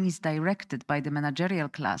funding is directed by the managerial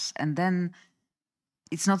class, and then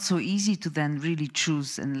it's not so easy to then really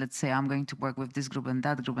choose and let's say, I'm going to work with this group and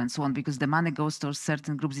that group and so on, because the money goes to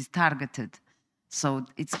certain groups, is targeted. So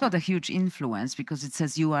it's got a huge influence because it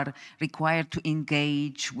says you are required to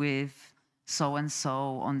engage with so-and-so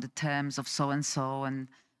on the terms of so-and-so, and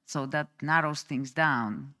so that narrows things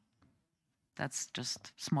down. That's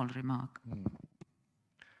just a small remark.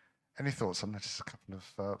 Any thoughts? I noticed a couple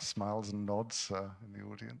of smiles and nods in the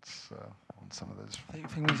audience on some of those. I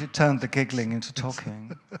think we should turn the giggling into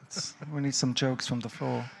talking. We need some jokes from the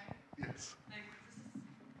floor. Yes.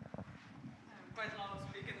 I'm quite loud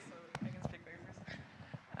speaking, so I can speak very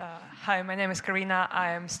fast. Hi, my name is Karina.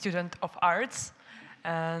 I am a student of arts,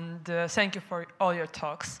 and thank you for all your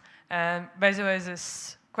talks. And by the way,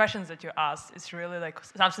 this questions that you asked, it's really like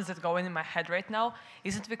something that's going in my head right now.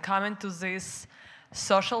 Isn't we coming to this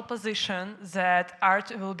social position that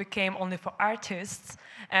art will become only for artists,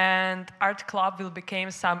 and art club will become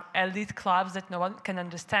some elite clubs that no one can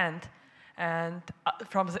understand? And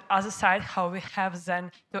from the other side, how we have then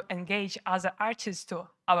to engage other artists to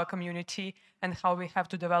our community, and how we have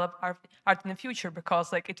to develop art in the future,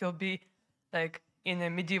 because like it will be like in the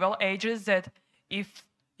medieval ages that if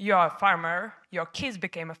you are a farmer, your kids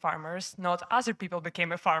became farmers, not other people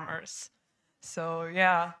became farmers. So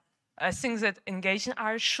yeah, I think that engaging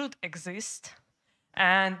art should exist,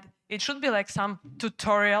 and it should be like some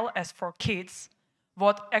tutorial as for kids,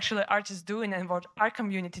 what actually art is doing and what our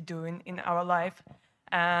community doing in our life,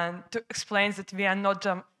 and to explain that we are not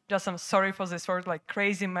just I'm sorry for this word, like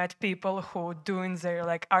crazy mad people who doing their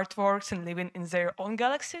like artworks and living in their own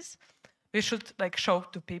galaxies. We should like show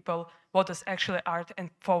to people what is actually art and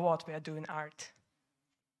for what we are doing art.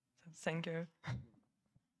 So, thank you.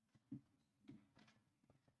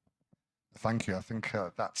 Thank you. I think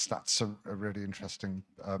that's a really interesting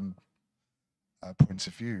point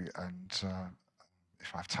of view. And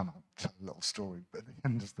if I have time, I'll tell a little story at the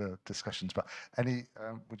end of the discussions. But any,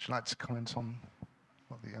 would you like to comment on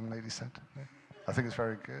what the young lady said? Yeah. I think it's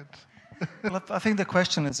very good. Well, I think the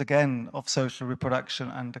question is again of social reproduction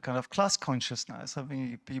and the kind of class consciousness. I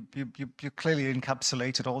mean, you clearly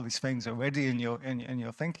encapsulated all these things already in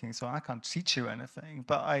your thinking, so I can't teach you anything.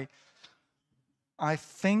 But I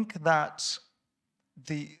think that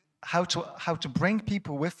how to bring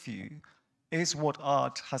people with you is what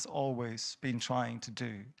art has always been trying to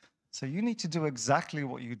do. So you need to do exactly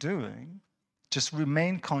what you're doing. Just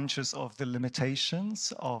remain conscious of the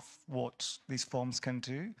limitations of what these forms can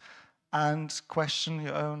do, and question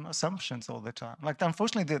your own assumptions all the time. Like,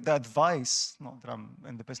 unfortunately, the advice, not that I'm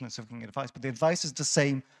in the business of giving advice, but the advice is the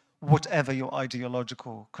same whatever your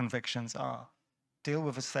ideological convictions are. Deal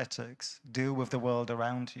with aesthetics, deal with the world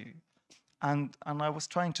around you. And I was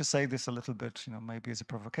trying to say this a little bit, maybe as a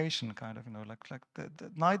provocation, kind of, like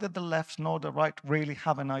neither the left nor the right really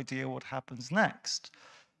have an idea what happens next.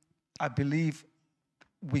 I believe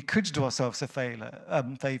we could do ourselves a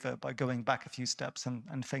favor by going back a few steps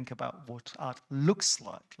and think about what art looks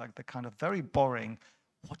like the kind of very boring,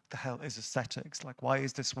 what the hell is aesthetics? Like, why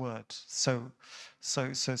is this word so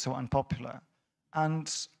unpopular?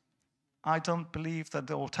 And I don't believe that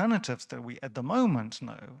the alternatives that we at the moment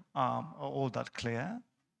know are all that clear,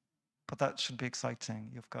 but that should be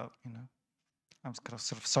exciting. You've got, I'm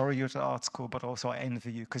sort of sorry you're at art school, but also I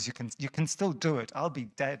envy you because you can still do it. I'll be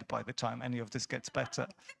dead by the time any of this gets better.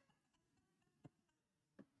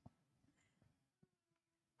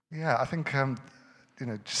 Yeah, I think,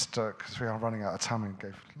 just because we are running out of time and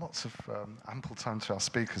gave lots of ample time to our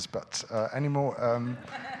speakers, but any more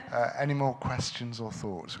questions or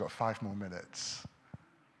thoughts? We've got 5 more minutes.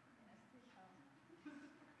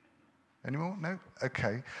 Any more? No?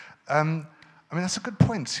 Okay. I mean, that's a good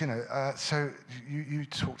point, so you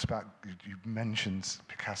talked about, you mentioned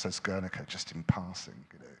Picasso's Guernica just in passing,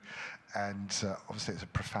 and obviously it's a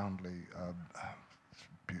profoundly,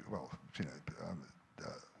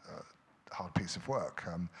 hard piece of work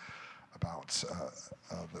about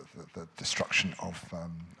the destruction of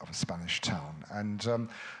a Spanish town. And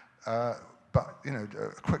but a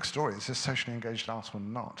quick story: is this socially engaged art or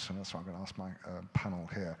not? And that's what I'm going to ask my panel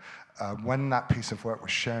here. When that piece of work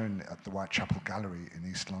was shown at the Whitechapel Gallery in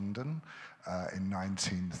East London in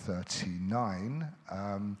 1939,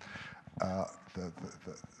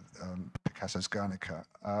 Picasso's Guernica,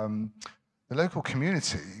 the local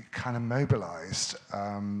community kind of mobilized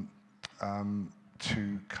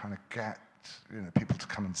to kind of get people to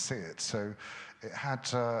come and see it. So it had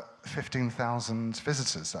 15,000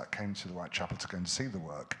 visitors that came to the Whitechapel to go and see the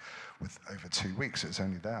work with over 2 weeks. It was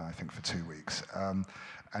only there, I think, for 2 weeks.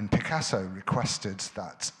 And Picasso requested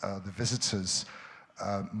that the visitors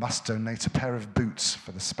must donate a pair of boots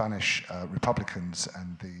for the Spanish Republicans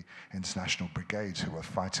and the International Brigade who were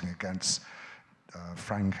fighting against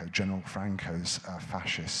General Franco's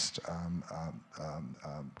fascist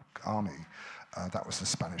army. That was the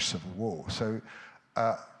Spanish Civil War. So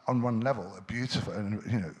on one level, a beautiful and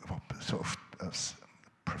sort of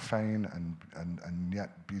profane and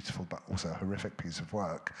yet beautiful, but also a horrific piece of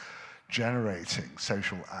work, generating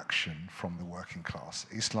social action from the working class.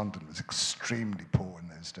 East London was extremely poor in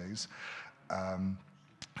those days,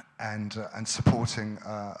 and supporting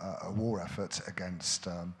a war effort against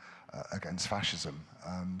fascism.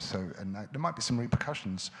 And there might be some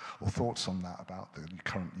repercussions or thoughts on that about the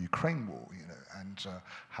current Ukraine war, and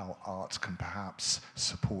how art can perhaps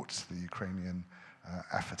support the Ukrainian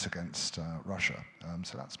effort against Russia.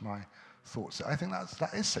 So that's my thoughts. I think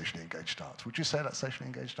that is socially engaged art. Would you say that's socially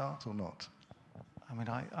engaged art or not? I mean,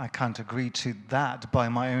 I can't agree to that by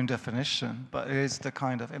my own definition, but it is the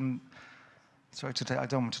kind of, I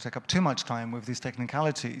don't want to take up too much time with these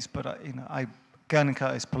technicalities, but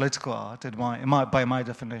Guernica is political art by my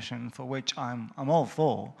definition, for which I'm all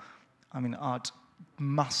for. I mean, art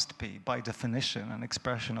must be, by definition, an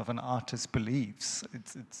expression of an artist's beliefs.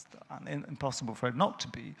 It's impossible for it not to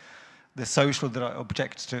be. The social that I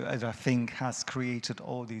object to, as I think has created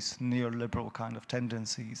all these neoliberal kind of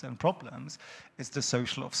tendencies and problems, is the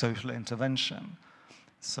social of social intervention.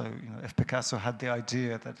 So, if Picasso had the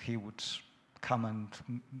idea that he would come and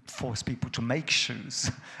force people to make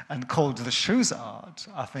shoes and called the shoes art,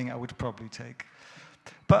 I think I would probably take.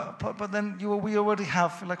 But then we already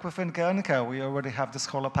have, like within Guernica, we already have this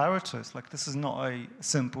whole apparatus. Like, this is not a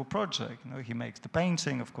simple project. He makes the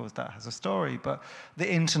painting, of course, that has a story, but the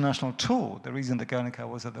international tour, the reason the Guernica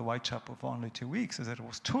was at the Whitechapel for only 2 weeks is that it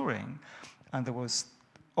was touring, and there was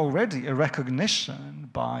already a recognition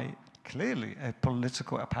by, clearly, a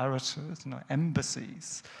political apparatus,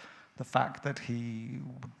 embassies, the fact that he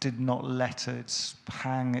did not let it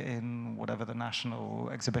hang in whatever the national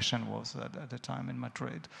exhibition was at the time in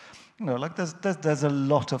Madrid. There's a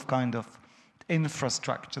lot of kind of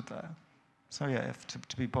infrastructure there. So yeah,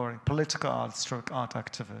 to be boring, political art stroke art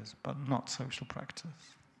activism, but not social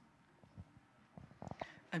practice.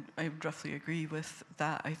 I roughly agree with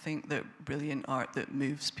that. I think that brilliant art that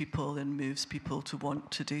moves people and moves people to want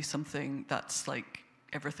to do something, that's like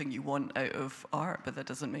everything you want out of art, but that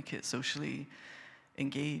doesn't make it socially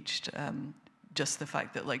engaged. Just the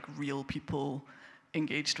fact that like real people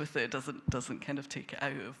engaged with it doesn't kind of take it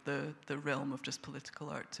out of the realm of just political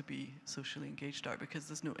art to be socially engaged art, because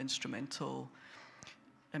there's no instrumental.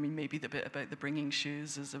 I mean, maybe the bit about the bringing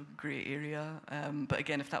shoes is a grey area, but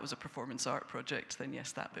again, if that was a performance art project, then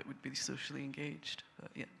yes, that bit would be socially engaged.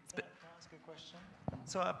 But yeah, it's a bit. Can I ask you a question?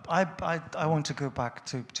 So I want to go back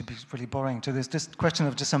to be really boring to this question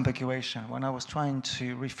of disambiguation. When I was trying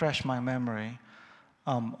to refresh my memory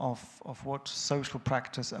of what social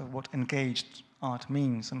practice, what engaged art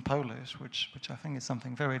means in Polish, which I think is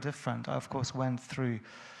something very different. I of course went through,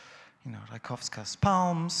 you know, Rakowska's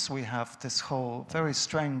Palms. We have this whole very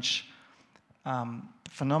strange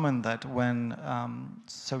phenomenon that when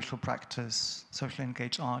social practice, socially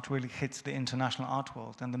engaged art really hits the international art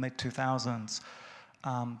world in the mid-2000s,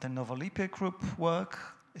 the Nowolipie group work,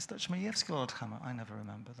 is that Chmielewski or Althammer? I never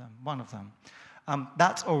remember them, one of them.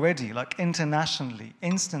 That's already like internationally,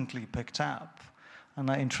 instantly picked up. And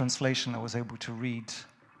in translation, I was able to read,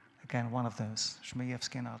 again, one of those,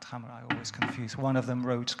 Chmielewski and Althammer, I always confuse. One of them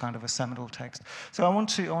wrote kind of a seminal text. So I want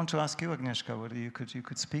to ask you, Agnieszka, whether you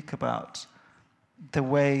could speak about the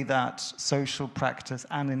way that social practice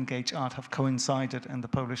and engaged art have coincided in the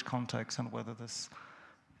Polish context, and whether there's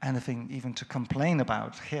anything even to complain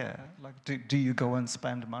about here. Like, do you go and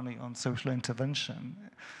spend money on social intervention?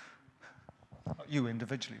 Not you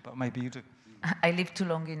individually, but maybe you do. I live too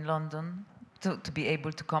long in London to be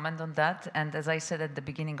able to comment on that. And as I said at the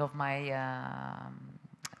beginning of my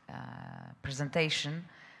presentation,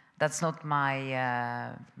 that's not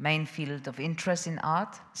my main field of interest in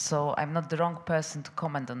art, so I'm not the wrong person to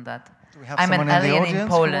comment on that. Do we have I'm someone an in the alien audience in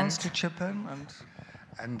Poland. who wants to chip in?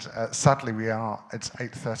 And sadly, it's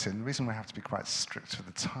 8:30, and the reason we have to be quite strict with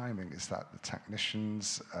the timing is that the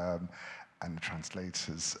technicians and the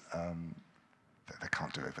translators, they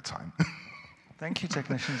can't do overtime. Thank you,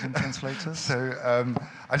 technicians and translators. So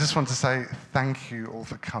I just want to say thank you all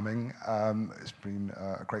for coming. It's been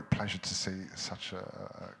a great pleasure to see such an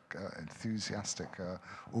enthusiastic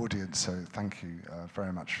audience, so thank you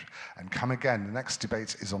very much. And come again. The next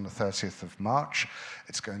debate is on the 30th of March.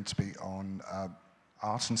 It's going to be on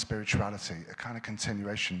art and spirituality, a kind of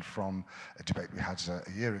continuation from a debate we had a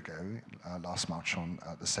year ago, last March, on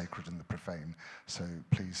the sacred and the profane. So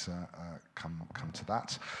please come to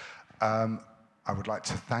that. I would like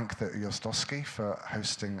to thank the Ujazdowski for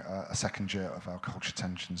hosting a second year of our Culture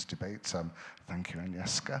Tensions debate. Thank you,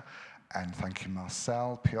 Agnieszka, and thank you,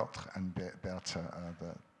 Marcel, Piotr, and Berta,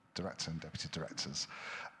 the director and deputy directors.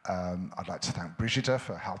 I'd like to thank Brigida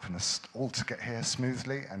for helping us all to get here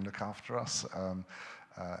smoothly and look after us,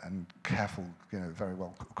 and careful, you know, very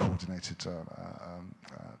well coordinated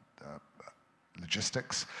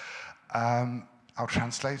logistics. Our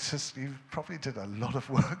translators, you probably did a lot of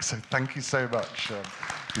work, so thank you so much,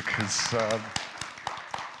 because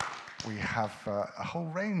we have a whole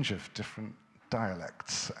range of different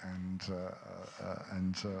dialects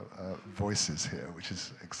and voices here, which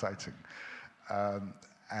is exciting.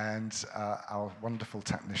 And our wonderful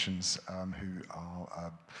technicians who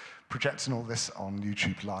are projecting all this on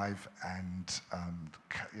YouTube Live and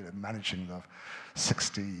you know, managing the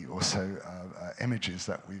 60 or so images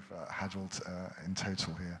that we've had in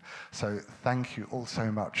total here. So thank you all so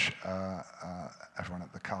much, everyone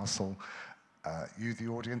at the castle. You, the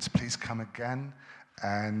audience, please come again.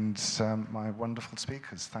 And my wonderful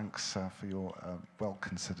speakers, thanks for your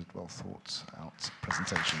well-considered, well-thought-out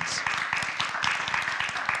presentations.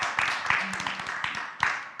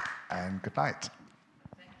 And good night.